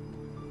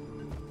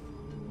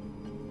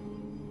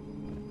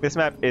 This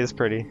map is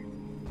pretty.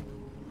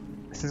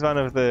 This is one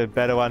of the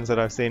better ones that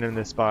I've seen in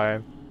this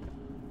biome.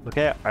 Look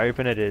how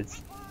open it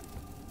is.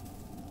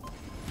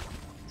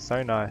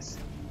 So nice.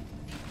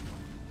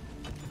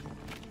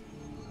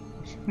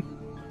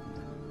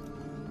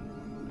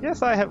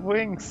 Yes, I have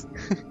wings.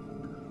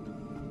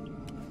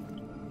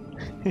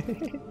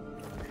 Okay.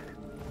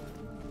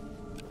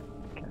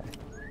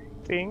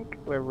 I think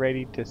we're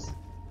ready to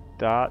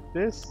start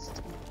this,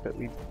 but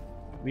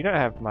we don't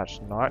have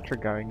much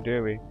nitra going,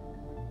 do we?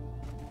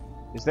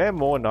 Is there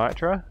more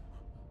nitra?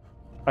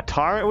 A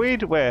tyrant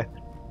weed? Where?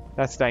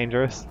 That's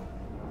dangerous.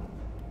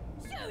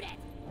 Shoot it.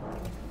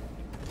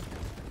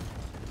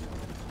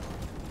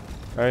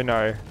 Oh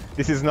no.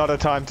 This is not a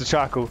time to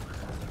chuckle.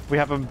 We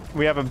have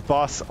a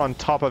boss on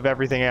top of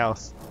everything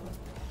else.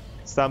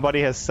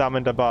 Somebody has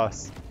summoned a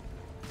boss.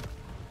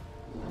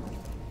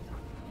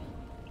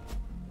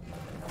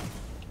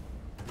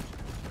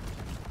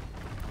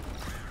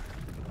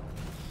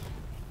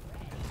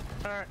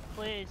 Alright,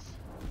 please.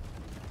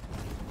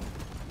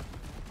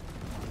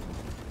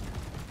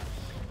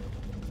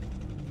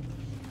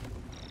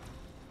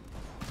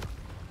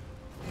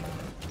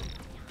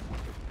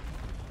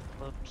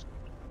 Oops.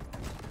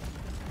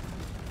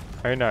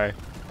 Oh no.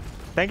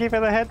 Thank you for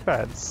the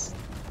headpads.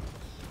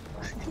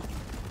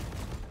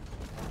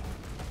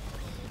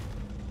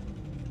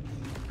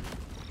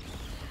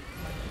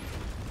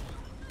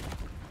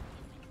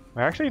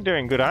 We're actually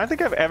doing good. I don't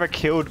think I've ever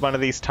killed one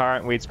of these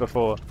tyrant weeds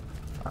before.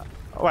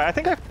 Wait, I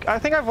think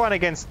I've won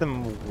against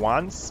them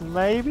once,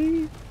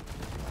 maybe?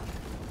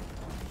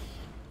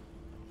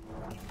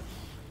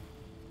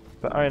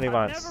 But only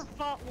once. I've never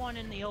fought one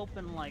in the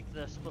open like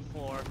this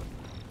before.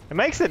 It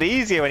makes it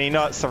easier when you're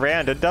not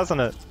surrounded, doesn't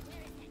it?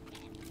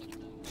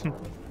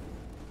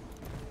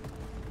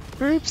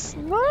 Oops,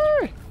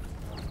 no!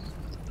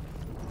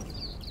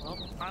 Well,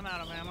 I'm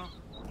out of ammo.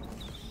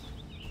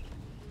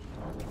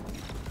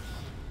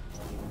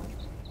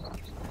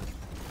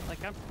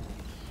 Like I'm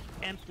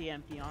empty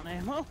on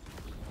ammo.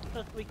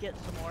 Let we get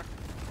some more.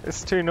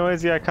 It's too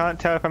noisy, I can't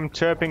tell if I'm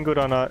chirping good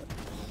or not.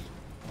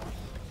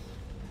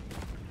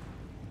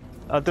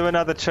 I'll do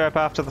another chirp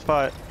after the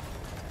fight.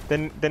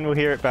 Then we'll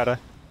hear it better.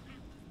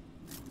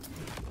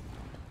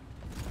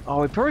 Oh,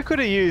 we probably could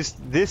have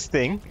used this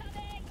thing.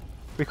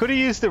 We could have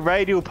used the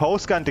radial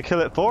pulse gun to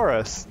kill it for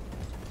us.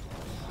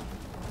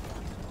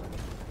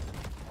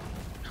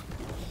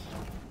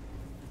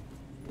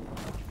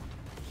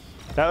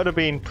 That would have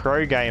been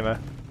pro gamer.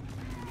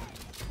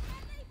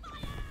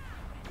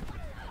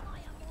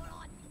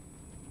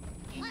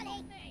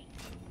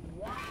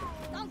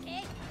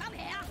 Donkey, come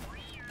here.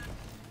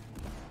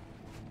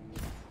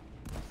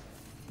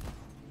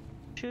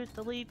 Shoot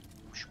the leech,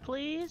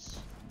 please.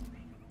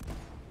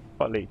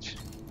 What leech?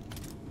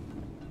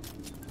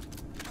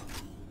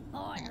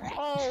 Oh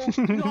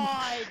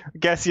God!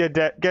 Guess you're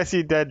dead. Guess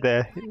you're dead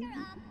there.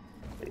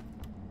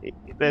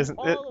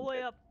 All the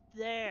way up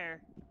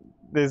there.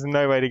 There's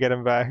no way to get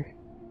them back.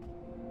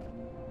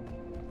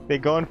 They're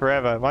gone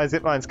forever. My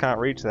zip lines can't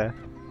reach there.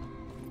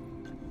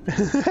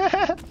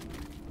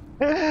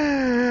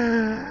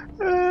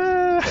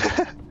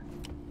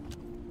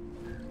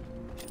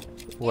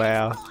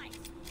 Wow.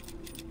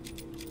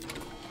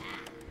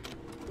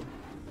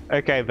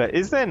 Okay, but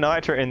is there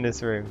nitra in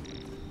this room?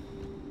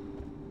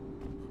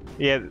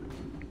 Yeah.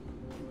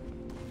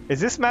 Is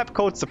this map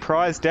called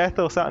Surprise Death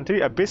or something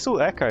too? Abyssal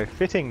Echo,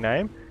 fitting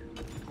name.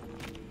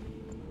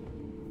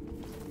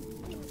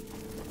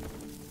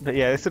 But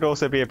yeah, this would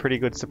also be a pretty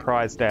good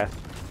surprise death.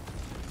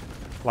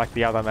 Like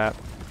the other map.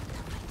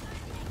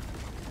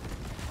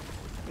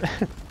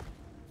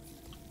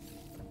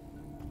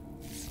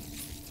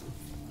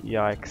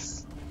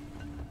 Yikes.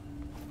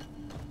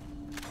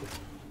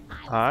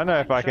 I don't know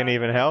if I can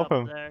even help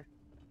him.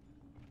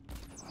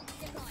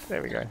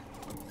 There we go.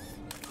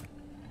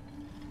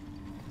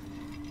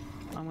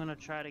 I'm gonna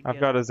try to get I've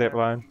got a up zip there.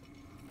 line.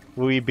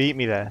 Will you beat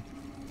me there?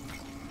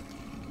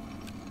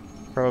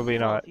 Probably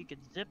Well, not. if you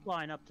could zip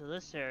line up to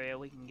this area,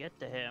 we can get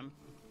to him.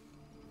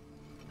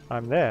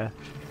 I'm there.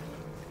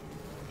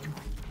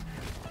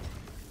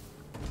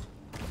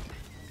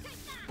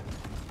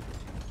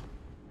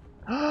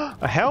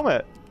 A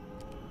helmet!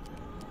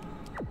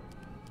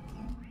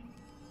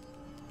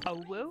 Oh,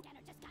 whoa.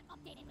 Scanner just got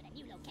updated with a new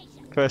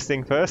First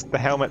thing first, the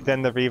helmet,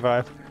 then the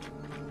revive.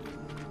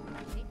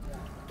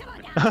 Come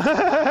on,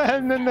 guys.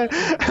 And then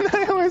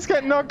they always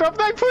get knocked off.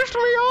 They pushed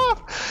me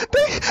off!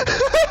 They...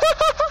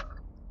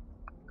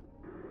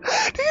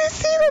 Did you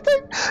see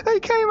that? They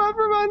came up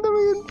from under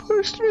me and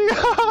pushed me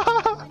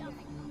off!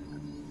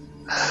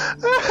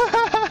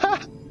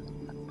 I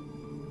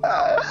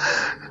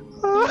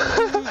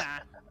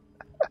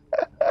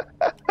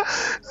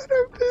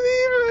don't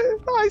believe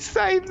it! I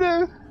saved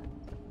them!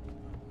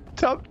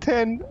 Top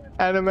 10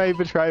 anime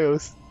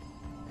betrayals.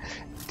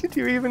 Did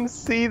you even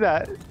see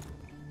that?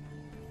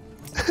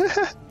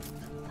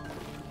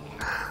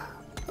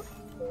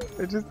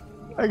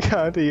 I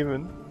can't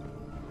even.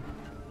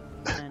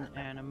 And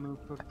anime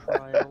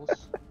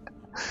betrayals.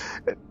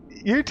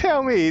 You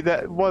tell me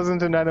that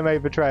wasn't an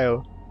anime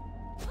betrayal.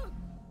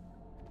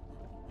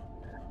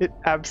 It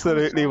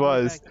absolutely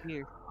was. Back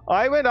here.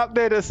 I went up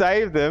there to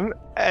save them,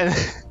 and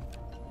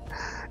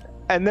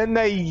and then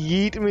they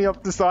yeet me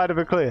off the side of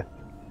a cliff.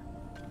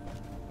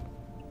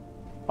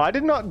 I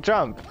did not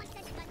jump.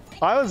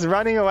 I was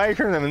running away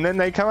from them, and then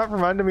they come up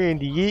from under me and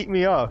yeet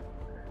me off.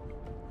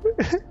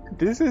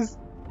 This is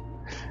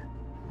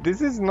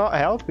not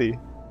healthy.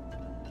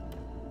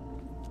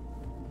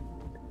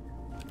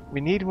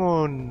 We need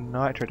more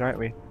nitro, don't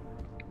we?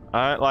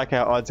 I don't like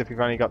our odds if we've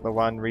only got the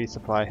one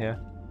resupply here.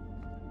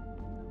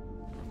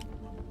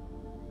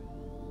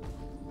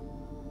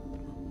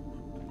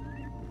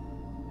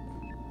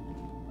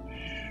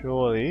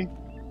 Surely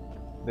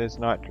there's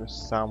nitro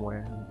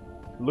somewhere.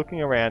 I'm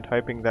looking around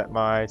hoping that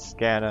my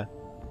scanner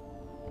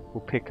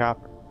will pick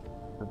up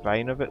a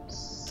vein of it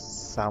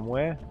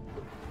somewhere.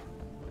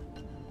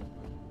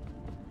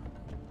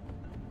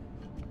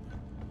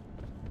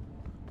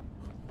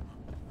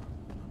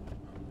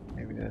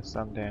 Maybe there's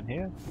some down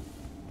here.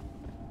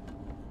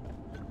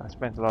 I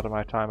spent a lot of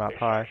my time up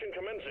high.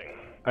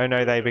 Oh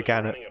no, they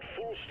began it.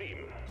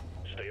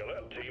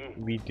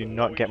 We do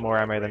not get more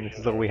ammo than this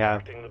is all we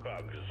have.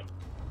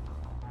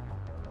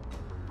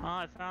 Oh,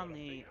 I found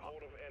the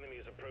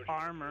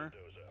armor.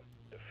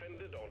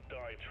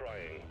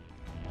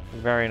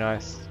 Very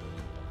nice.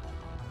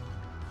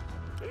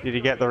 Did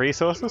you get the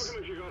resources?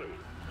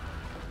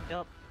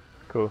 Yep.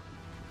 Cool.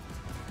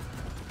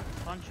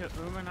 Bunch of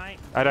Umanite.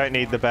 I don't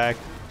need the bag.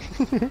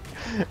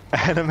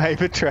 Anime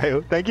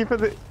betrayal. Thank you for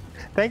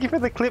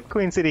the clip,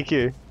 Queen City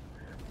Q.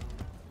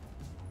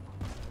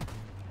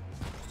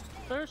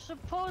 They're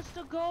supposed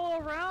to go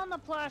around the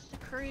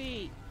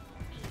plasticrete.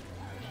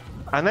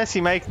 Unless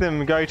you make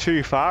them go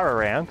too far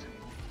around.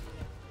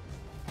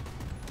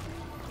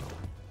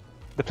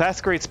 The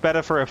plasticrete's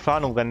better for a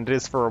funnel than it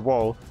is for a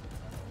wall.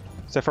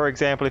 So for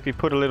example, if you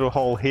put a little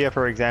hole here,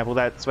 for example,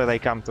 that's where they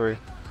come through.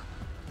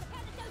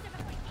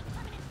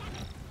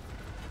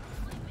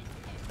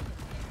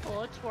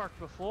 Well, it's worked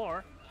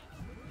before.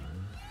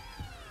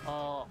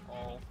 Oh,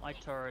 my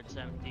turret's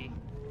empty.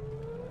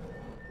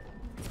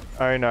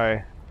 Oh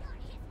no.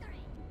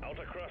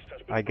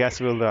 I guess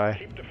we'll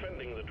die.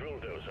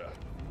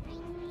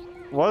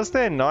 Was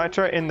there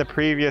nitro in the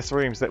previous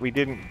rooms that we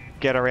didn't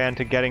get around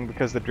to getting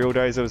because the drill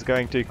dozer was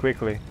going too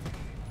quickly?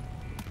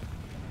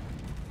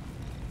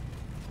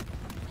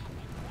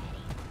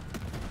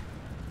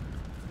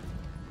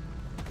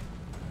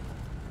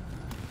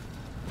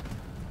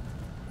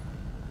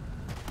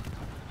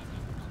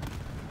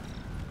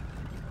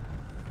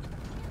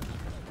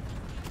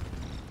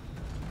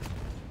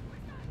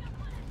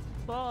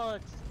 Well,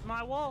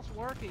 my wall's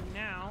working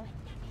now.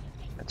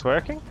 It's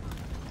working?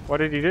 What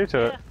did you do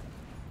to it?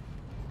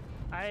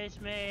 I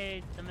just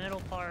made the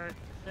middle part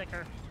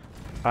thicker.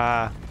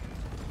 Ah.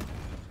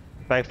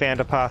 They found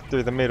a path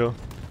through the middle.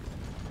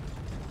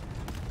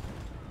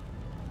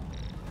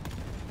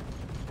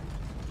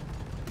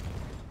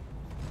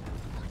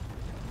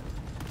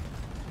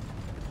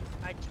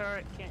 My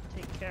turret can't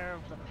take care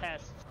of the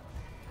pests.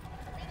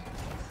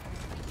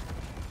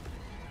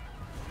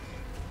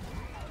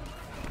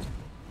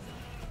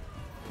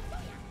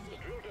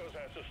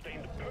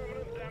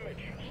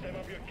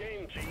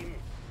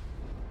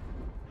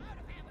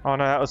 Oh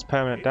no, that was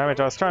permanent damage.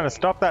 I was trying to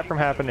stop that from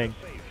happening.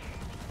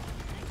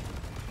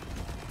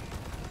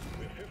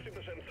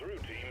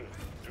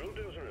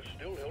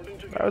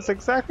 That was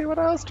exactly what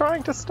I was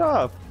trying to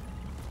stop.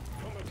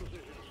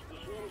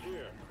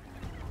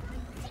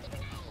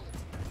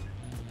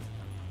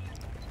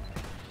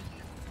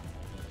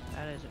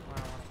 That isn't where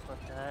I want to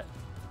put that.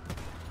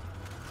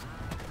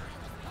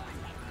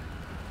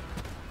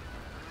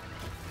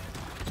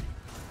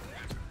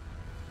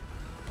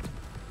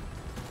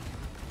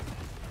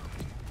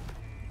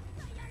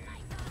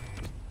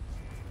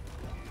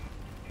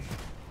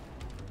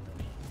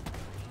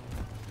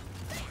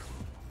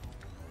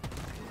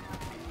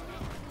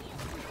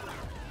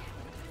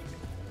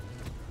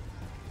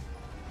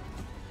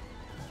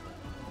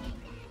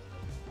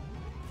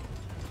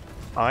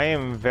 I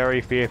am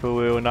very fearful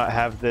we will not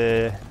have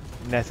the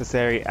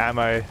necessary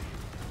ammo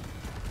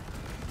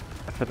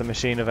for the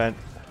machine event.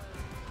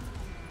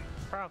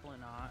 Probably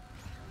not.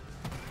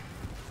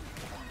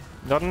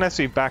 Not unless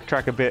we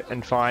backtrack a bit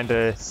and find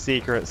a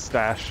secret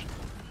stash.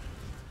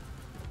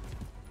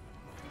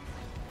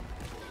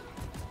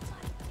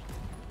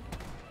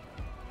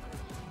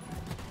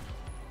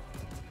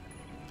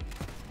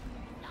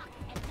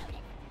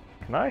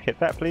 Can I hit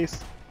that, please?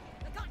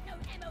 We've got no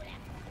ammo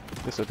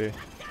left. This'll do.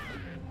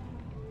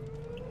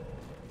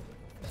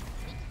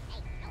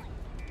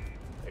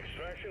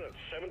 Extraction at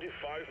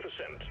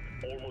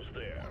 75%. Almost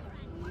there.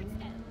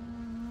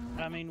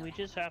 I mean, we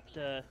just have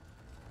to.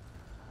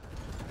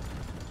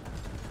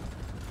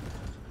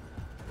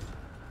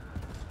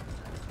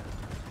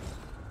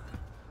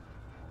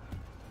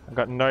 I've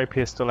got no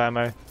pistol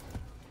ammo.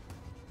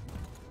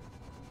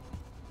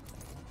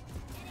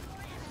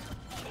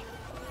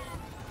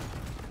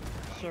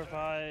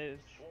 Survive.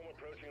 Swarm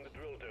approaching the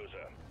drill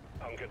dozer.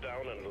 Hunker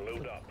down and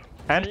load up.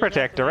 And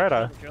protect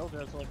Doretta. The drill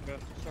does look good.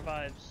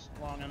 Survives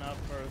long enough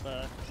for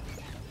the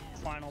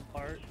final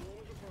part.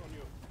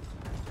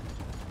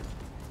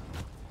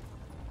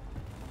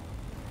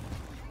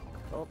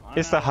 Oh, I'm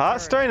Is the out of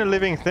Heartstone a courage,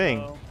 living thing?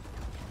 so-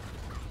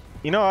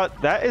 You know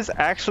what? That is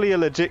actually a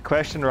legit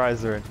question,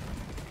 Ryzerin.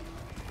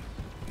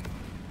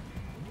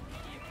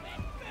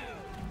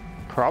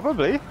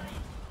 Probably.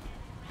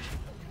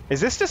 Is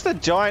this just a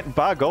giant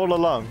bug all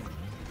along?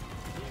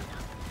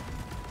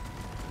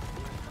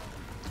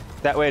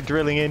 That we're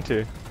drilling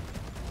into?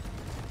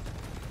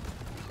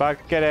 Bug,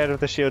 get out of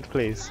the shield,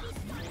 please.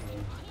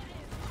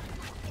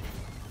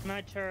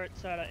 My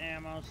turret's out of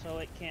ammo, so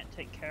it can't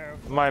take care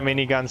of. My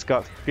minigun's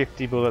got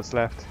 50 bullets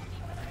left.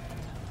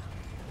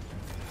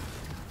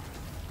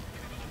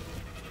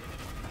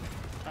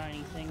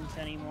 Tiny things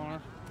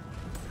anymore.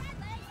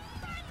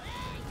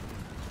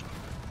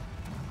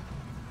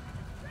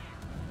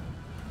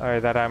 Oh,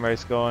 that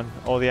ammo's gone.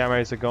 All the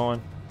ammos are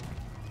gone.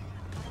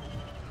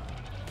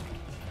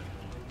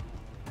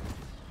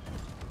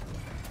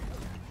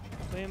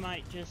 We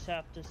might just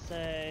have to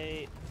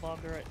say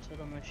bugger it to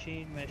the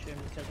machine mission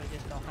because we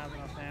just don't have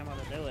enough ammo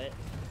to do it.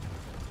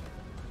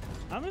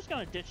 I'm just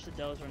gonna ditch the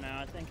dozer now.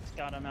 I think it's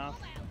got enough.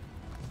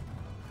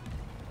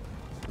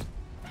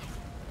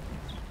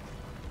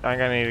 I'm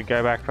gonna need to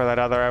go back for that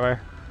other ammo.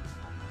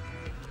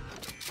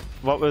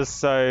 What was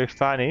so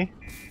funny?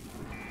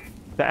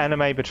 The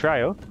anime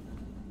betrayal.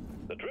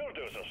 The drill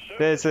dozer.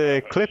 There's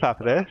a clip up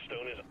there.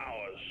 Stone is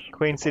ours.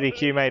 Queen City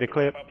Q made a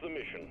clip. Wrap up the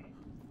mission.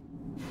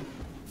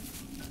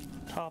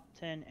 Top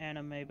 10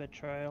 anime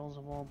betrayals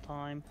of all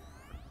time.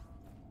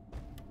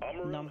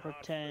 Armor and Number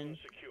Heartstone 10.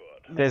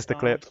 secured. There's the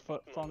clip.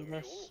 McDonald's Foot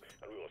fungus.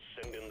 And we will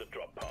send in the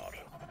drop pod.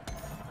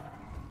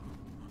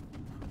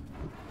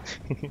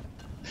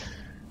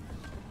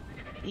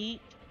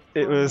 Eat.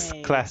 It was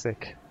grenade.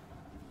 classic.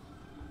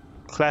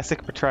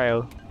 Classic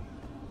betrayal.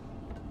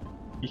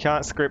 You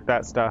can't script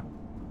that stuff.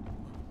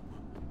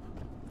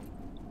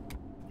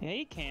 Yeah,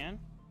 you can.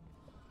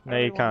 No,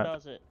 you Everyone can't.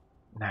 Does it.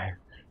 No.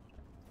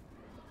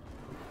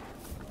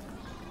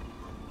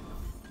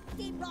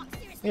 Deep rock,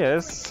 seriously. Yeah,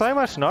 there's so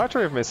much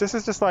nitro in this. This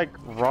is just like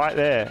right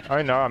there.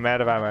 Oh no, I'm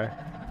out of ammo.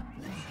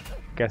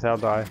 Guess I'll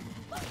die.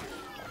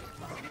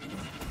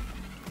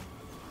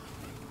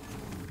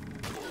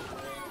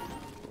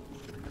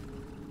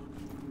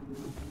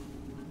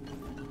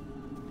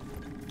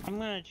 I'm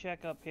gonna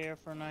check up here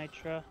for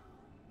nitra.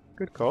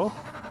 Good call.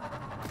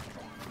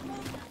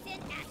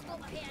 Send Ash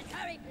over here and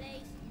hurry,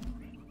 please.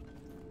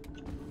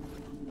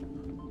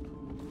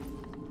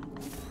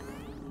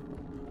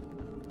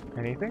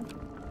 Anything?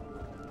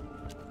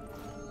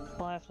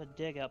 We'll have to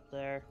dig up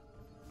there.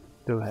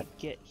 Do it.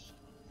 Get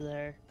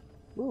there.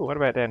 Ooh, what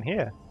about down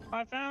here?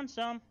 I found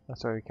some.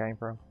 That's where we came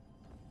from.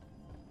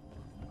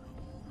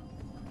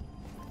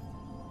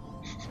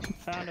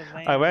 Found a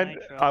vein I of went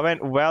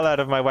nitro. well out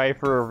of my way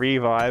for a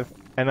revive,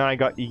 and then I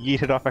got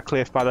yeeted off a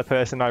cliff by the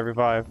person I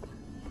revived.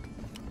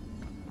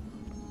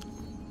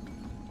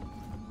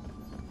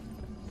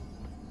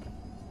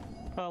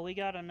 Oh, we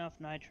got enough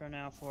nitro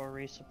now for a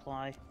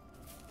resupply.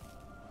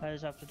 I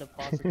just have to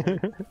deposit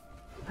it. Much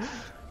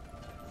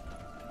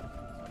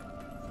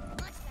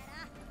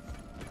better.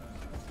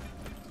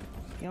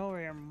 Get over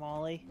here,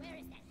 Molly. Where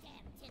is that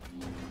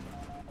damn tin?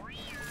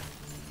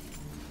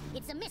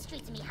 It's a mystery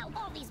to me how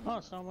all these. Oh,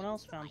 someone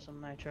else found some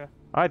nitro.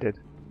 I did.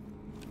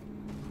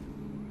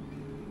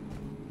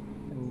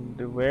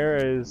 And where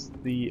is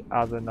the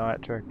other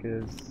nitro?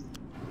 Because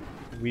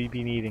we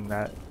be needing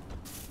that.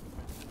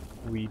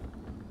 We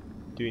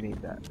do need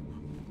that.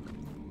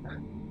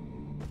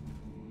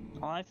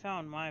 Well, I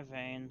found my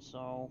vein,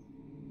 so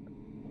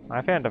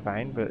I found a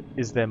vein, but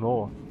is there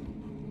more?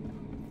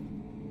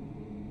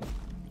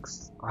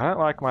 I don't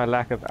like my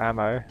lack of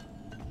ammo.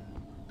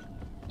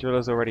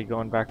 Driller's already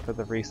gone back for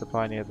the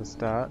resupply near the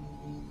start.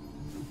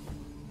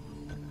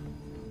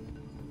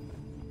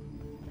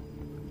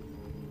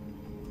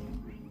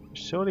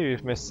 Surely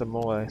we've missed some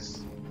more.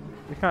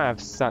 We can't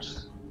have such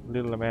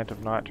little amount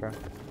of nitro.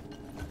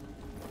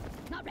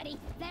 Not ready.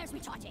 There's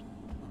recharging.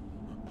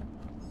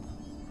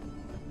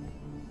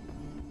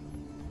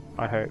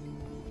 I hope.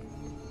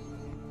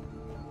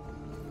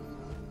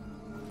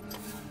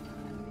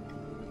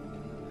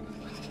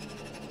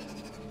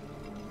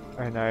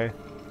 Oh no.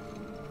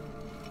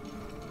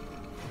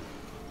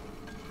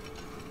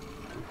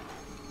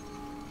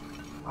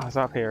 I was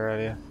up here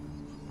earlier.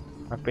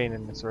 I've been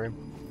in this room.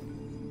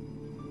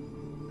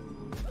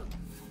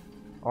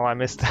 Oh, I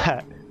missed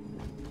that.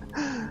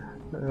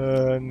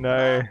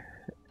 No.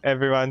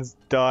 Everyone's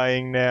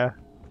dying now.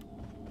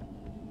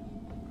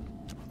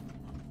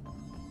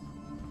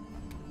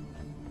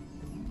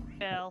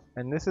 Hell.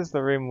 And this is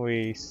the room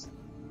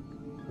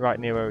right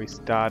near where we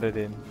started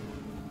in.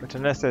 Which,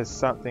 unless there's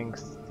something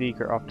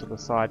secret off to the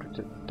side, which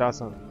it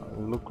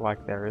doesn't look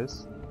like there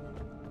is.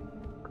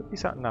 Could be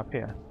something up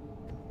here.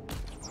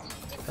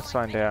 Let's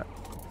find out.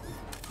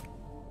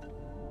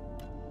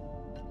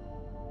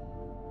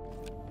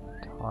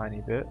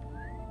 Tiny bit.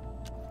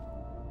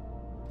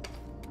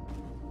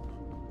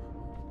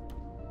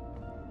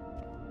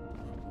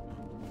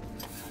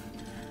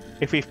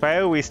 If we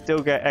fail, we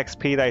still get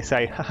XP, they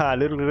say. Haha,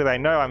 little do they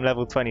know I'm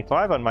level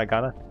 25 on my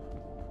gunner.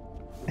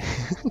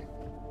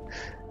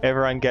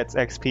 Everyone gets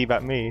XP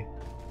but me.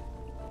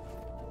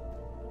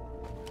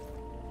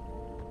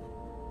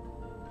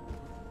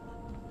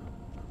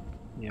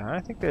 Yeah, I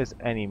don't think there's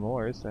any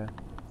more, is there?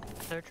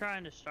 They're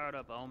trying to start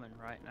up Omen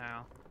right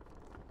now.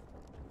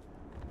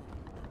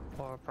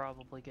 Or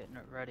probably getting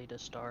it ready to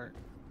start.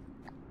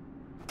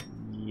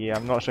 Yeah,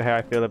 I'm not sure how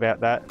I feel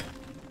about that.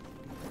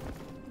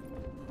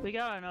 We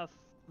got enough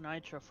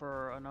nitro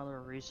for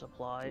another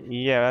resupply.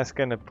 Yeah, that's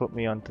gonna put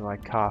me onto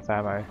like half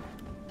ammo.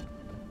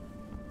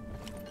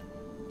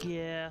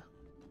 Yeah.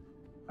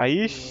 Are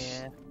you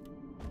Yeah.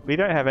 We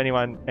don't have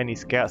any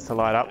scouts to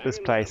light up this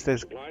place.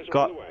 There's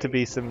got to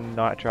be some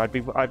nitro.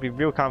 I'd be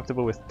real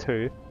comfortable with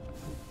 2.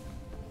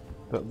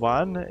 But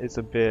 1 is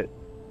a bit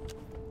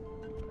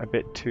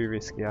too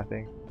risky, I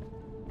think.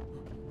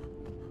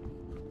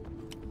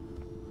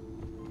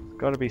 There's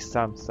got to be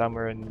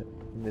somewhere in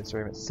this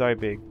room. It's so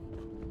big.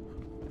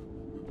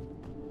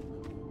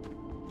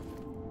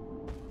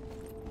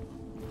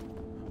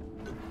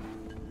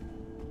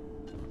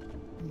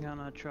 I'm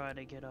gonna try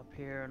to get up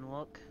here and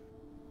look.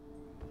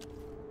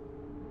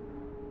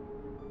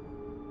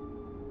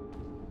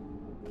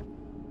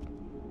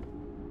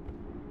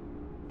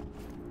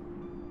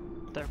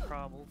 They're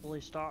probably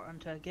starting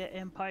to get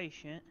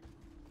impatient.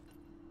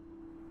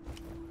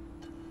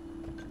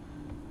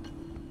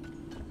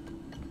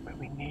 But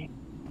we need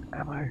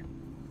ammo.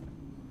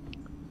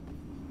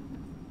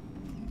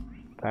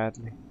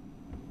 Badly.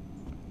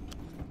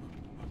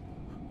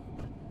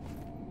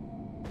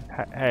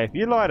 Hey, if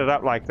you light it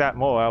up like that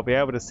more, I'll be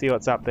able to see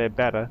what's up there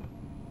better.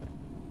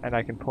 And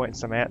I can point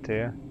some out to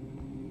you.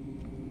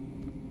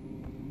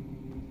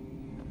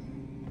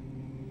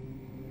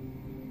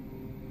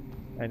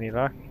 Any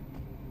luck?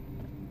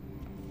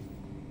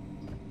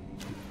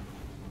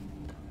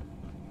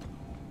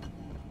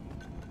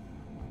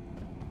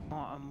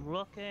 I'm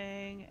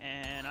looking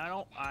and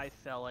I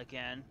fell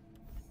again.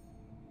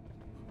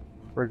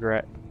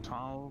 Regret.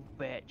 Oh,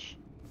 bitch.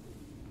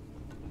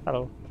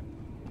 Hello.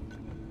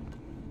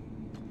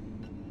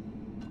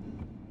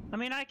 I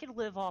mean, I can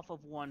live off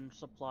of 1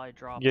 supply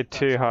drop. You're if that's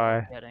too all high.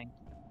 I'm getting.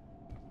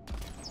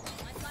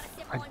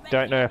 I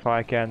don't know if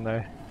I can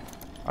though.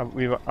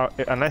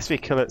 Unless we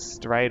kill it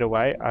straight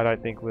away, I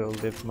don't think we'll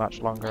live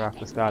much longer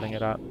after starting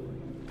it up.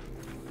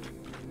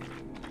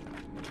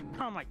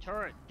 Oh, my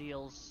turret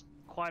deals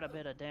quite a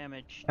bit of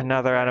damage.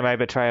 Another anime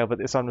betrayal, but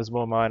this one was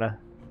more minor.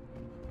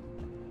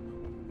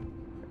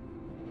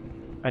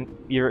 And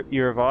you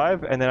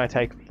revive, and then I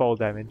take fall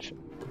damage.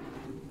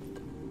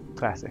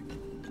 Classic.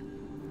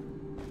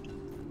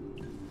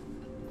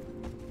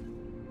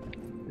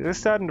 This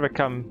is starting to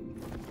become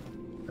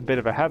a bit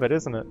of a habit,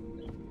 isn't it?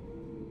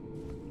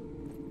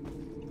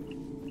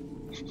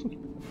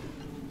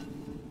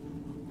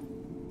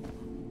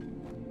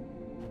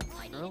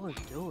 Driller's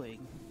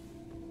doing?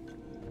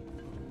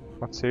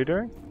 What's who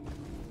doing?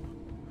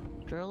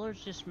 Driller's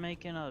just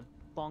making a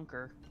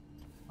bunker,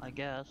 I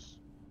guess.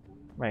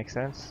 Makes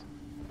sense.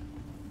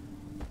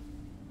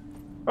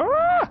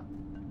 Ah!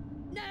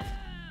 No!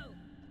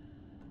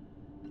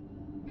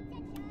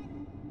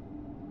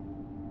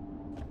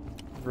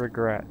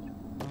 Regret.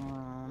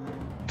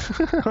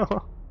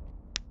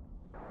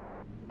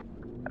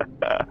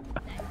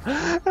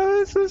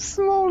 That's the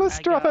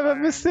smallest drop I've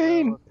ever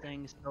seen.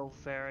 Things go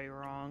very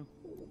wrong.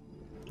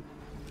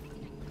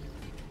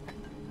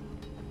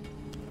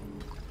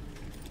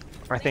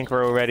 I think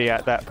we're already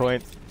at that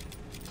point.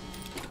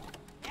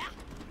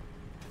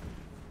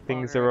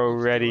 Things are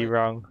already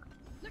wrong.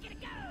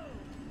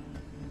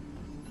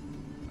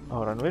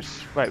 Hold on,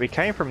 wait, we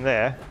came from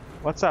there.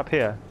 What's up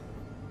here?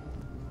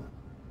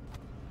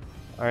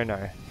 Oh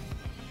no.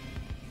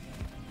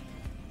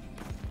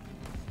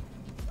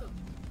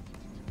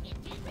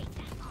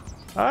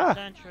 Ah!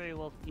 Sentry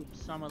will keep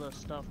some of the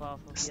stuff off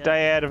of you.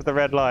 Stay out of the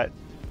red light.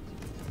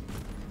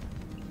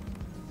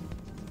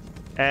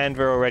 And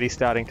we're already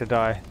starting to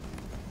die.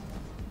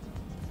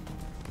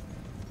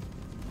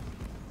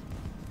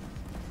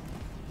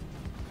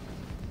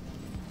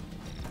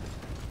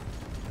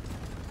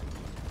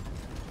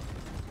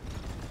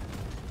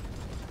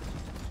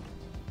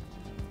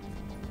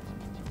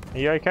 Are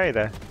you okay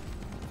there?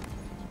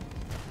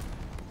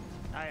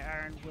 I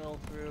iron will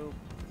through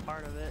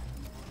part of it.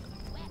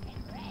 Weapon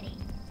ready.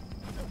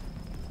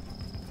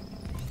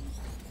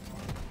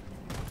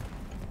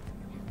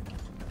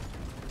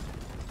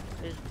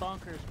 his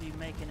bunkers be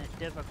making it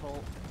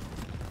difficult.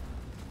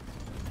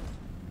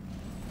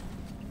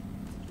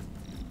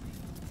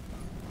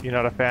 You're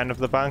not a fan of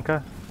the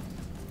bunker?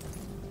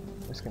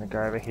 Just gonna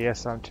go over here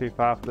so I'm too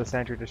far for the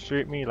sentry to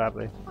shoot me.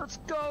 Lovely. Let's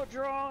go,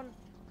 drone!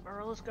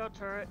 Or let's go,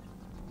 turret.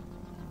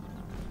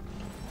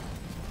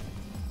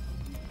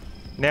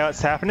 Now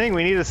it's happening.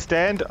 We need to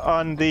stand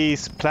on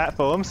these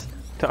platforms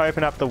to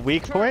open up the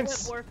weak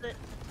points. Worth it.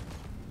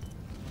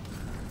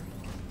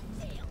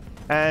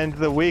 And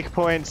the weak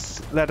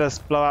points let us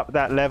blow up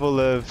that level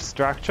of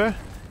structure.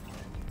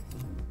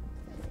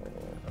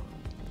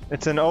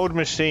 It's an old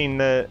machine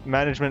that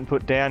management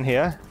put down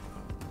here.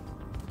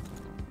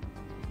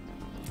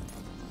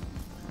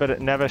 But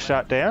it never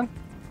shut down.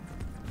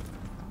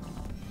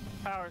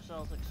 Power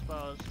cells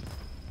exposed.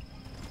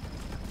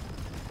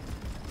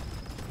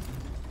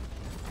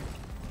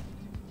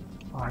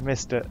 Oh, I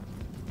missed it.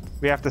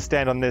 We have to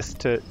stand on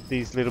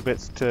these little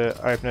bits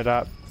to open it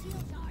up.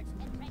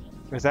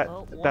 Is that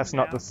Well, that's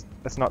not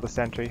the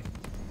sentry.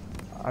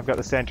 I've got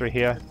the sentry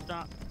here. It's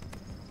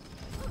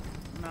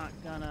not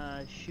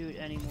gonna shoot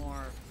any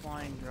more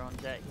flying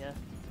drones at you.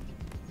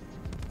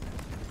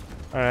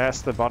 Oh,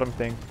 that's the bottom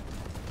thing.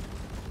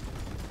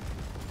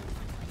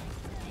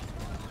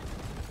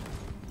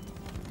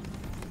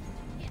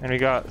 And we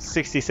got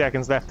 60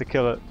 seconds left to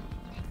kill it.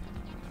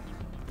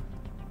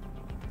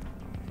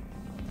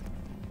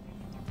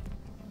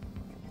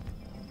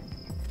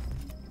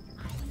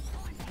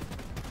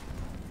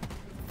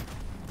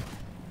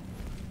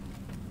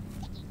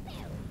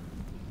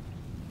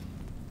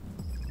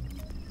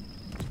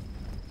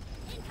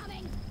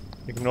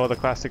 Ignore the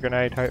cluster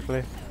grenade,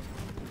 hopefully.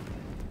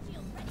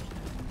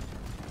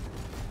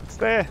 It's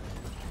there!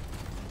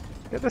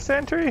 Get the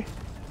sentry!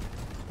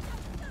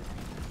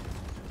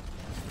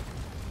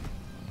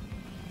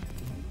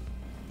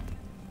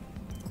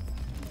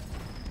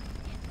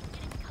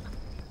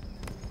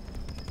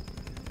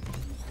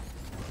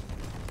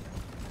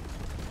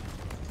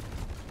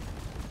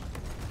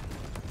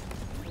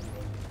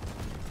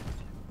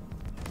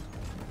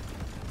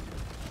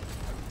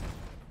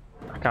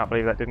 I can't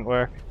believe that didn't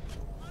work.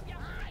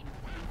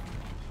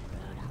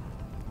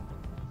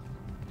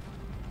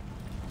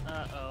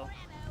 Uh-oh.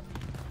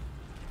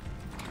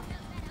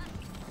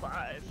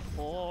 5,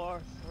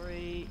 4,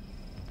 3.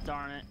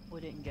 Darn it,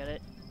 we didn't get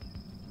it.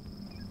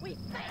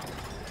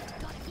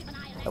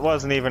 It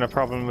wasn't even a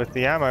problem with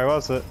the ammo,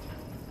 was it?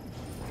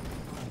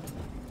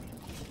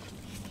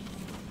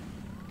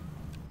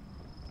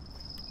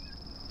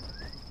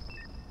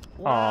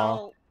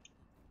 Well,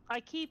 I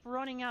keep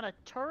running out of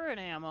turret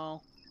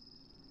ammo.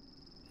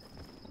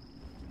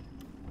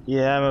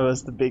 Yeah, ammo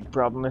was the big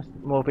problem. If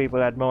more people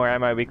had more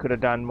ammo, we could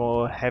have done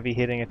more heavy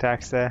hitting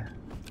attacks there.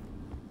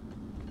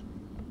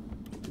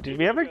 Did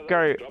we ever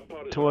go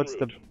towards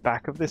the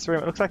back of this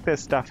room? It looks like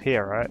there's stuff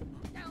here, right?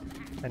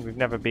 And we've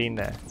never been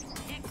there.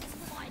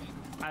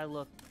 I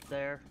looked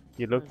there.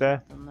 You looked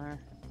There's there? nothing there.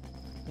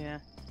 Yeah.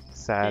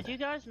 Sad. Did you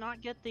guys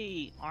not get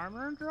the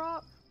armor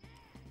drop?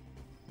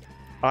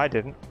 I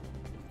didn't.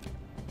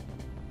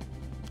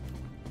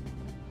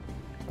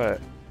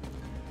 But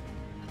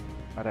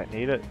I don't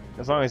need it.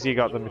 As long as you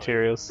got the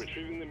materials.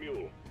 Retrieving the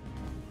mule.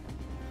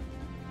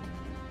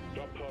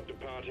 Drop pod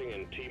departing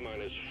in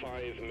T-minus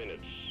 5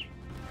 minutes.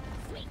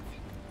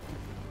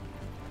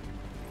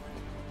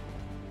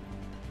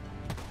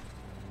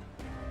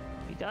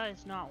 You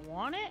guys not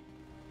want it?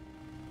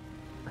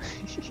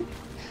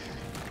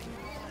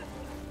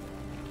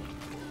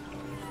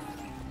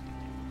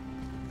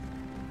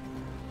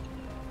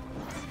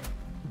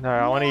 No,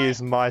 I want to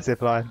use my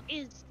zipline.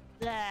 Is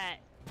that?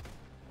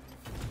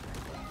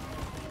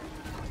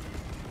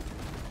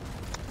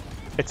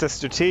 It's a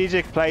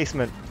strategic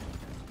placement.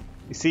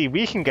 You see,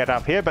 we can get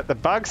up here, but the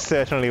bugs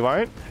certainly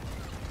won't.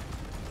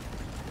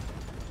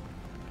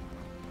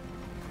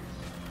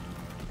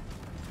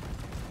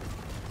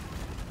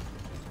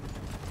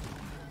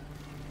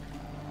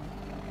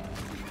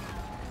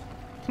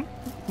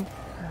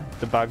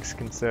 The bugs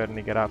can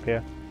certainly get up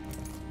here.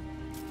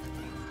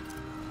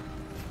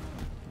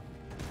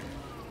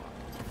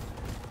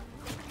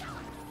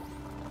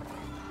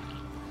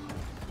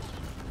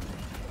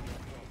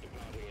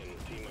 Departing in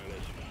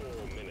T-minus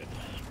 4 minutes.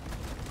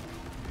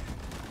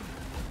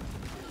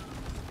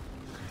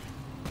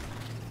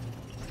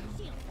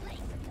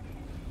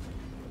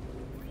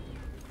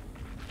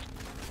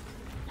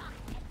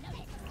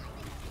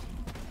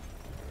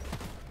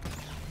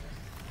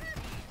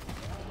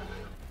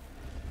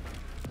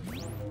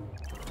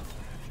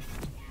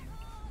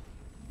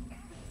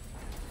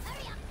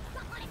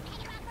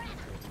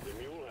 The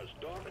mule has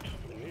docked,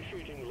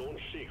 initiating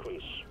launch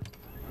sequence.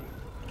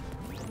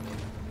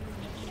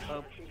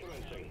 Oh.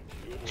 Commencing.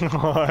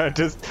 It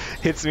just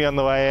hits me on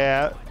the way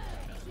out.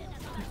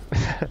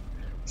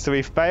 So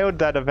we failed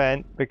that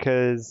event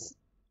because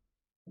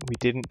we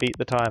didn't beat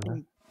the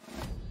timer.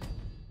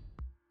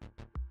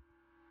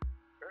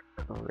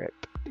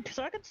 Rip. Because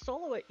I could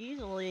solo it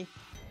easily.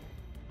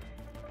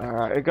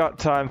 Alright, we got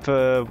time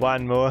for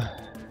one more.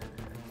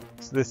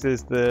 So this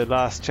is the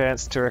last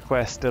chance to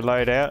request a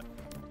loadout.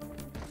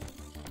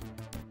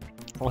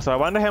 Also, I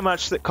wonder how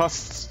much it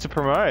costs to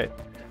promote.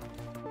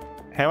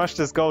 How much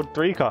does Gold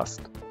 3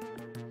 cost?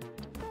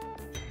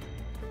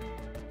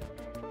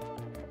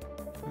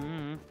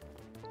 We're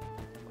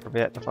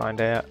about to find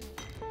out.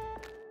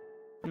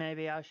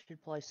 Maybe I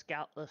should play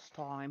Scout this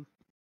time.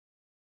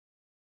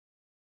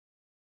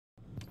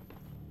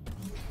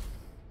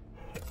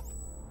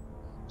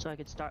 So I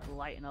could start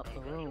lighting up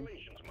the room.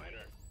 Congratulations,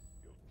 Miner.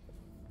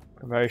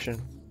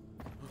 Promotion.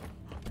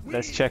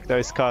 Let's check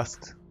those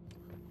costs.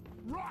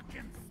 Rock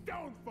and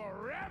stone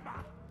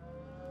forever.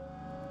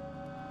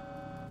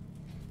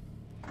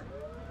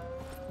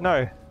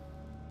 No.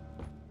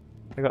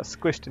 I got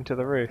squished into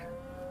the roof.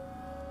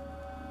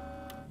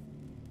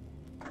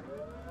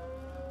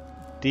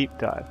 Deep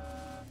dive.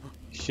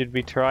 Should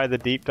we try the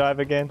deep dive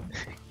again?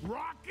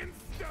 Rock and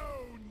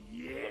stone,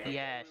 yeah.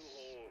 Yes.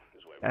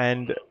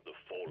 And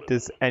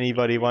does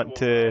anybody want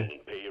to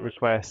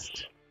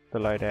request the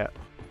loadout?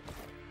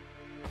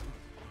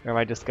 Or am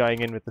I just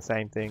going in with the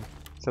same thing?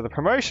 So the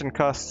promotion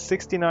costs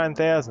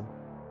 69,000.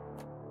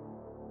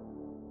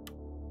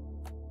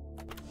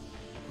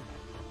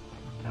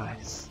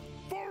 Nice.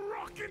 For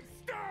rock and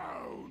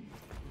stone.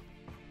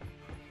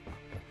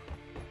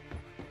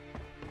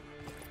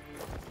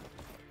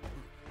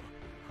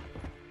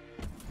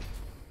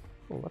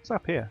 Oh, what's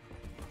up here?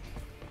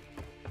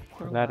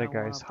 What do ladder I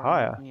wanna goes promote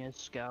higher. me as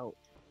Scout?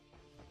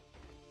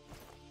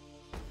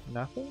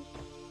 Nothing?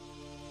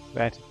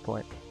 Vantage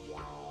point.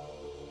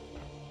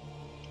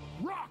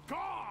 Rock on.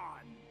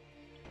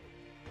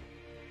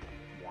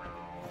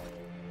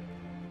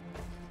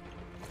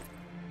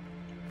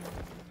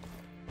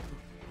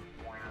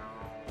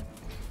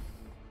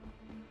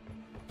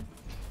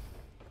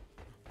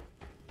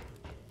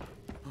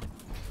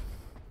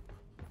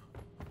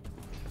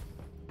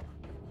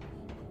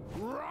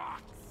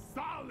 Rock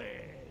solid.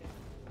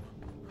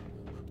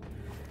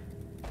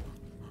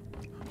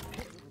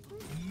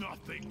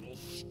 Nothing will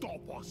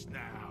stop us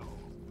now.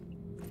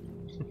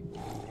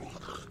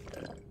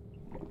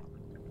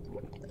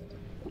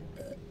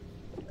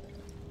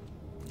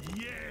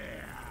 Yeah.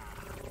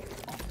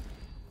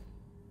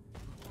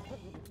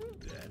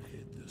 That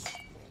hit the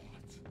spot.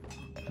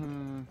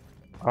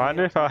 I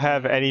wonder if I'll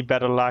have any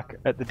better luck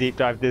at the deep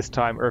dive this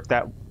time, or if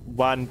that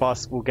one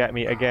boss will get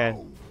me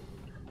again.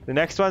 The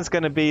next one's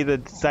going to be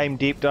the same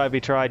deep dive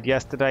we tried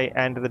yesterday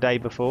and the day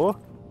before.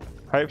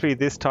 Hopefully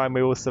this time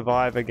we will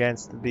survive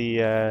against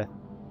the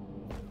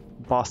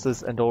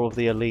bosses and all of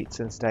the elites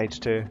in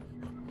stage 2.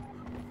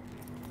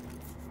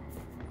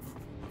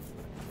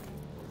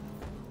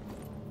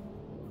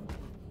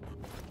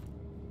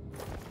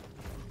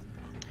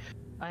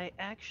 I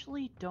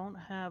actually don't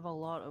have a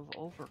lot of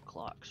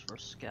overclocks for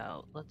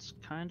Scout. That's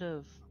kind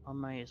of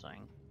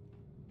amazing.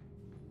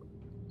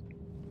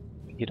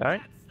 You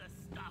don't?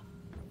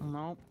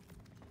 Nope.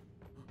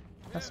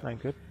 That's no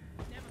good.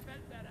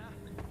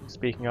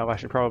 Speaking of, I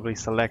should probably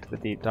select the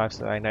deep dive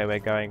so I know we're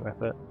going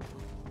with it.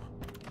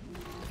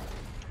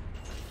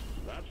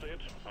 That's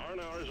it.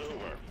 R&R is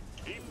over.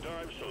 Deep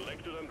dive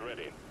selected and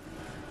ready.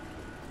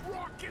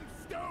 Rock and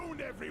stone,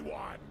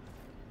 everyone.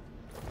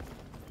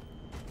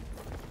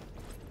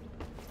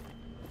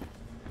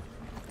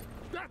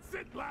 That's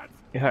it, lads.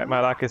 You hope my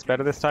luck is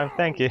better this time?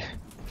 Thank you.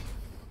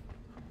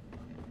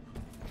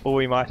 Or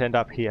we might end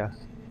up here.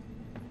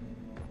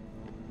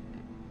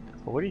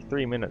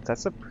 43 minutes,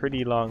 that's a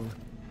pretty long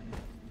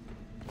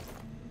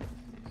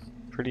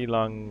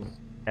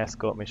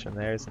escort mission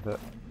there, isn't it?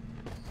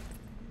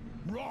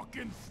 Rock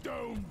and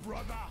stone,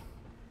 brother.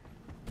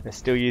 They're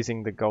still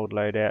using the gold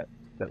loadout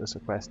that was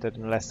requested,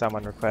 unless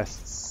someone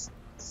requests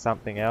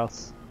something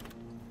else.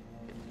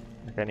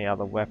 Like any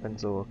other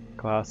weapons or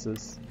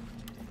classes.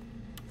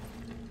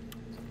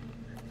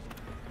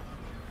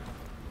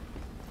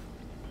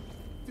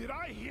 Did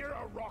I hear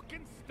a rock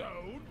and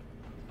stone?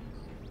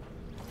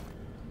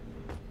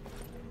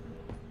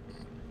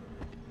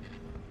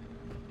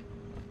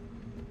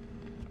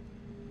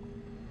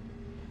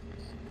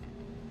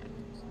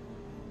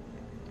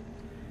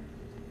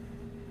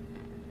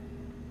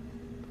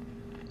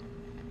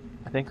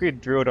 I think we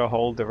drilled a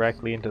hole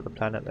directly into the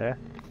planet there.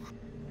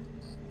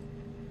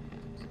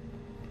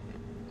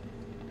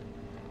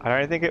 I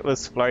don't think it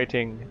was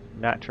floating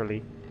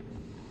naturally.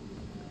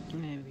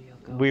 Maybe you'll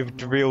go. We've for more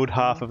drilled now.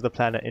 half of the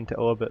planet into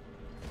orbit.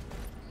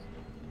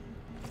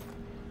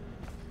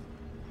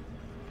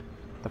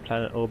 The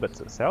planet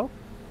orbits itself?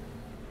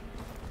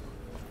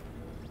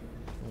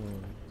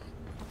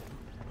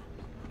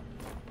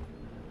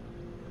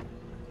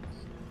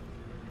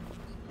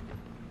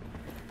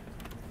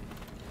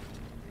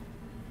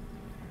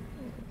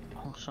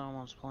 Oh,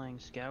 someone's playing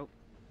Scout.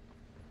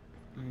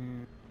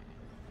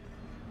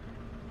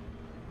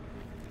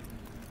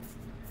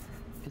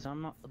 Because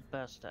I'm not the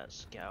best at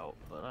Scout,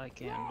 but I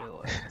can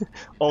do it.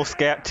 All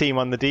scout team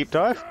on the deep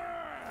dive?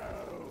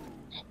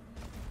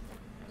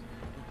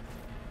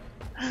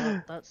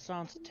 That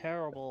sounds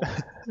terrible.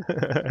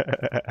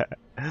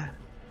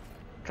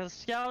 Because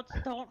Scouts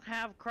don't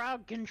have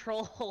crowd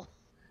control.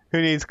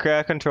 Who needs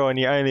crowd control and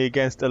you're only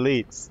against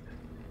elites?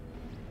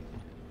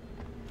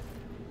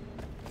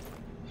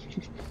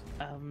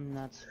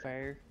 That's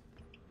fair.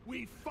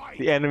 We fight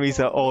The enemies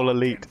are for all rock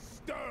elite. and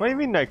stone. What do you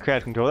mean no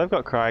crowd control? They've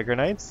got cryo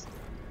grenades.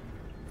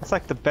 That's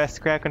like the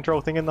best crowd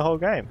control thing in the whole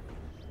game.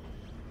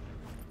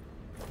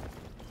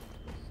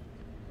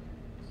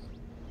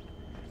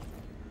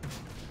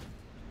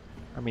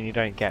 I mean, you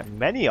don't get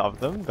many of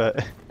them, but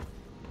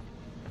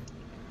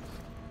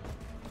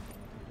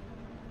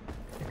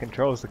it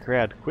controls the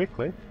crowd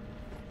quickly.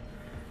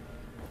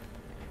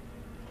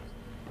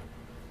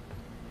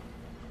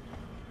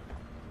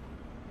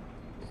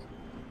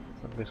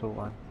 It's a little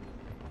one.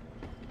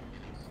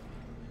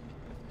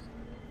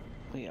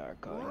 We are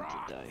going to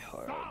die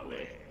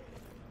horribly.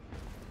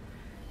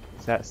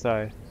 Is that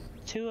so?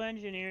 2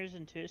 engineers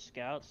and 2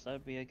 scouts,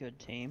 that'd be a good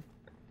team.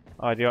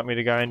 Oh, do you want me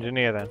to go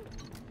engineer then?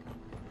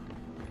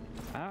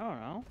 I don't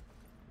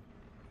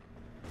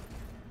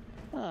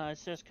know.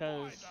 It's just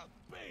cause...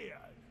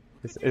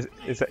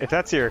 If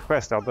that's your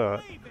request, I'll do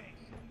it.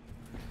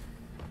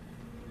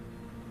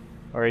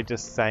 Or are you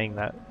just saying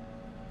that?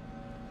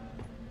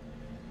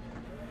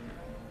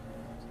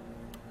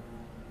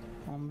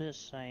 I'm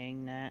just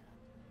saying that.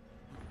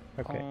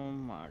 Okay. Oh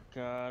my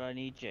god, I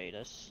need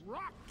Jadis.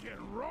 Rock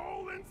and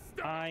roll and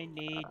stone. I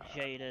need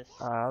Jadis.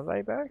 Are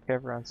they back?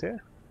 Everyone's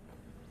here.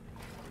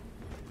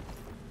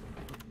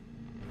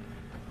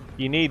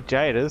 You need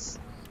Jadis.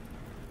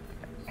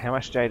 How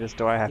much Jadis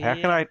do I have?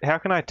 Yeah. How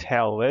can I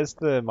tell? Where's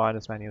the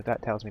miner's manual?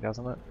 That tells me,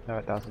 doesn't it? No,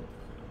 it doesn't.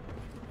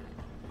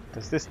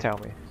 Does this tell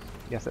me?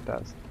 Yes, it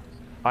does.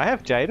 I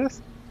have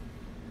Jadis.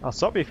 I'll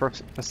swap you for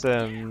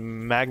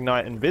some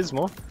Magnite and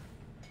Bismol.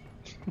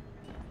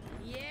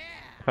 Yeah.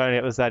 If only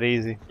it was that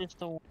easy. It's just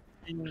the one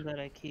thing that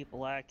I keep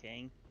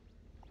lacking.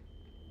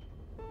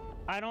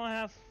 I don't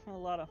have a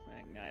lot of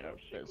Magnite or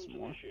Sequence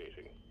Bismol.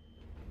 initiating.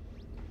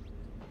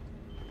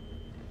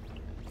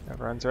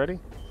 Everyone's ready?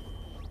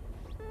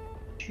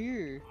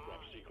 Sure.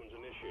 Drop sequence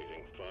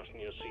initiating. Fasten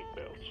your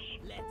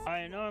seatbelts.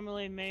 I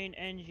normally main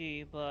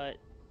NG, but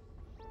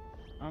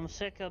I'm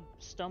sick of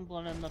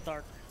stumbling in the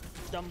dark.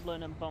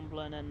 Stumbling and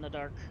bumbling in the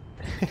dark.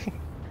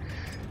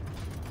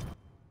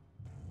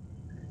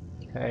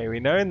 Okay, we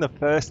know in the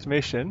first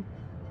mission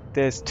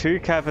there's 2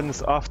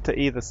 caverns off to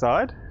either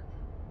side,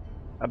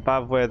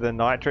 above where the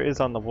nitra is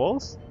on the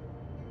walls.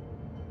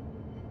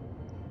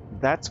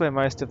 That's where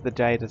most of the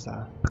Jadas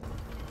are.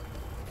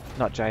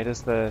 Not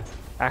Jadas, the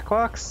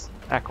Aquarks?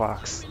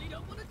 Aquarks. Really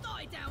don't want to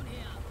die down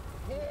here.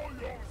 Pull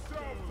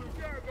yourself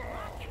together.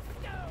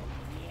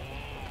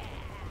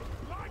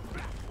 Like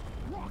that.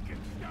 Rock and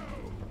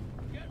stone.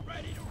 Get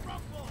ready to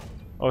rumble.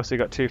 Also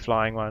got 2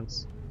 flying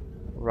ones,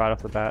 right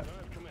off the bat.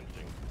 Dive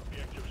commencing.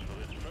 Objectives for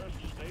this first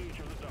stage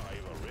of the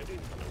dive are ready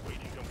and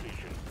awaiting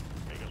completion.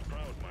 Make us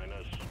proud,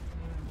 miners.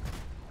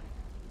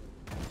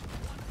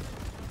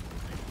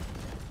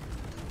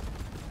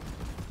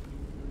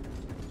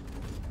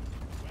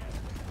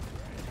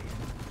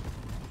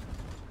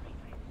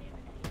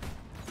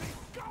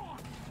 Go on.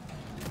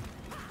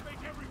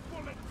 Make every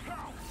bullet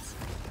count.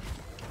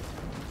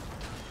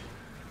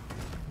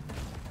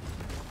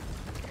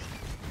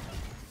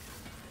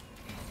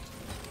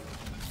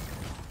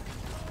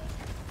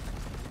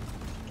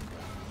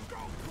 Go,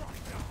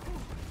 Christ.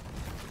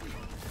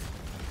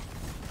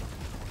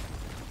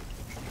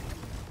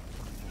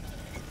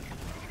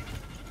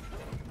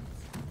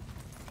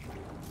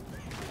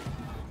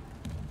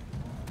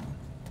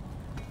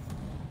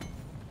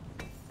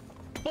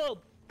 Boom!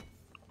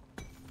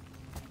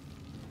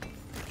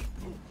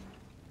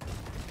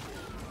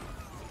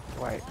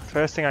 Wait,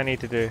 first thing I need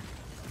to do.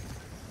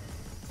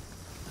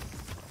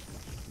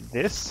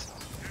 This.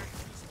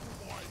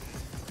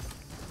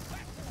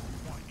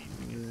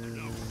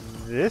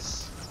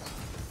 This.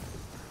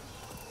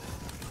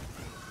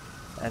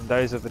 And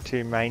those are the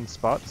 2 main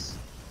spots.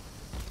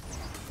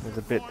 There's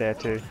a bit there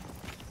too.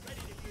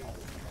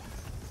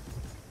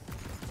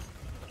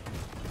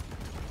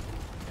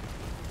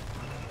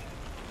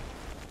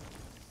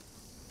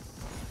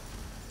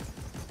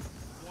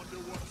 Wonder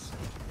what's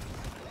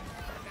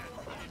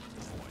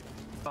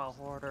Off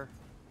order.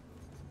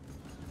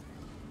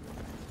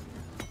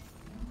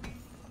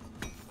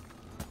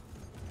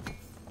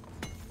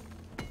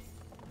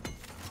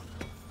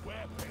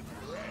 weapon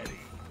ready.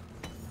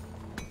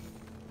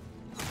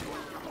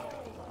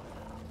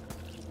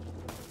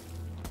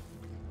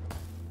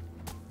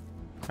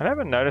 I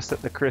never noticed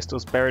that the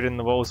crystals buried in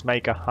the walls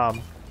make a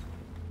hum.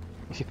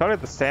 If you follow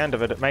the sound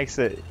of it, it makes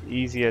it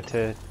easier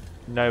to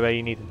know where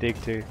you need to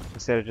dig to,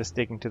 instead of just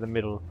digging to the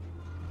middle.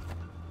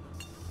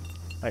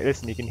 Like,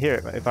 listen, you can hear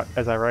it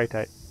as I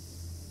rotate.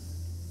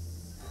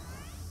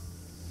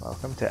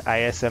 Welcome to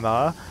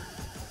ASMR,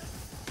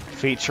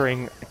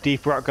 featuring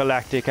Deep Rock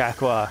Galactic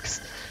Aquarks.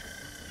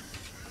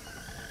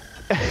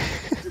 Yeah,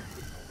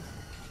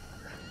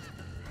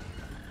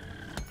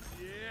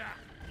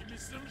 give me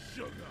some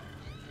sugar.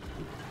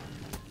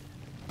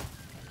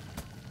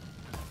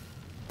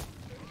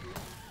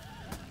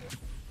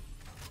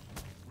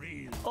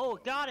 Real. Oh,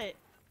 got it!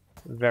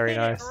 Very Hit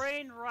nice. It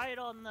rained right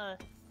on the...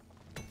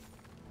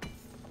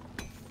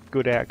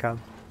 Good outcome.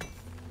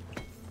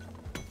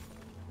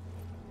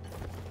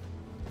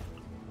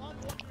 I'm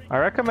wondering I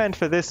recommend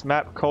for this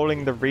map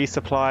calling the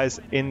resupplies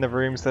in the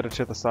rooms that are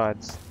to the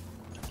sides.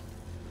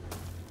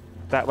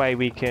 That way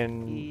we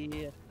can...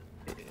 Yeah.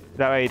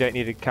 That way you don't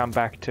need to come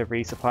back to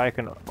resupply, you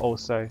can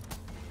also...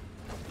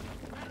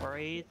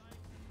 Breathe.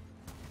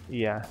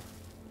 Yeah.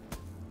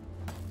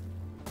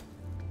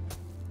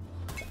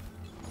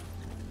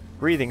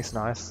 Breathing's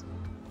nice.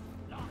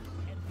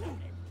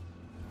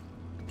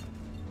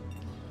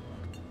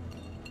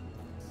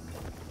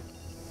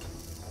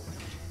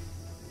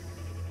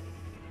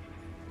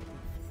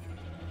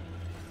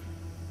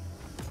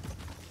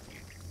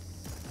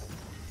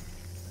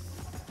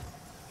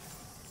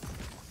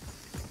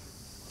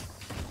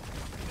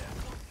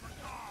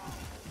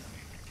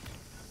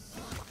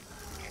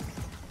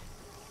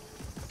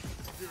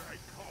 Here I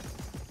come.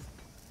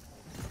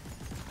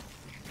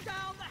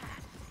 Down the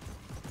hatch.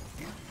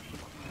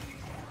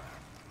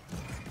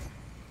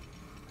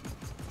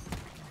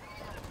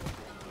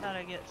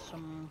 Gotta get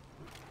some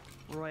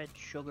red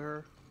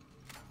sugar.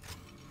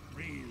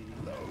 Reloaded.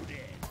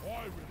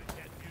 I really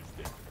can't use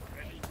this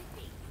already.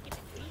 Give it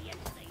to you,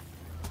 please.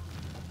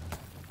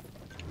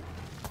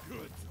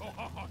 Good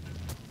on.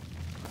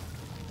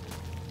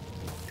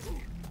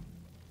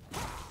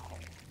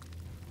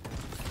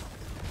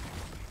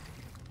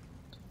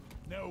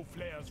 No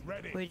flares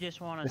ready. We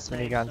just want to This save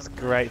minigun's some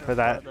great nitro for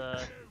that.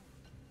 the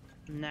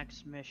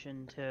next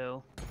mission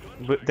too.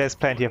 There's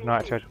plenty of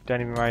nitro,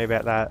 don't even worry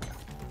about that.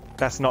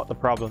 That's not the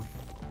problem.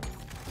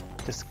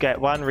 Just get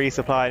one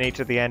resupply in each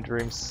of the end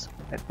rooms,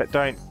 but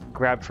don't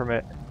grab from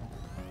it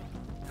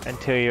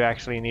until you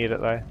actually need it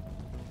though.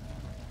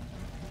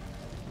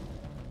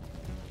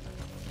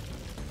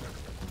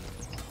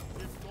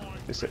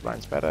 This zip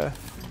line's better.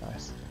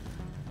 Nice.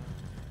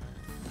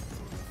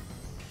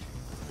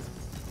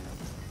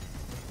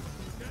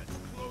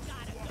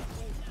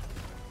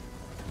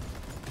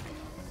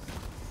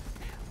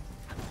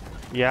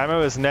 Yeah, ammo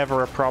was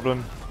never a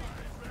problem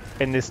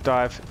in this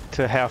dive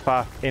to how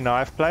far in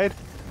I've played.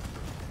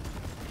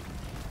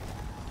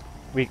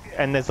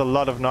 And there's a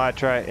lot of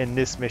nitro in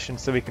this mission,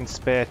 so we can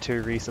spare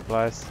 2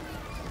 resupplies.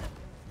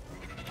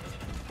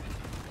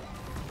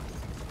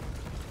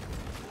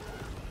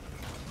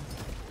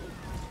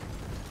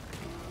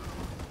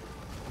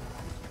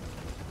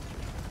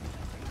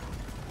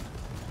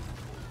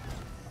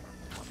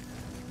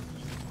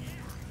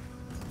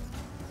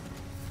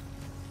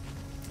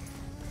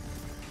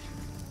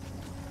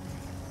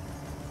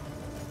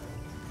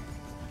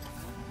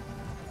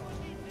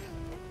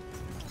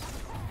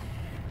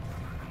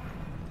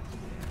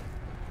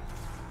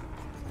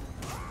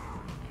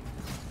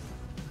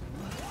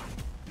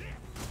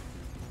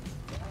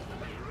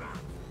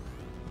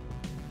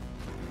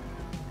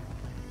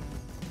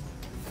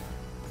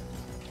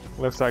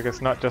 Looks like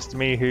it's not just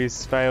me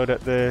who's failed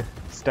at the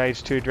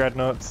stage 2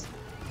 dreadnoughts.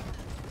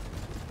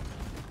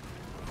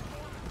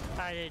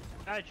 I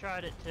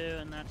tried it too,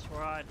 and that's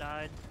where I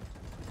died.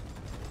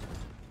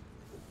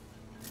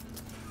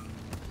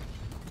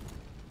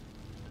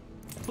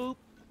 Boop.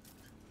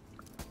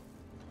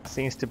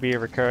 Seems to be a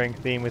recurring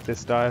theme with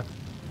this dive.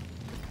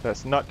 So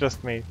it's not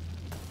just me.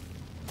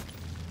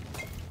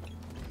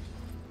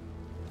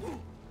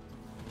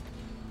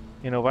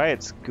 In a way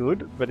it's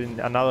good, but in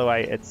another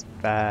way it's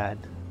bad.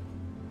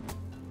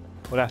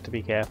 We'll have to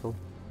be careful.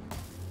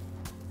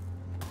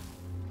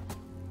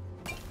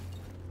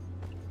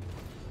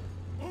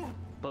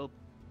 Boop.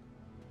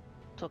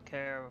 Took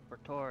care of a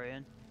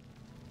Praetorian.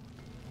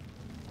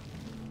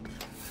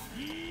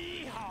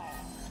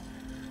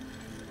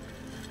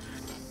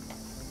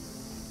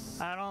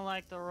 I don't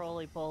like the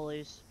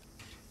roly-polies.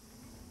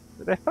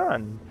 But they're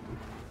fun.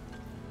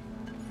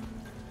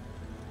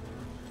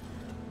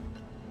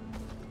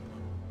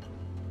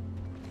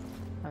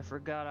 I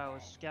forgot I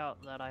was scout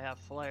and that I have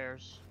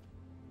flares.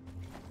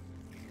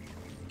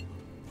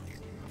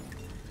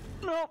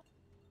 Nope.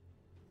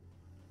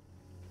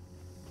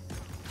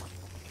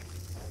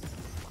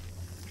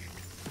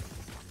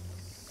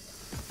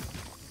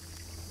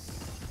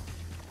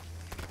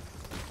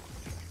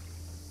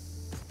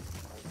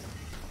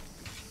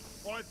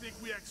 I think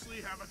we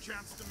actually have a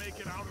chance to make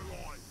it out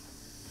alive.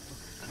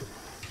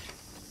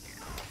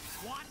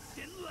 Watch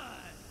and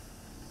learn.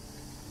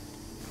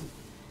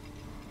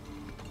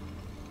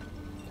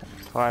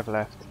 5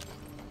 left.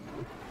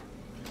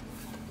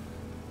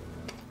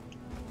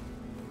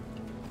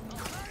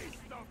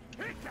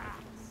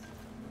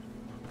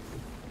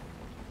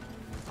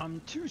 I'm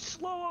too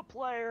slow a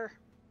player.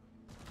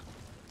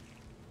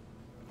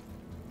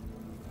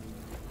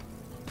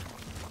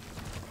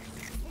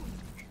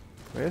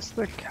 Where's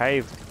the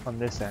cave on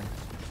this end?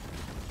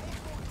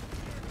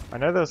 I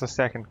know there's a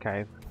second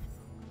cave.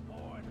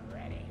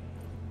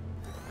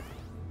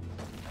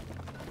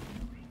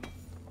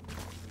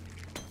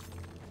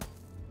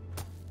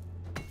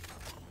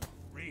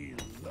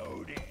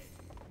 Reloaded.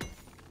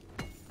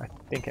 I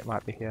think it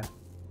might be here.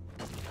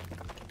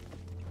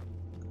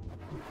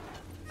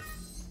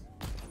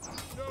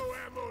 No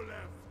ammo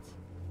left.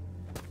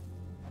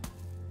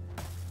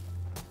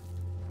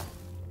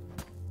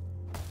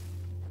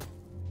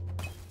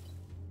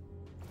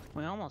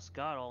 We almost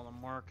got all the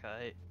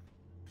Morkite.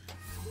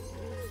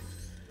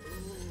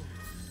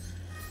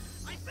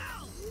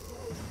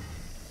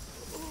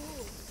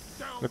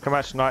 Look how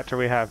much nitro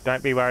we have.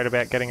 Don't be worried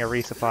about getting a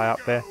resupply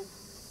up there.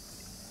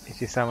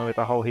 If you're someone with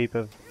a whole heap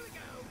of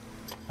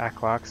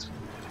aquarks.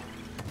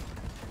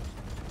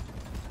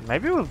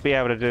 Maybe we'll be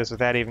able to do this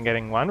without even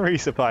getting one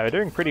resupply. We're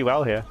doing pretty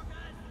well here.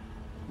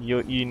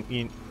 You're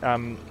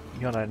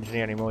not an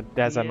engineer anymore.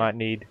 Dazza might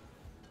need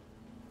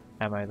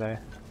ammo though.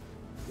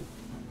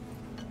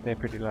 They're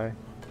pretty low.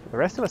 The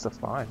rest of us are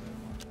fine.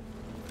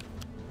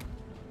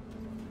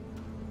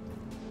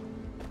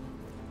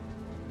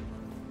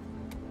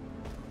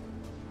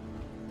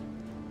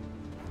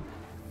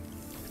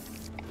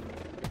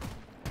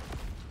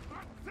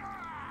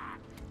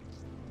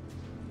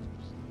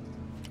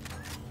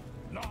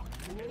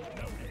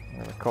 I'm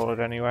gonna call it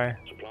anyway.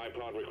 Supply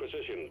pod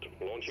requisitioned.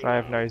 Launching So I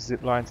have now. no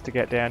zip lines to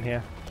get down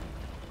here.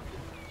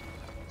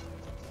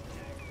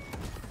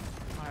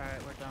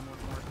 Alright, we're done with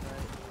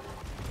Morkite.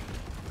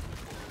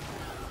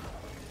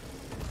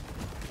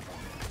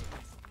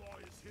 Supply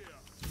is here.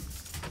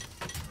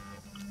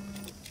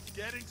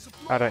 Getting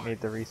supply. I don't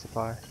need the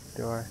resupply,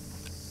 do I?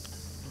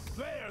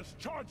 Flares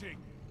charging.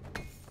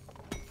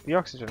 The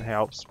oxygen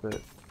helps,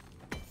 but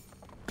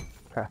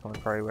Pathfinder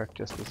probably work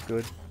just as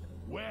good.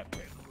 Weapon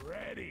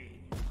ready.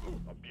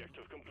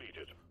 Objective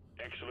completed.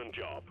 Excellent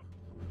job.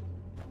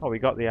 Oh, we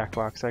got the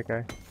aquarks,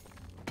 okay.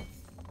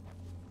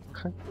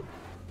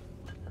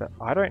 But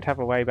I don't have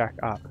a way back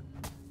up.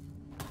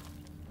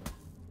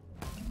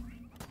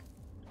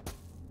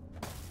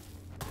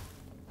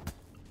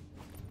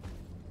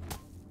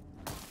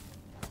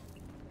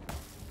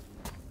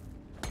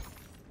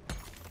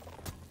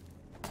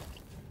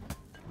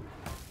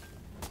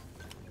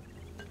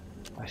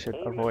 I should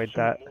avoid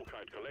that,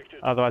 Morkite collected.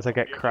 otherwise I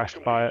get Objectives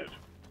crushed by it. completed.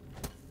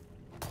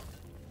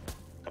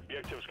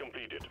 Objectives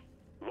completed.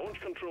 Launch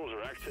controls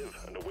are active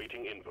and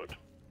awaiting input.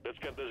 Let's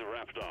get this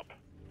wrapped up.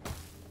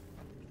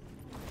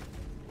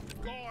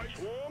 Guys,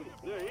 Swarm,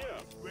 they're here.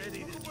 ready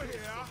to over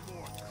here.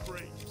 More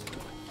crates.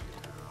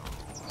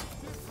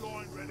 Zip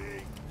line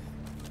ready.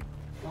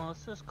 Well,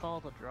 let's just call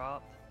the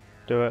drop.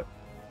 Do it.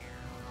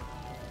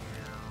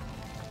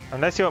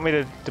 Unless you want me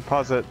to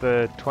deposit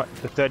the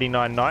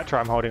 39 nitro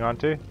I'm holding on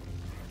to.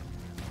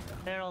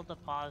 It'll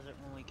deposit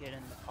when we get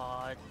in the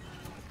pod.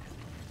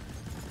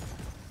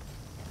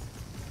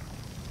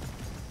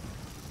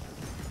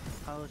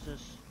 I was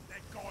just That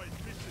guy's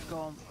missing.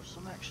 going for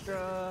some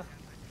extra.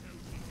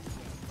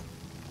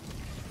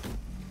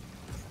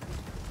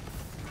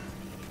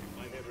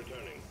 Linehead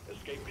returning.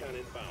 Escape can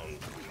inbound.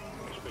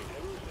 Expect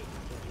heavy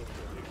assistance until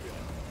perfectly clear.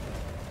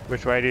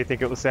 Which way do you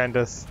think it will send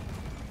us?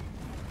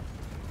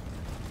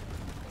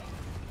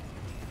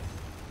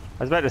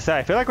 I was about to say,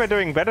 I feel like we're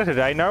doing better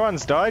today. No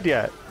one's died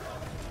yet.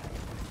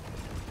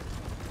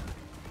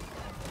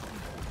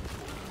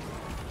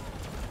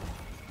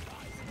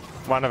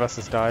 One of us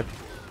has died.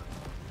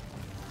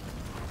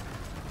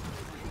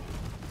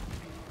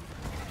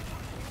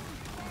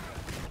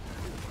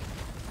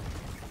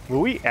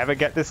 Will we ever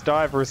get this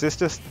dive? Or is this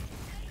just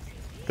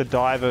the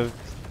dive of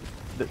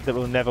that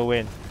will never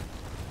win?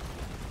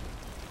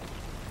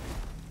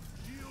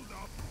 Shield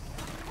up.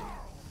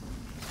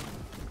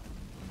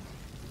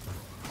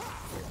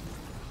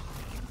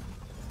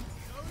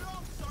 Load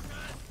up,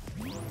 suckers.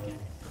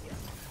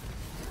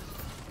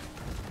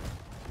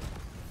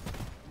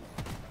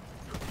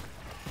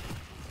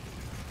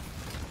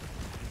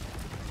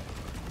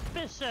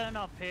 Just sitting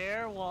up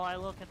here while I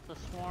look at the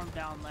swarm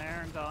down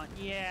there and going,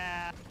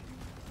 yeah.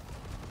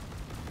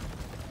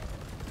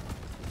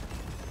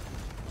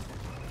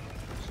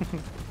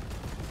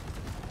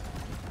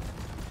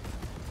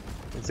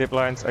 Zip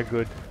lines are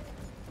good.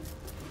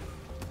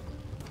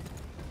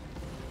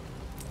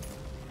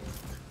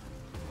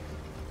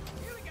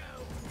 Here we go.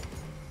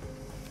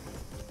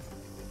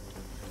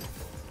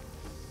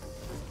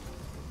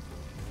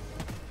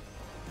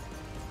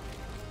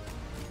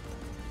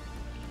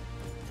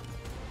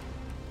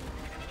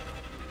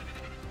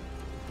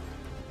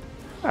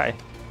 Hey,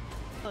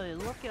 Hey,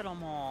 look at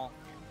them all.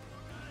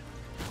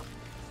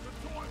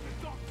 The time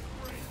is up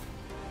free.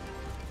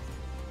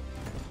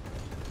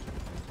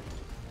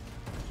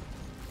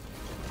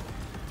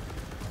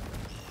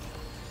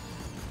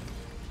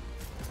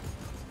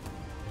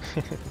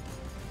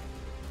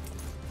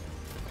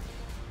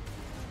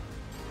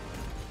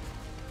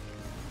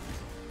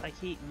 I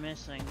keep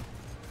missing.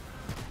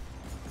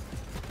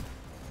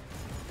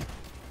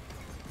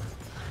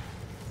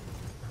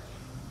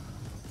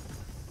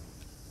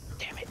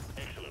 Damn it.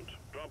 Excellent.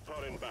 Drop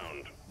pod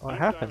inbound. What Deep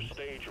happened? dive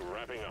stage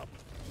wrapping up.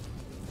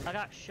 I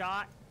got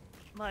shot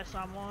by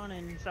someone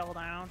and fell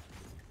down.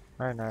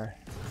 oh no. Here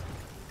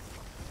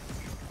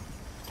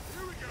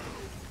we go.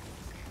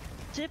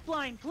 Zip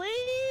line,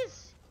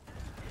 please!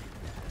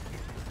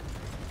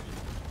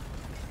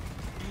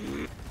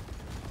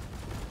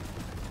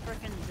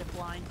 Frickin' zip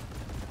line.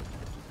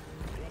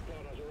 Drop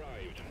pod has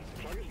arrived.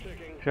 Clock is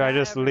ticking. Should I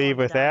just Everyone leave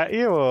without died.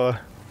 you, or?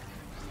 Drop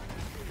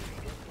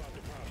pod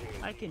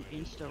departing. I can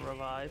insta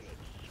revive.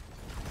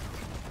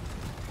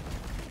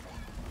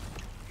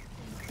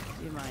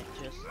 might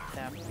just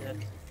have to.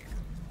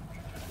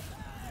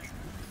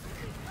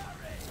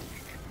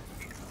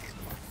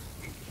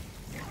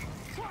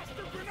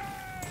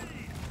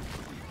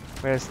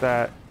 Where's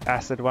that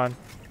acid one?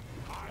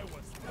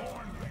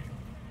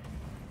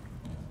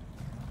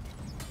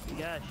 You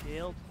got a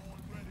shield?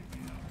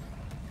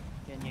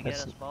 Can you get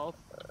That's- us both?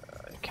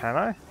 Can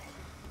I?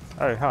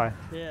 Oh, hi.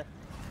 Yeah.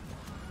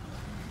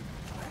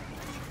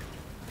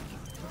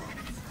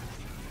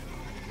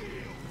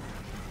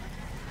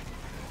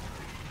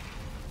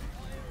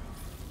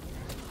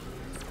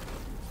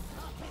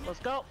 Let's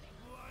go.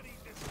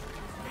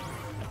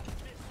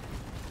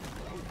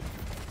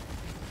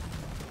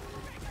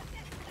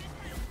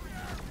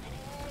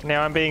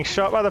 Now I'm being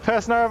shot by the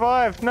person I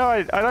revived. No,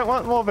 I don't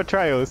want more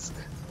betrayals.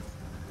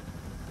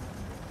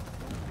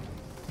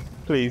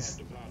 Please.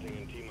 Departing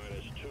in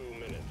T-minus 2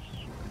 minutes.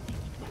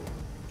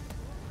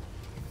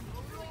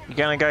 You're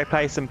gonna go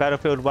play some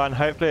Battlefield 1.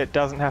 Hopefully it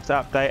doesn't have to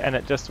update and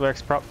it just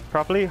works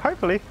properly.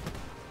 Hopefully.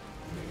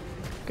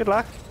 Good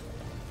luck.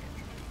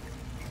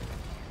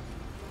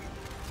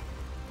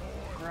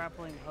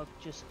 Grappling hook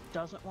just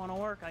doesn't want to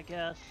work, I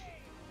guess.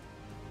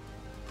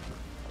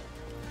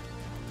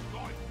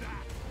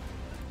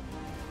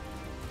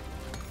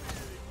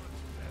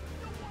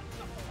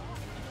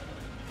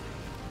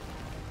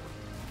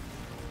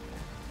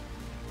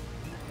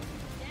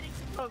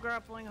 Oh,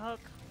 grappling hook.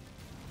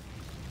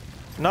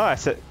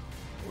 Nice.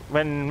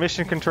 When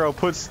mission control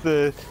puts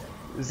the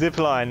zip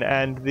line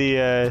and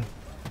the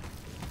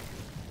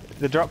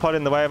drop pod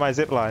in the way of my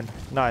zip line.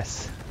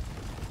 Nice.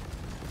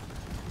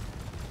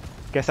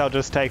 Guess I'll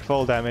just take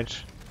fall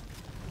damage.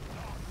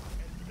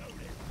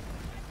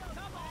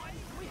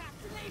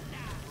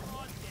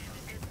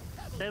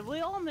 Did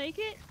we all make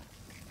it?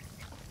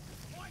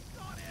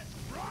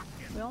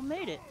 We all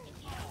made it.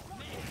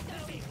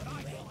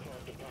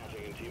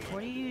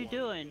 What are you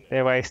doing?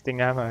 They're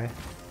wasting ammo.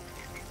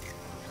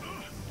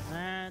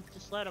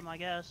 Just let them, I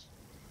guess.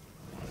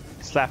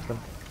 Slap them.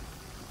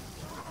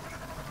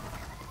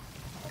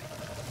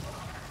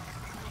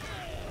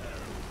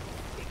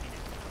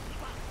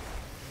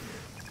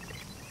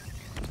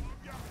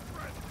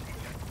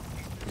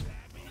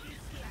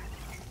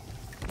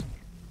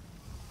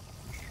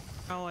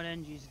 I don't know what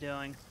NG's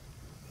doing.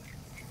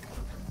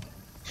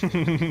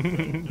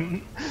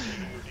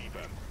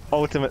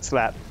 Ultimate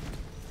slap.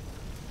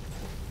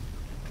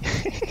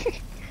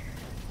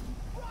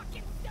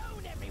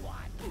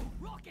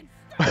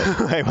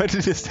 Wait, what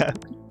did just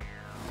happen?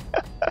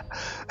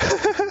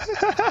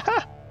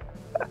 I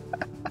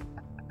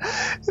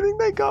think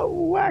they got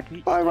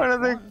whacked by one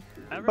of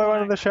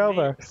the shell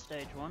barracks.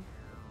 Stage 1.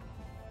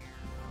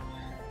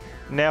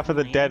 Now for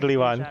the deadly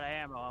one. Out of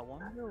ammo. I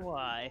wonder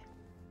why.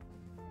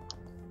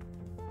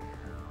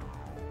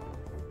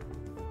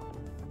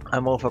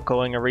 I'm all for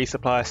calling a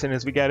resupply as soon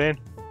as we get in.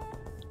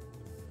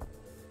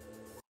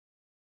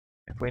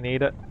 If we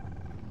need it.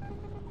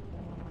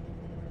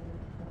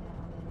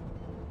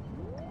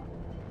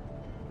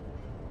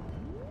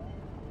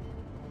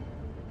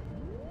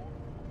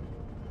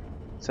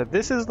 So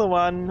this is the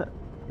one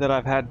that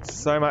I've had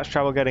so much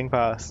trouble getting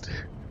past.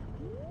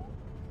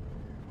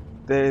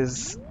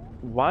 There's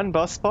one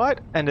boss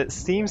fight and it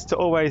seems to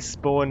always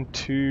spawn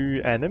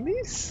 2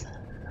 enemies.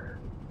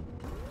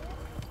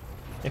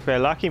 If we're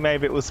lucky,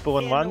 maybe it will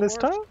spawn 1 this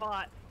time.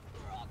 Spot.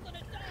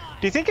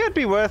 Do you think it would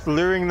be worth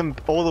luring them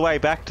all the way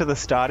back to the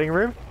starting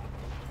room?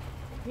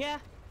 Yeah.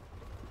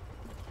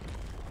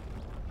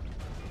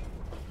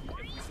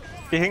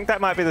 Do you think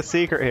that might be the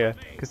secret here?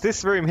 Because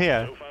this room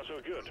here, So far, so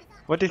good.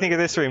 what do you think of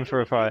this room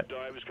for a fight?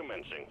 Dive is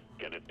commencing.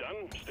 Get it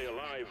done, stay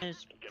alive.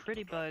 It's Get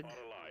pretty the top bugged. part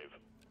alive.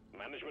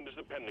 Management is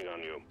depending on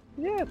you.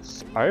 Yeah,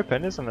 it's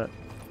open, isn't it?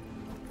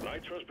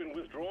 Nitro has been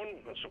withdrawn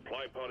and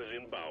supply pod is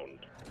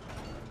inbound.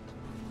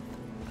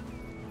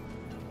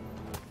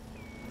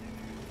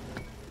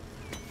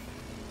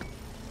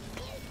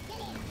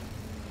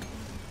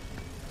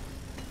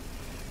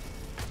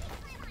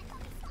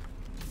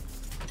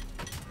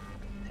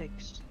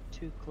 Takes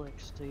 2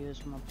 clicks to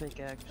use my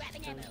pickaxe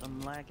because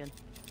I'm lagging.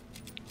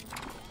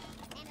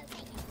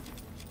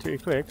 2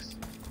 clicks.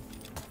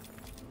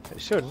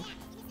 It shouldn't.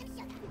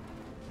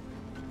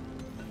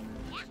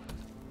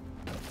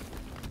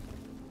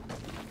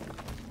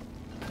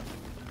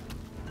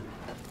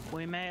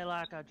 We may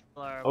lack a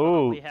driller,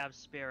 Ooh. but we have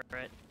spirit.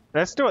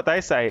 Let's do what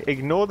they say.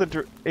 Ignore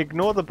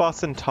the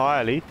boss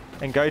entirely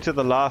and go to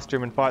the last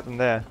room and fight them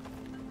there.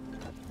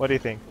 What do you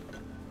think?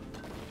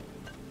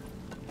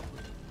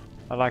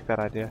 I like that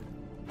idea.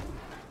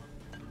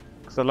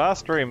 Because the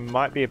last room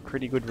might be a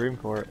pretty good room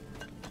for it.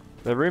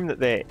 The room that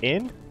they're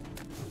in,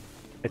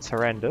 it's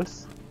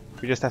horrendous.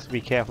 We just have to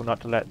be careful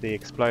not to let the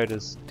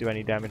exploders do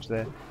any damage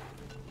there.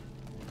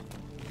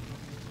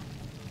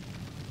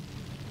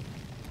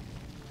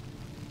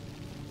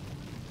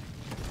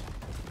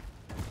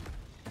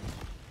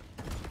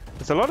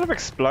 There's a lot of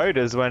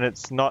exploders when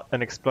it's not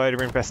an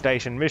exploder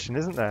infestation mission,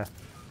 isn't there?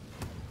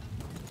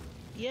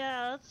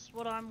 Yeah, that's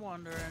what I'm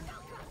wondering.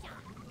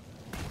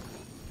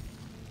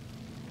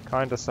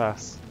 Kinda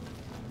sus.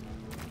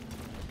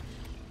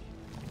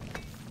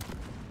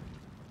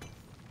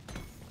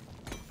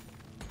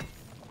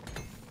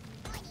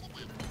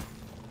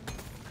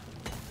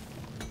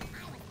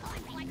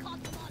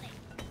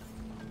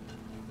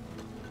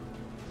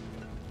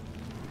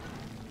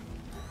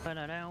 Damn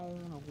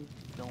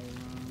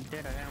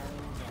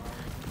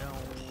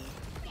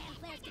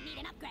flares could need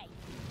an upgrade.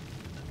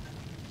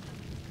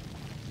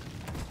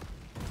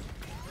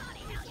 Bloody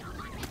hell, you're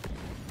hot.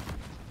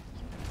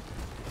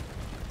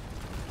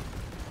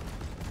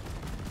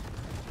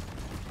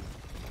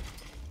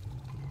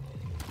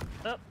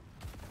 Up.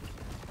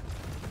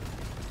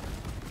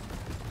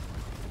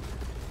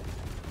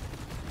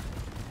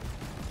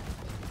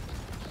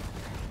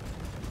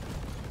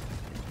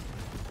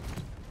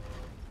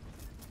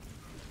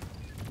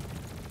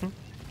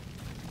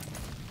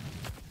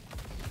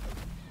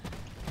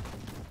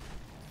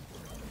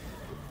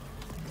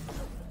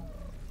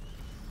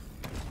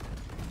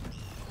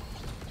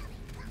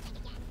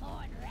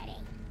 Horn ready.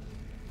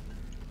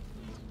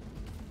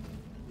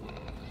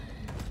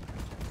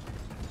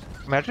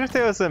 Imagine if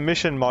there was a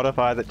mission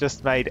modifier that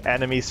just made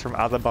enemies from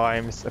other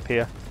biomes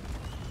appear.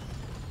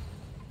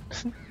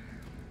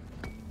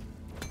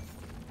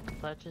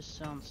 That just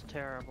sounds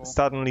terrible.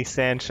 Suddenly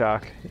Sand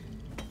Shark.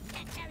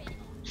 Can't carry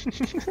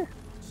anymore.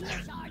 Shield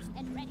charged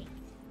and ready.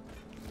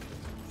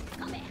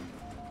 Come in.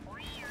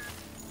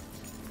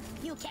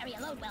 You carry a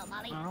load well,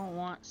 Molly. I don't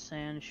want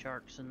sand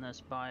sharks in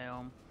this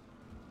biome.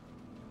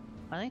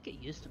 I think it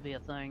used to be a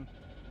thing.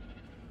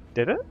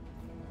 Did it?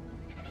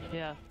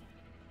 Yeah.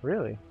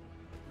 Really?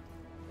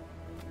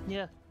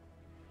 Yeah.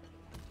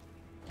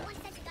 One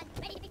sensor gun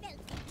ready to be built.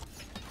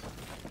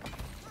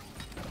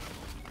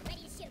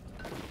 Ready to shoot.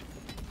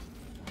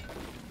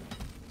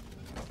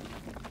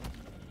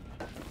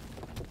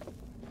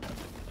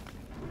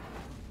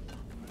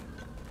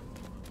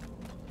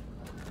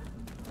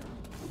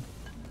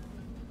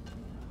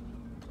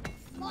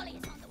 Molly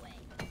is on the way.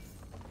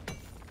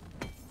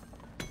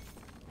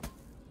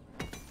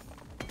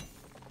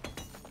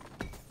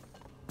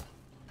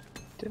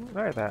 Didn't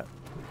know that.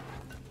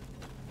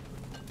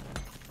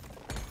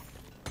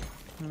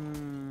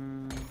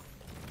 Hmm.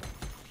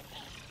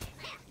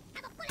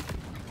 Have a bullet.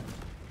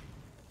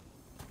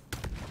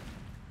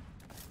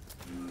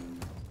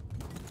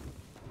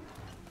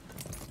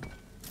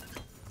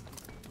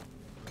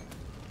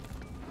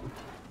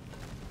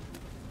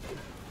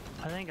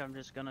 I think I'm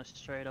just gonna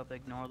straight up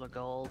ignore the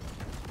gold.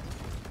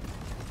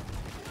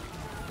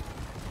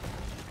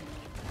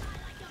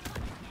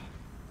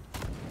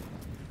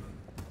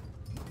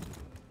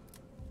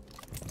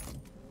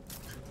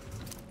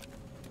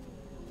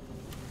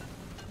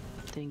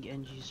 I think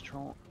NG's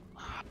trolling.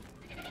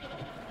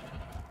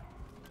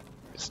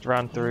 Just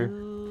run through.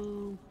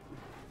 Ooh.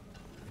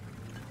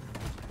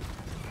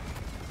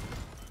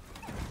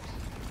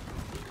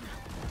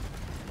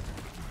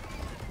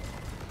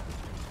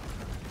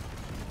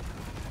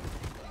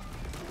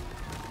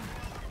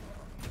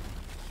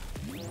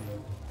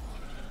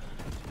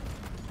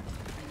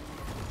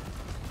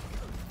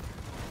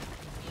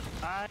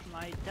 I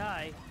might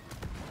die.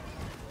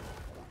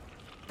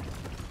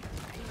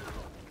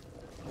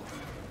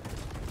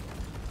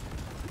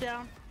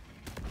 Down.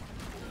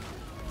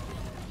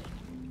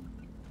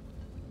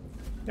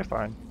 You're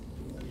fine.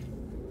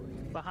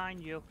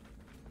 Behind you.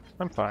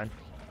 I'm fine.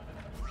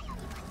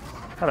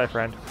 Hello,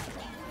 friend.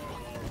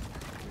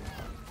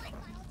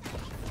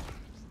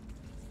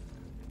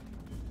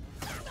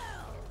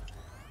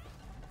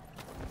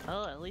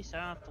 Well, at least I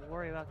don't have to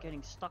worry about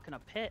getting stuck in a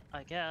pit,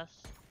 I guess.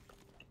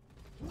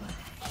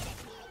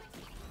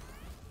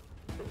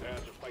 Prepare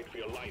to fight for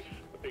your life.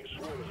 A big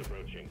swarm is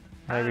approaching.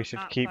 Maybe we I'm should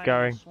not keep fighting a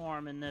going.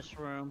 Swarm in this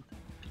room.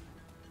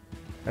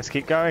 Let's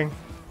keep going.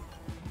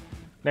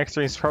 Next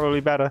room's probably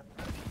better.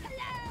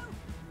 Hello.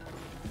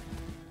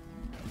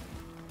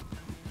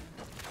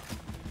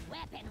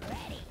 Weapon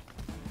ready.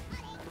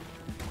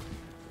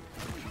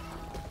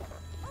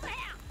 Over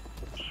here.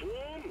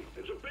 Swarm?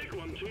 It's a big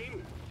one,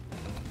 team.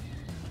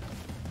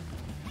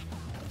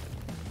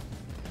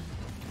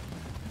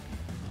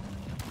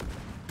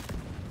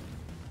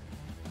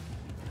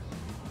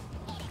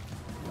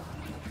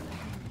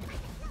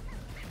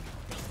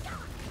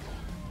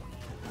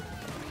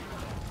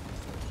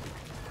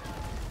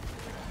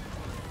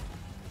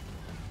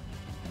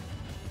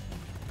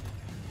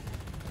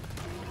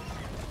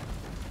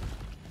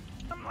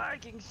 I'm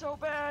lagging so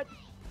bad.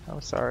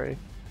 I'm sorry.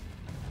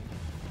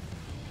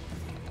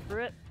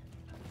 Rip.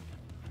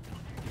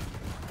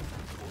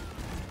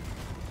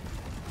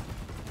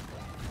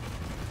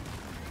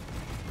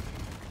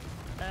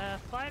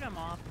 Fight him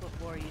off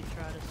before you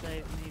try to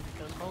save me,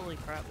 because holy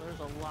crap, there's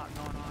a lot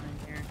going on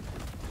in here.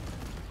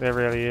 There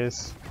really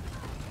is.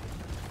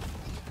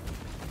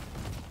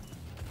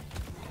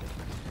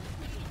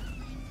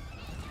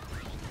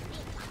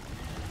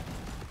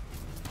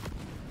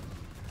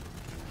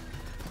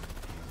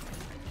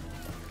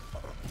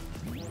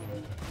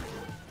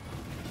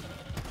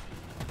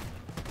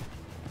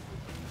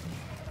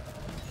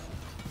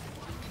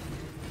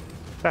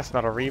 That's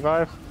not a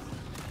revive.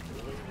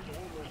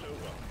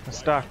 I'm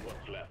stuck.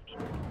 What's left?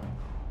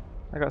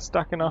 I got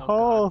stuck in a Oh,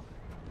 hole. God.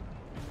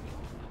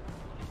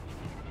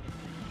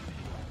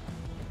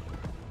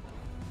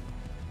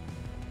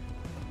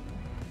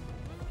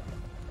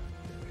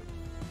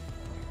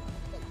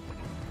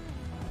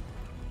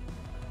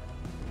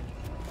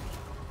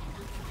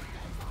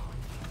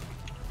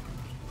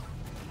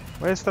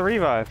 Where's the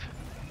revive?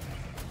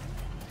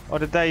 Or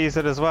did they use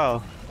it as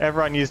well?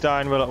 Everyone used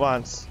Iron Will at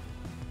once.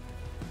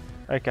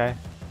 Okay.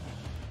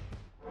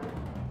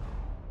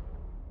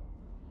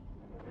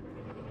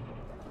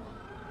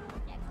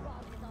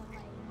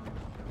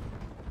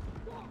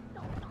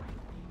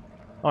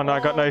 Oh no, I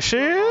got no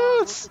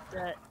shields!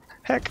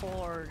 Heck.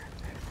 Horde.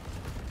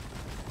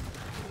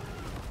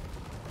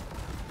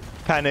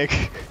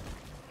 Panic.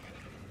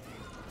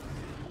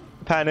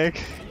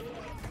 Panic.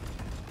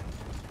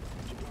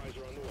 Supplies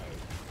are on the way.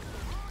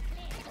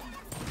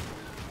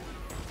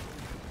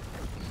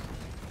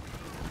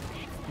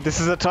 This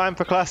is a time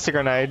for cluster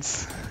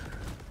grenades.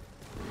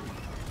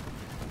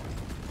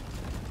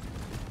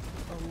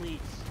 Elites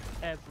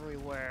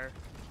everywhere.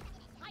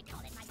 I call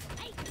it my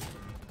hey,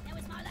 that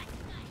was my last night.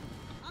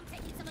 I'm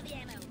taking some of the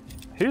ammo.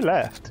 Who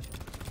left?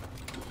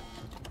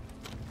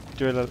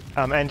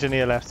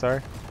 Engineer left,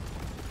 sorry.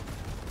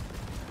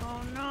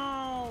 Oh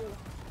no!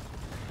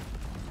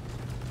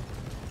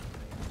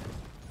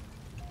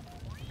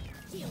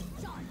 Shield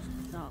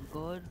charged. Not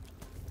good.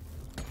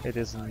 It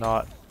is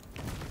not.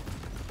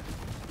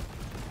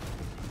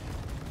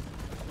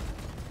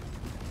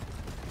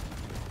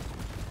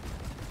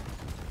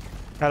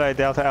 Hello,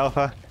 Delta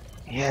Alpha.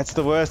 Yeah, it's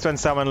the worst when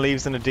someone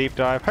leaves in a deep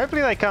dive.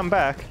 Hopefully they come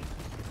back.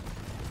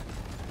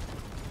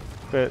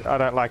 But I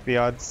don't like the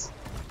odds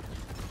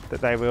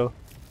that they will.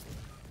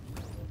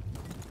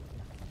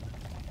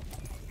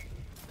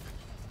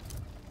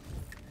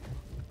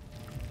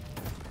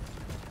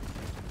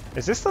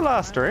 Is this the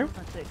last room?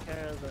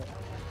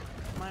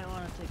 Might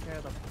want to take care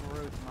of the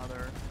brood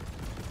mother.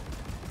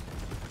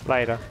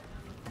 Later.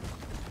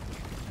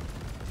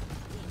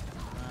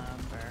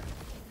 Fair.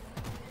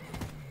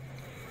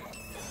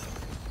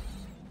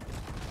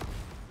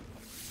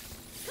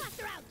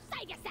 Cluster out.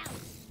 Save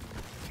yourself.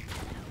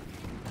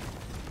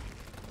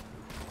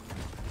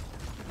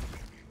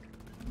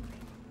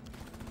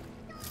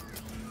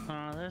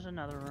 There's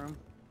another room.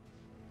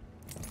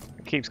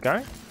 It keeps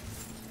going.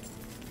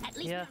 At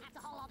least Yeah. we don't have to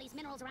haul all these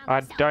minerals around I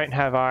ourselves. don't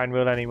have Iron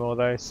Will anymore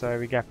though, so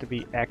we have to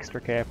be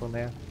extra careful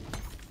now.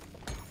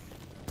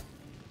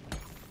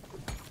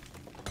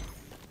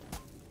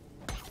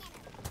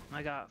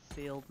 I got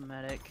field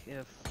medic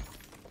if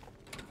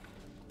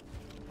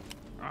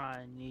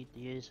I need to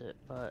use it,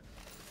 but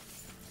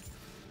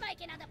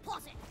Making a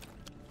deposit.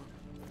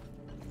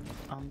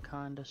 I'm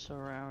kinda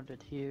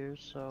surrounded here,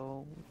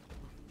 so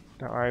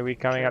Don't worry, we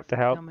coming up to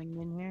help. coming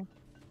in here.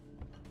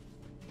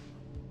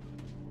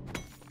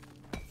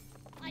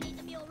 I need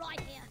the mule right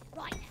here,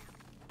 right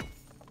now.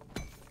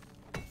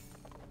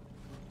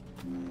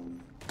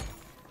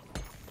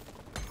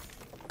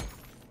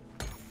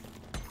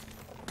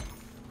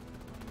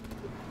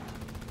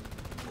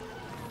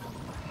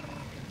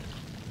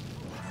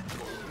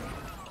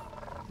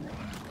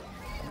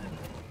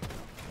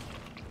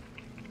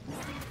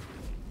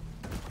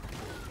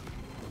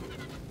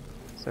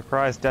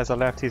 Surprised Dazza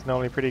left, he's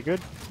normally pretty good.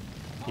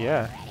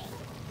 Yeah. Ready.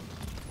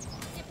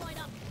 Zip line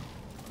up.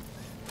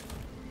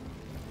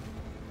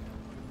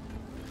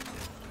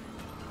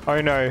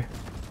 Oh no.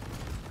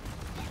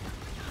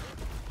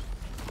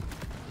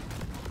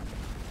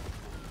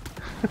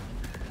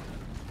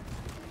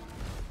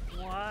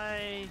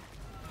 Why?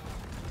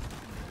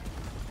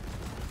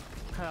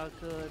 How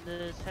could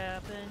this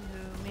happen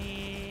to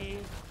me?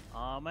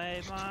 I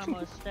made my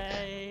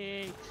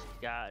mistakes,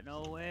 got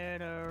nowhere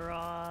to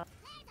run.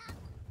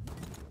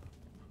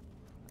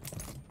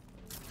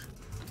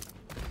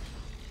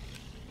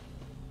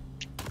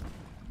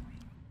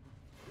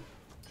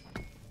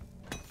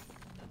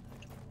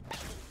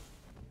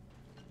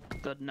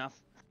 Good enough.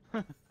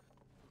 So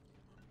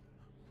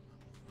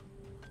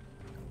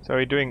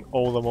we're doing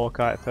all the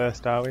Morkite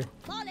first, are we?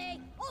 Polly,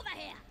 over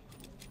here.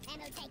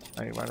 Ammo taken.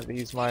 Only one of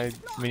these, my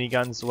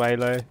minigun's way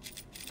low.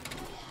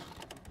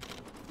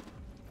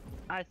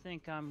 I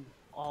think I'm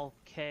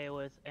okay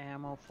with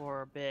ammo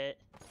for a bit.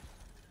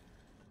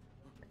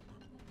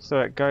 So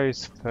it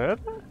goes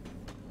further?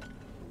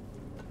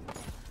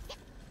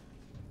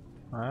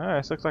 Oh,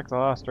 this looks like the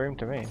last room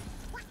to me.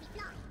 Watch me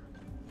fly.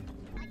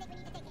 I think we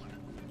need to take care.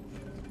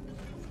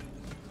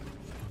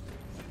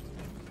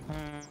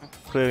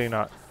 Clearly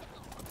not.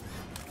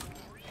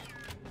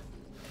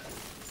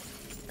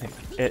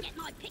 It Get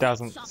my pickaxe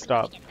doesn't sharpened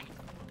stop. when we get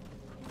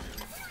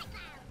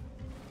back.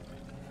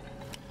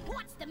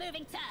 What's the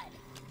moving turd?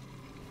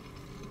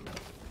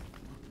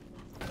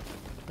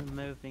 The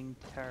moving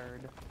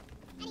turd.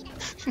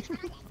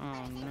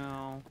 Oh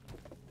no.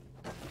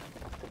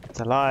 It's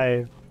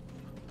alive.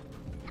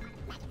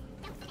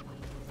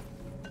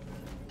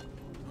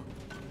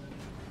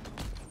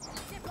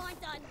 Zip line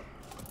done.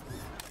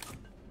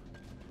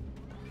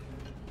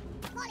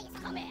 Polly,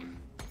 come here.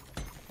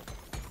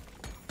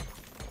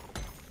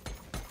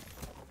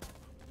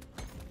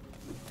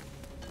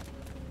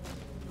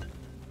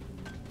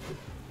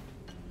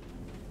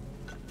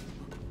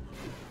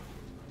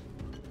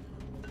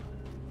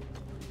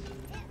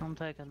 I'm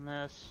taking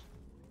this.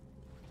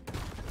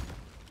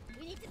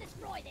 We need to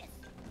destroy this.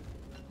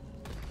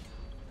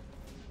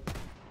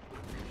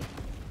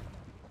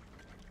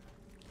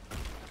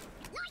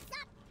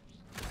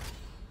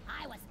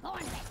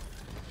 Horn ready.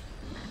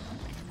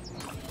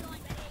 Horn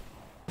ready.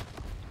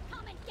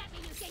 Come and get me,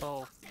 you big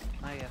Oh,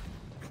 yeah.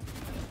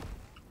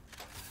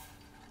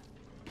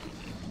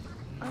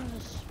 I'm a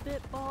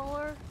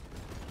spitballer.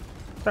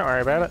 Don't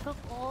worry about it. Took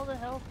all the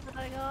health that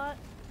I got.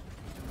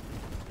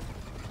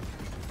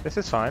 This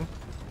is fine.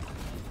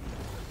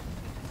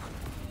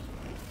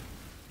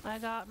 I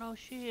got no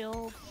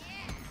shields.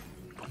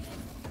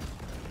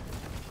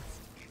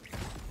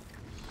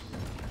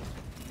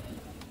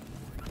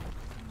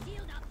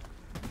 Shield up.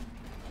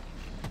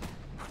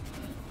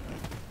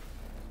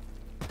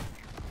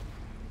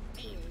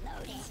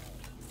 Reloading.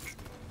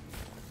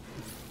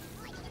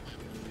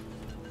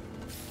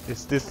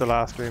 Is this the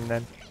last room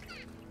then?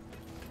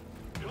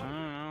 I don't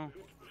know.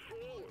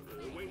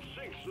 4, wait,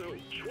 6, no,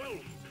 12.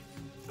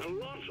 A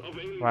lot of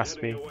aliens Must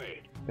heading be.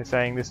 away. They're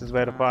saying this is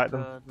where to fight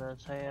them.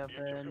 That's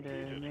happened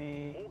to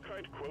me.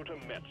 Morkite quota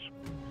met.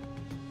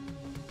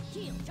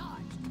 Shield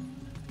charge.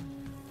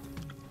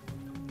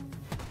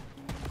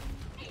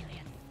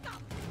 Alien,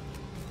 stop.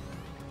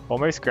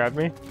 Almost grabbed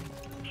me.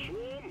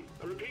 Swarm!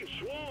 I repeat,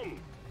 swarm!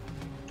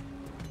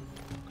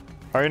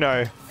 Oh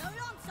no, So long,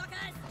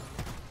 suckers.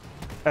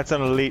 that's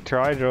an elite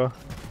Tri-Jaw.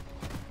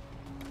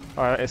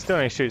 Oh, it still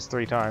only shoots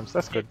 3 times.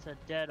 That's good. It's a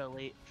dead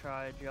elite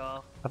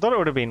Tri-Jaw. I thought it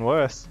would have been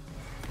worse.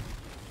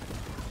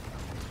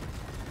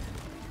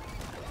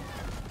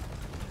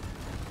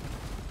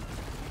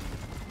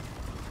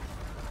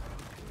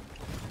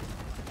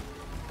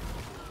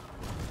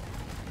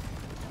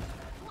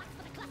 Watch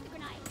for the cluster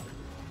grenade.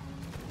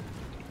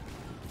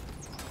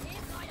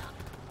 Here's right up.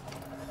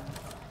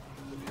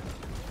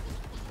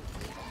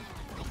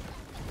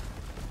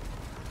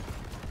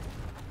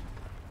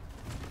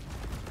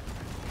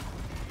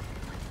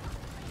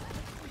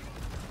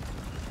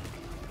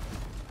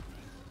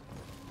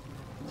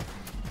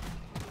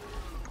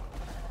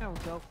 There we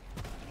go.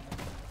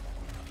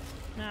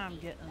 Now I'm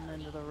getting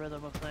into the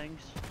rhythm of things.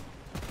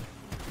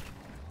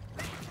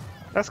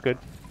 That's good.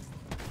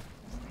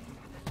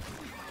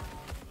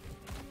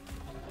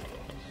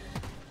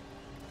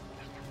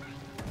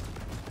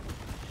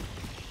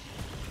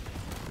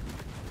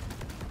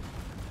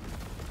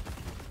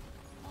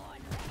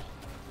 Horn ready.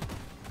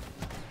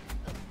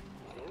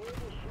 You're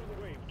almost through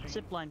the wave,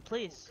 team. Zipline,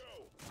 please.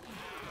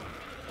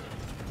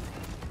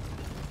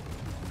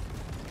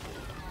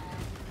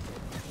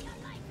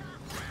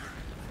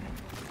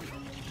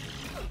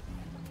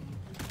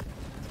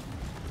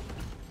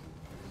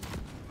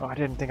 Oh, I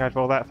didn't think I'd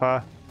fall that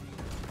far.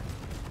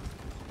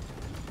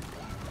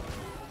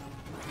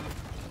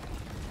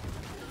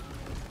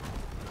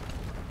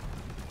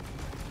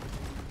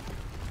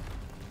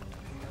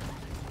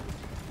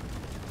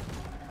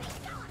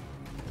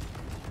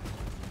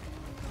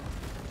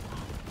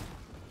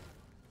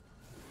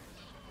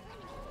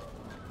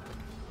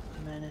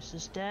 Menace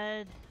is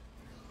dead.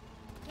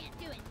 Can't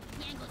do it.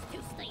 The angle's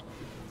too steep.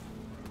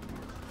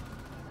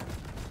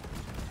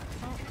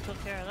 Oh,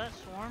 took care of that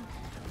swarm.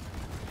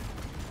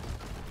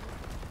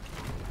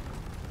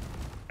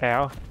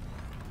 Ow.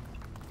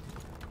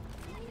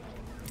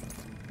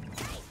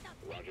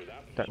 Roger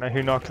that. Don't know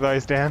who knocked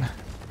those down.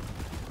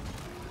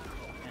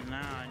 And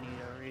now I need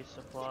a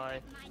resupply.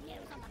 My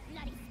nose on the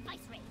bloody spice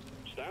ring.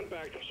 Stand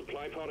back,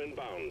 supply pod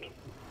inbound.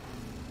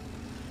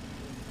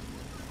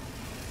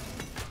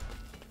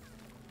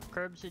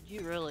 Curbs, did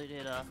you really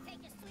did a Take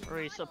a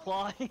sweet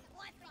resupply?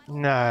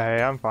 No,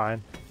 I'm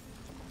fine.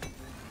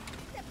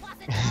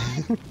 Deposit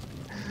time.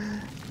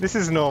 This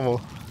is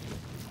normal.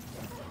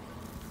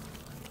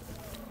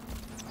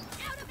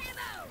 Out of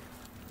ammo.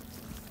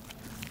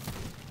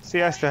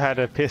 See, I still had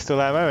a pistol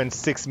ammo and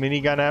 6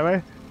 minigun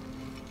ammo.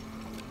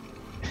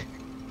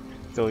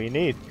 That's all you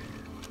need.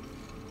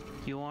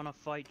 You want to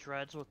fight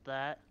dreads with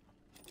that?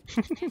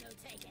 Ammo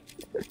taken.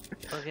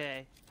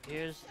 Okay,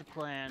 here's the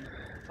plan.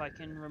 If I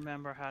can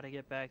remember how to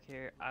get back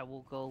here, I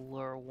will go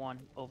lure one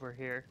over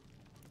here.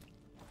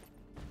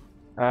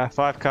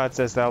 5 card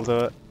says they'll do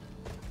it.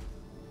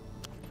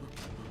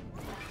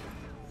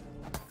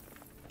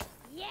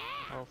 Yeah.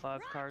 Oh,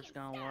 5 cars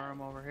gonna lure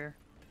him over here.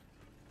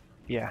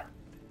 Yeah.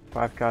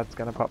 5 card's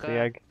gonna pop the Okay.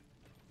 egg.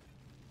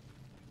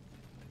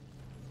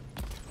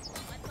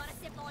 I've got a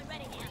zip line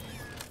ready now.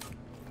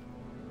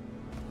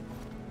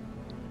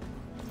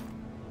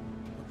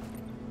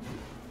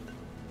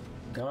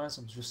 Guys,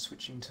 I'm just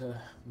switching to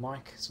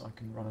mic so I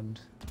can run and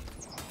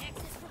Access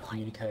provided.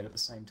 communicate at the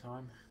same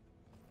time.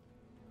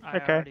 I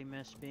Okay. already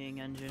miss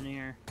being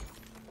engineer.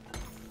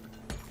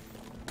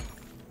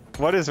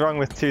 What is wrong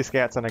with 2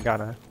 scouts and a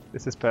gunner?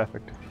 This is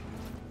perfect.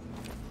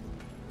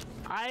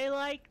 I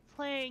like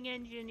playing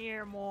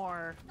engineer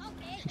more.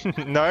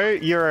 Okay. No,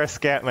 you're a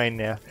scout main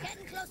now.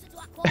 Getting closer to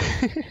our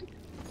quarry.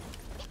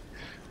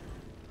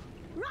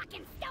 Rock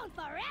and stone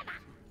forever.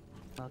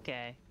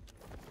 Okay.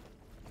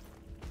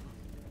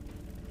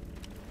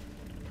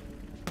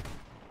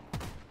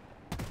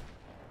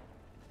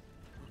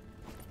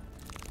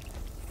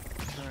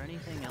 Is there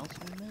anything else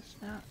we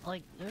missed now?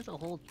 Like, there's a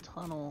whole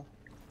tunnel.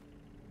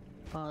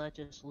 Oh, that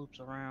just loops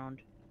around.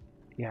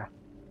 Yeah.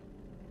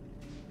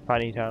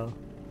 Funny tunnel.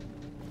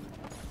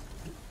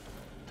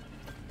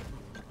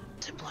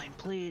 zipline,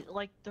 please.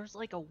 Like, there's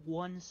like a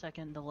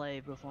 1-second delay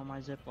before my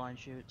zipline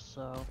shoots,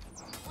 so.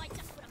 I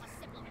just put up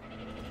a zip line.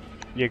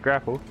 You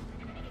grapple.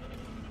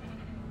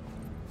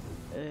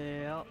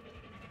 Yep.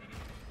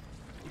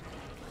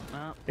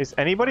 Well, Is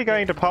anybody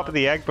going to pop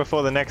the egg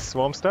before the next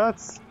swarm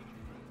starts?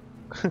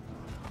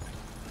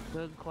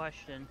 good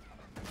question.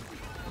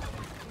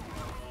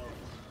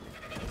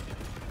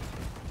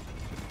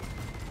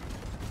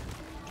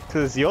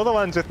 Because you're the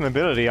ones with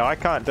mobility, I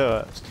can't do it.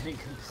 I was getting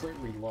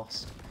completely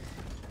lost.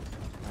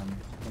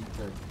 I think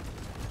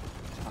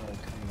the tunnel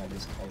coming out of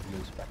this cave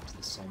leads back to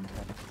the same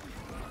cave.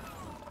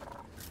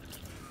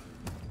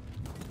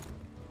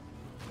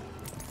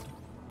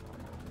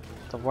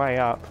 It's a way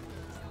up.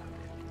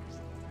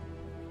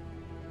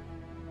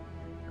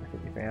 I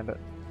think you found it.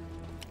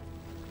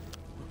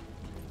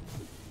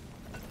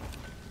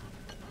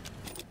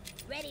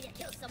 Ready to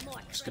kill some more.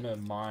 Just gonna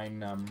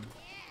mine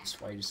this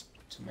way just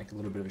to make a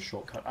little bit of a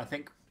shortcut. I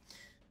think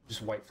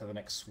just wait for the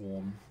next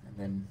swarm and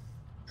then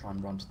try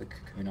and run to the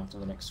cocoon after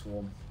the next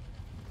swarm.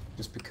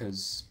 Just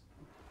because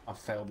I've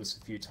failed this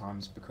a few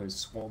times because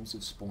swarms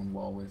have spawned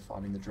while we're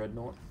fighting the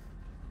dreadnought.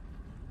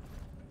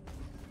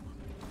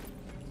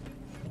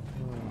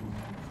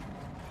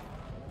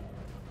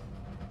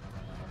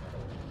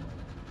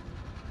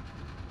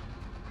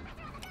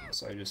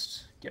 So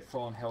just get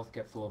full on health,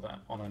 get full of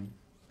on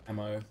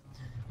ammo,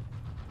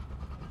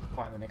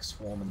 fight the next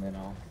swarm, and then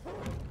I'll.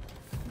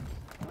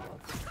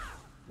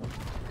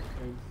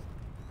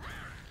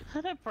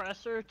 That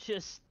oppressor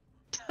just.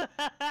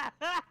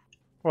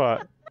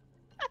 What?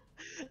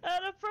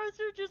 That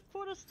oppressor just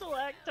put a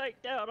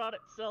stalactite down on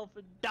itself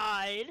and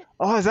died.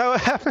 Oh, is that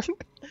what happened?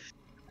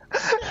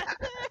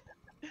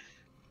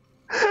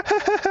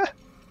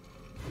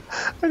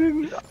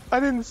 I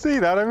didn't see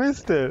that, I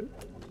missed it.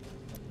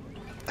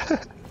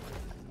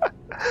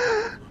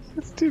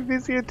 It's too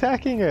busy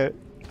attacking it.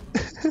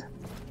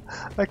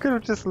 I could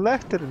have just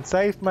left it and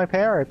saved my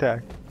power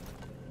attack.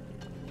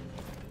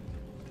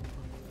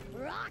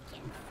 Rock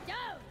and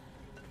stone.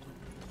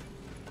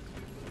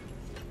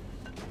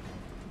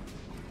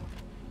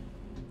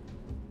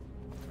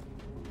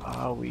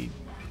 Are we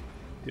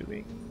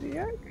doing the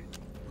egg?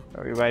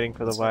 Are we waiting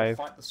for the wave?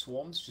 Fight the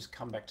swarms, just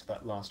come back to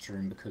that last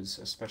room because,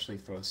 especially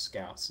for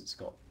scouts, it's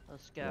got A a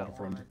lot scout of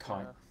room to wanted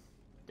kite. to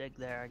dig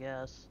there, I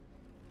guess.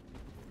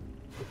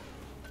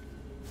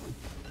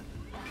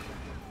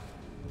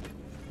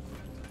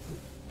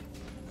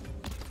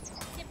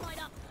 Zip line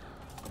up.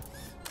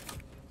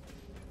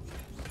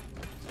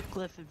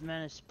 Cliff of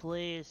Menace,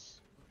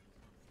 please.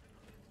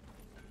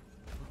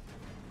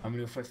 I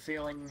mean, if we're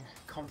feeling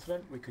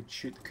confident, we could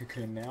shoot the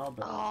cocoon now,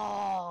 but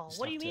Oh, just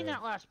what do you have mean to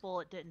that last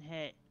bullet didn't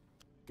hit?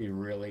 be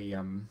really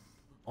on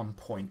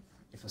point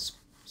if a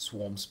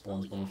swarm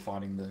spawns when we're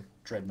fighting the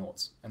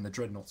dreadnoughts, and the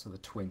dreadnoughts are the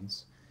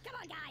twins. Come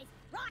on, guys.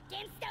 Rock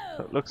and So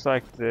stone. it looks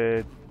like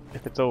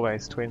if it's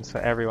always twins for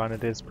everyone,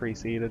 it is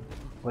preceded.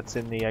 What's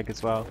in the egg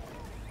as well?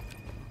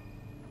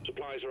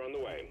 Supplies are on the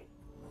way.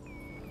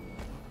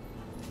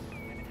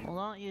 Well,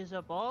 don't use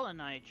up all the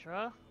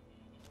nitra.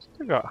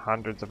 We've got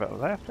hundreds of it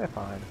left, they're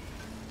fine.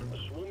 A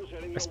swarm's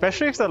heading your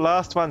Especially way. if the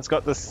last one's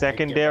got the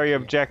secondary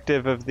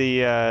objective of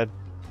the,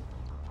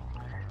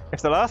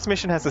 if the last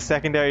mission has a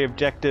secondary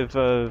objective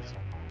of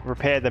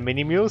repair the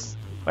mini-mules,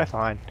 we're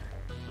fine.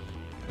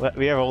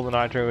 We have all the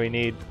nitro we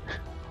need.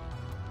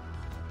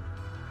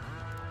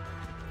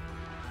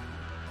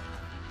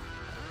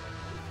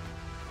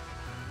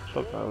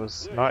 Look, that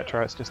was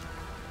nitro, it's just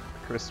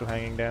crystal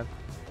hanging down.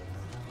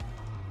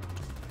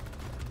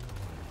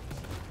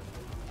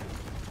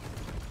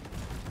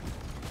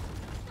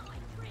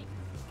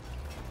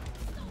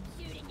 Stop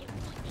shooting, you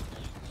fucking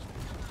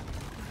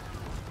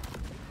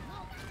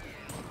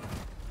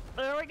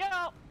There we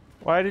go!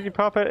 Why did you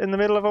pop it in the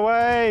middle of a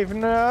wave?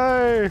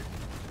 No!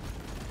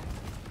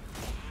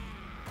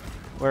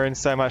 We're in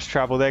so much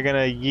trouble, they're gonna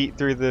yeet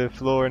through the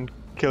floor and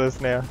kill us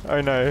now.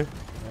 Oh no.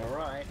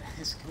 Alright,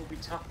 this will be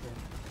tough then.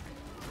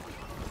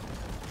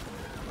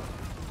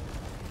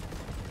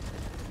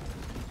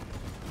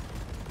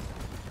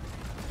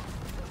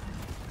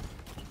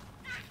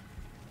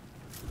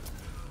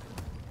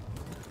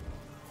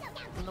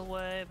 On the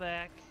way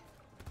back.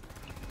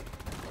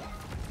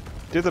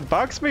 Do the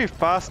bugs move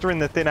faster in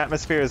the thin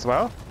atmosphere as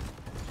well?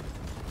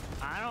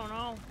 I don't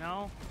know.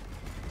 No.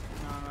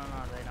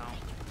 No, they don't.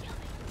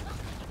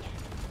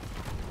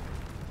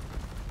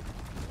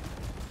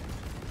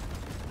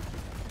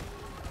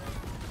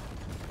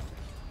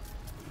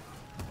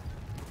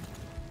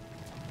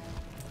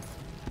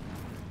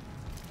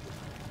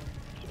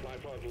 Supply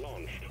pod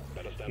launched.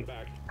 Better stand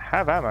back.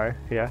 Have ammo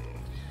here.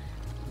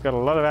 We've got a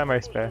lot of ammo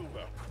spare.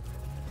 Over.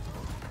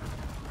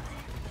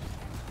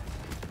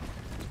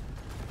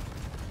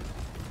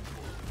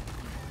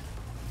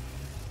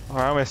 Oh,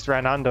 I almost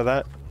ran under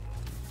that.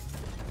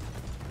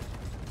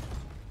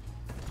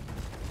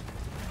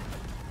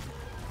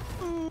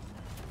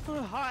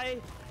 Hi.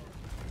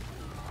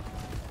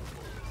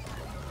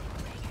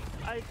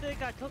 I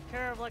think I took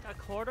care of like a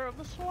quarter of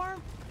the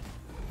swarm.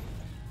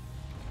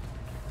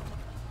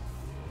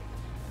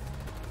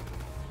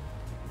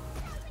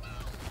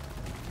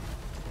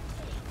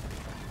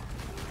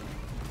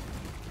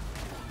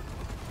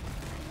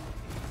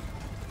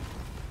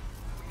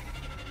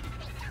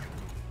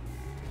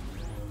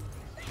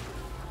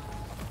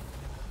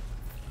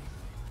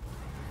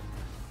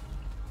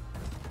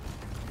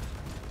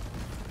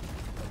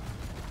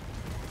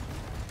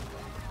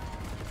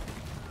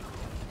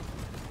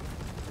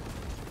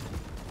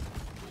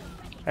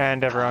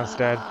 And everyone's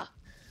dead.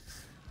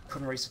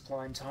 Couldn't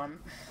resupply in time.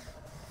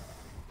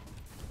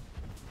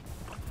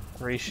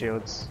 3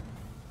 shields.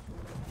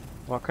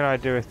 What can I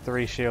do with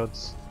 3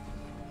 shields?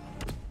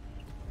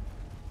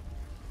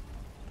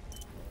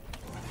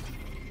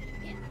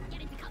 Get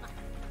into cover.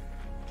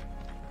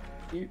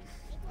 You.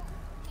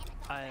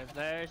 I am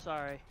very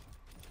sorry.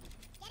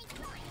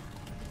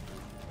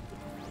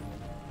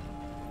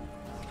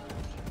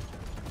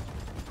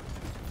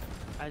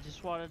 I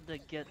just wanted to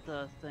get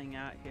the thing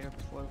out here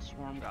before the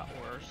swarm got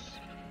worse,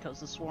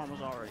 because the swarm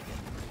was already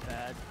getting pretty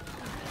bad.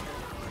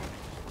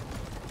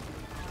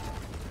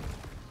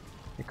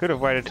 You could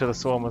have waited till the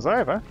swarm was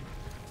over.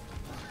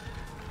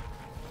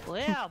 Well,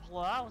 yeah,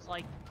 well, I was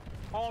like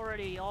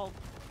already all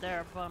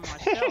there by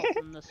myself,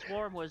 and the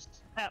swarm was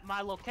at my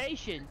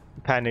location.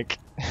 Panic.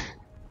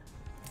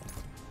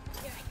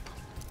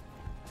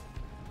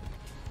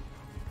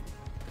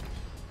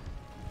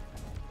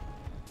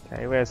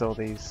 Okay, where's all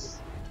these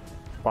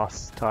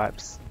boss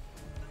types?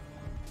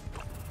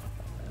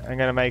 I'm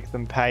gonna make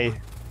them pay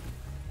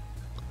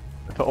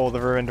for all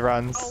the ruined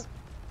runs. Oh,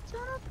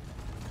 son of-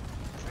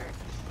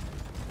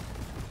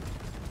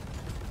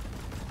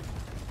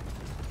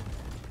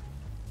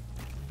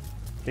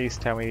 Please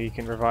tell me you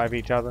can revive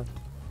each other.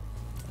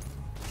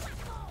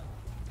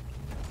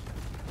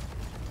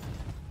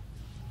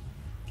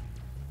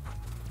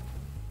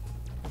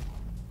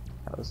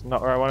 That was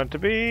not where I wanted to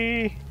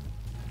be.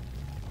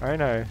 Oh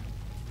no.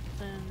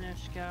 in there,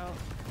 Scout.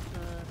 The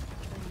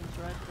thing is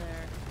right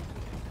there.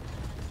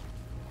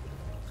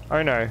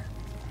 Oh no.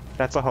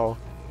 That's a hole.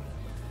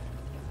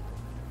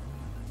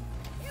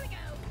 Here we go.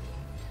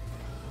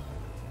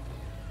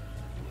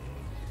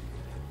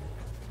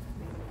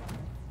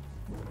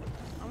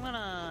 I'm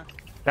gonna.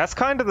 That's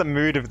kind of the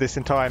mood of this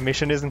entire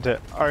mission, isn't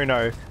it? Oh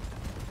no.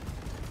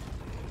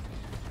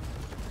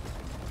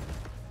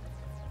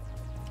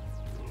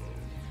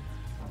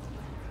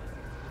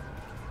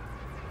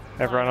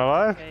 Everyone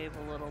alive? Cave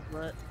a little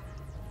bit.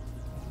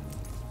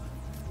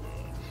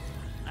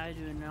 I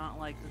do not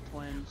like the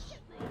twins.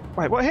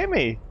 Wait, what hit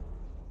me?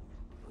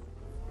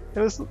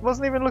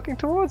 Wasn't even looking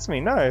towards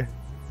me, no.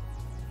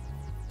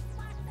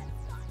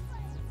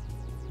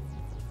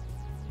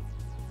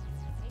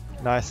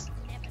 Nice.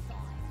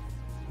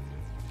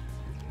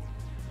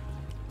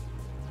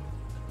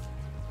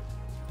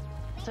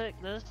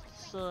 Take this,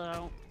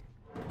 so.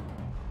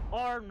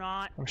 Or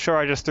not. I'm sure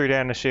I just threw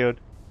down the shield.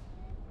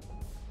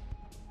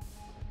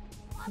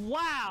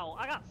 Wow!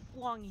 I got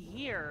flung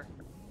here.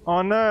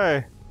 Oh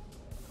no!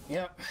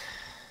 Yep,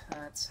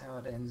 that's how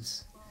it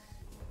ends.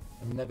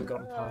 I've never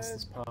gotten past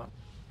this part.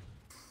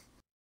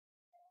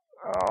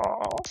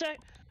 Oh.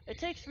 It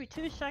takes me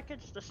 2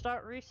 seconds to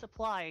start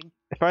resupplying.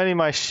 If only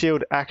my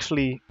shield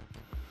actually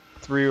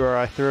threw where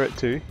I threw it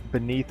to,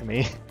 beneath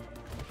me.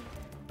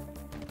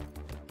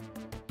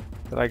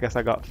 But I guess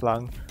I got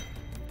flung.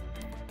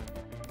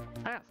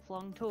 I got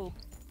flung too.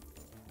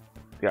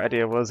 The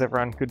idea was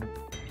everyone could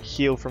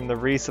heal from the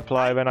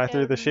resupply when I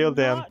threw the shield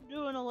down. Not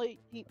doing a late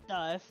deep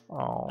dive.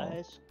 Oh.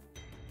 Guys.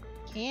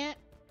 Can't.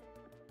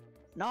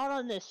 Not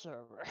on this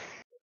server.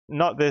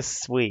 Not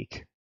this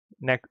week.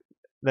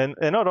 Then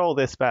they're not all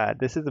this bad.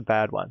 This is a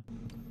bad one.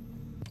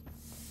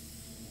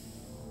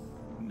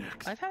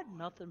 I've had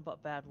nothing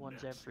but bad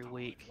ones every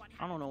week.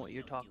 I don't know what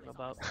you're talking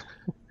about.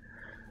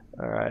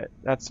 Alright,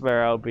 that's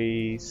where I'll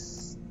be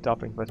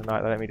stopping for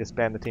tonight. Let me just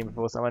ban the team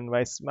before someone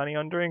wastes money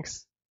on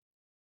drinks.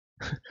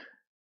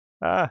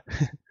 Ah!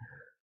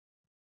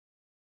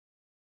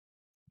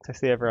 I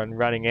see everyone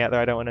running out there.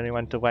 I don't want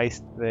anyone to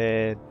waste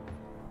their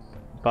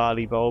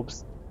barley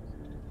bulbs.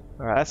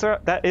 Alright,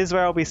 that is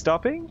where I'll be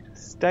stopping.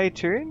 Stay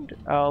tuned.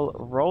 I'll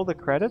roll the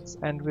credits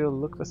and we'll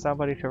look for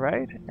somebody to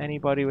raid.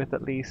 Anybody with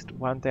at least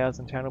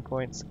 1,000 channel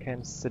points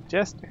can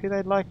suggest who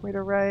they'd like me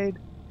to raid.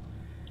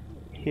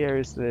 Here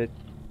is the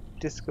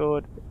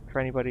Discord for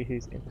anybody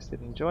who's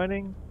interested in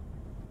joining.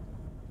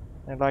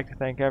 I'd like to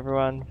thank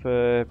everyone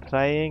for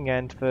playing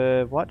and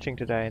for watching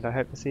today, and I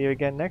hope to see you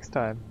again next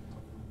time.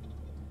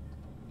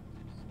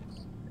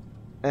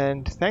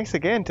 And thanks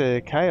again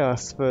to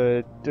Chaos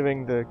for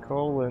doing the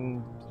call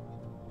and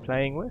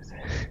playing with.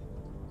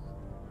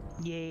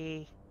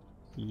 Yay.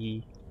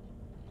 Yeah.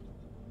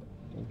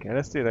 Okay,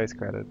 let's do those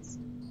credits.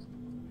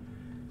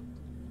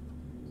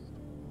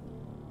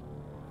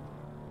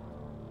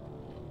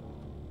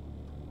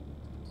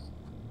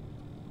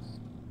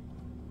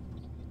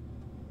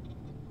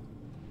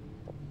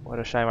 What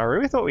a shame, I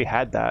really thought we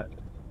had that.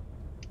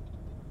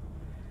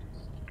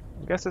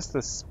 I guess it's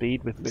the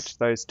speed with which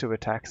those two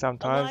attack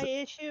sometimes. My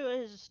issue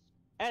is,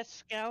 as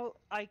Scout,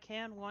 I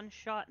can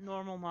one-shot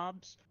normal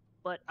mobs,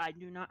 but I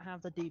do not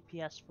have the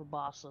DPS for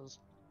bosses.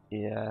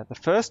 Yeah, the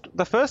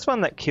first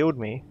one that killed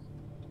me,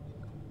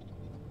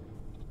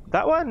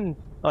 that one,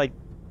 like,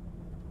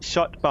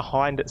 shot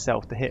behind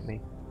itself to hit me.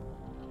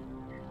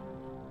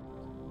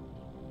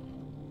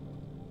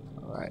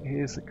 Alright,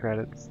 here's the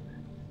credits.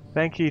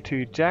 Thank you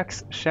to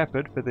Jax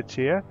Shepherd for the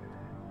cheer,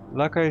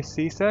 Loco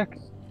Csac,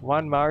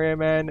 One Mario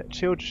Man,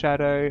 Chilled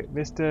Shadow,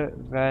 Mr.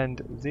 Van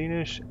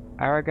Zenush,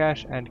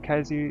 Aragash, and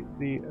Kazu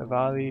the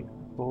Avali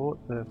for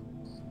the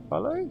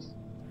follows?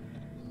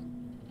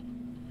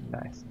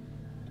 Nice.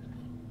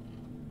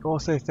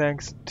 Also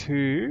thanks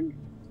to...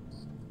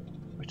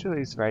 which of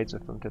these raids are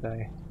from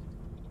today?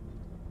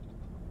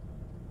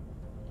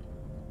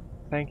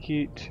 Thank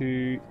you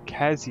to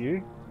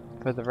Kazu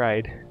for the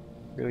raid.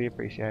 Really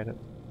appreciate it.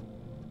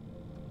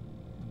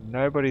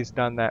 Nobody's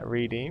done that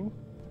reading.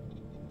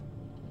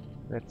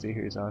 Let's see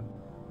who's on.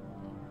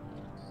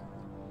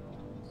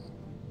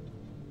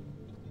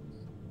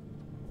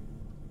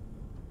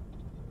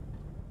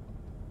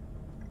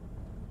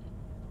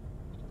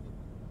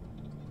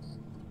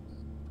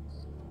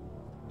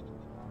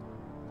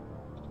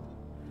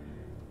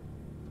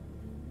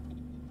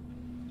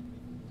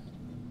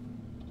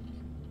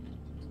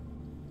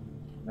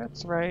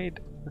 Let's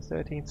raid the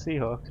 13th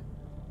Seahawk.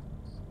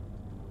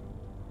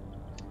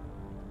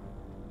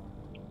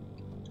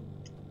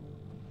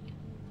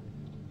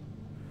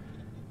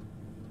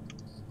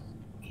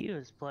 He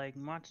was playing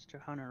Monster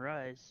Hunter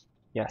Rise.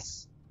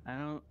 Yes. I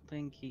don't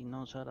think he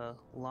knows how to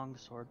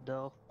longsword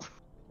though.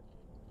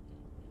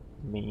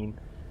 Mean.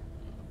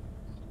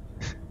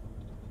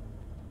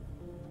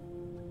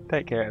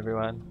 Take care,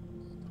 everyone.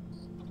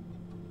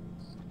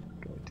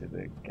 Go to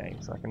the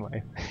game so I can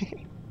wave.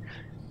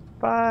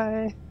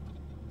 Bye!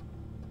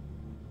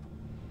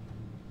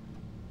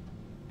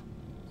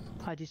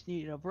 I just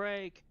needed a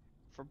break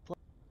from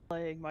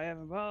playing my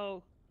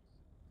MMO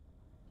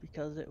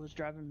because it was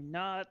driving me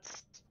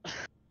nuts.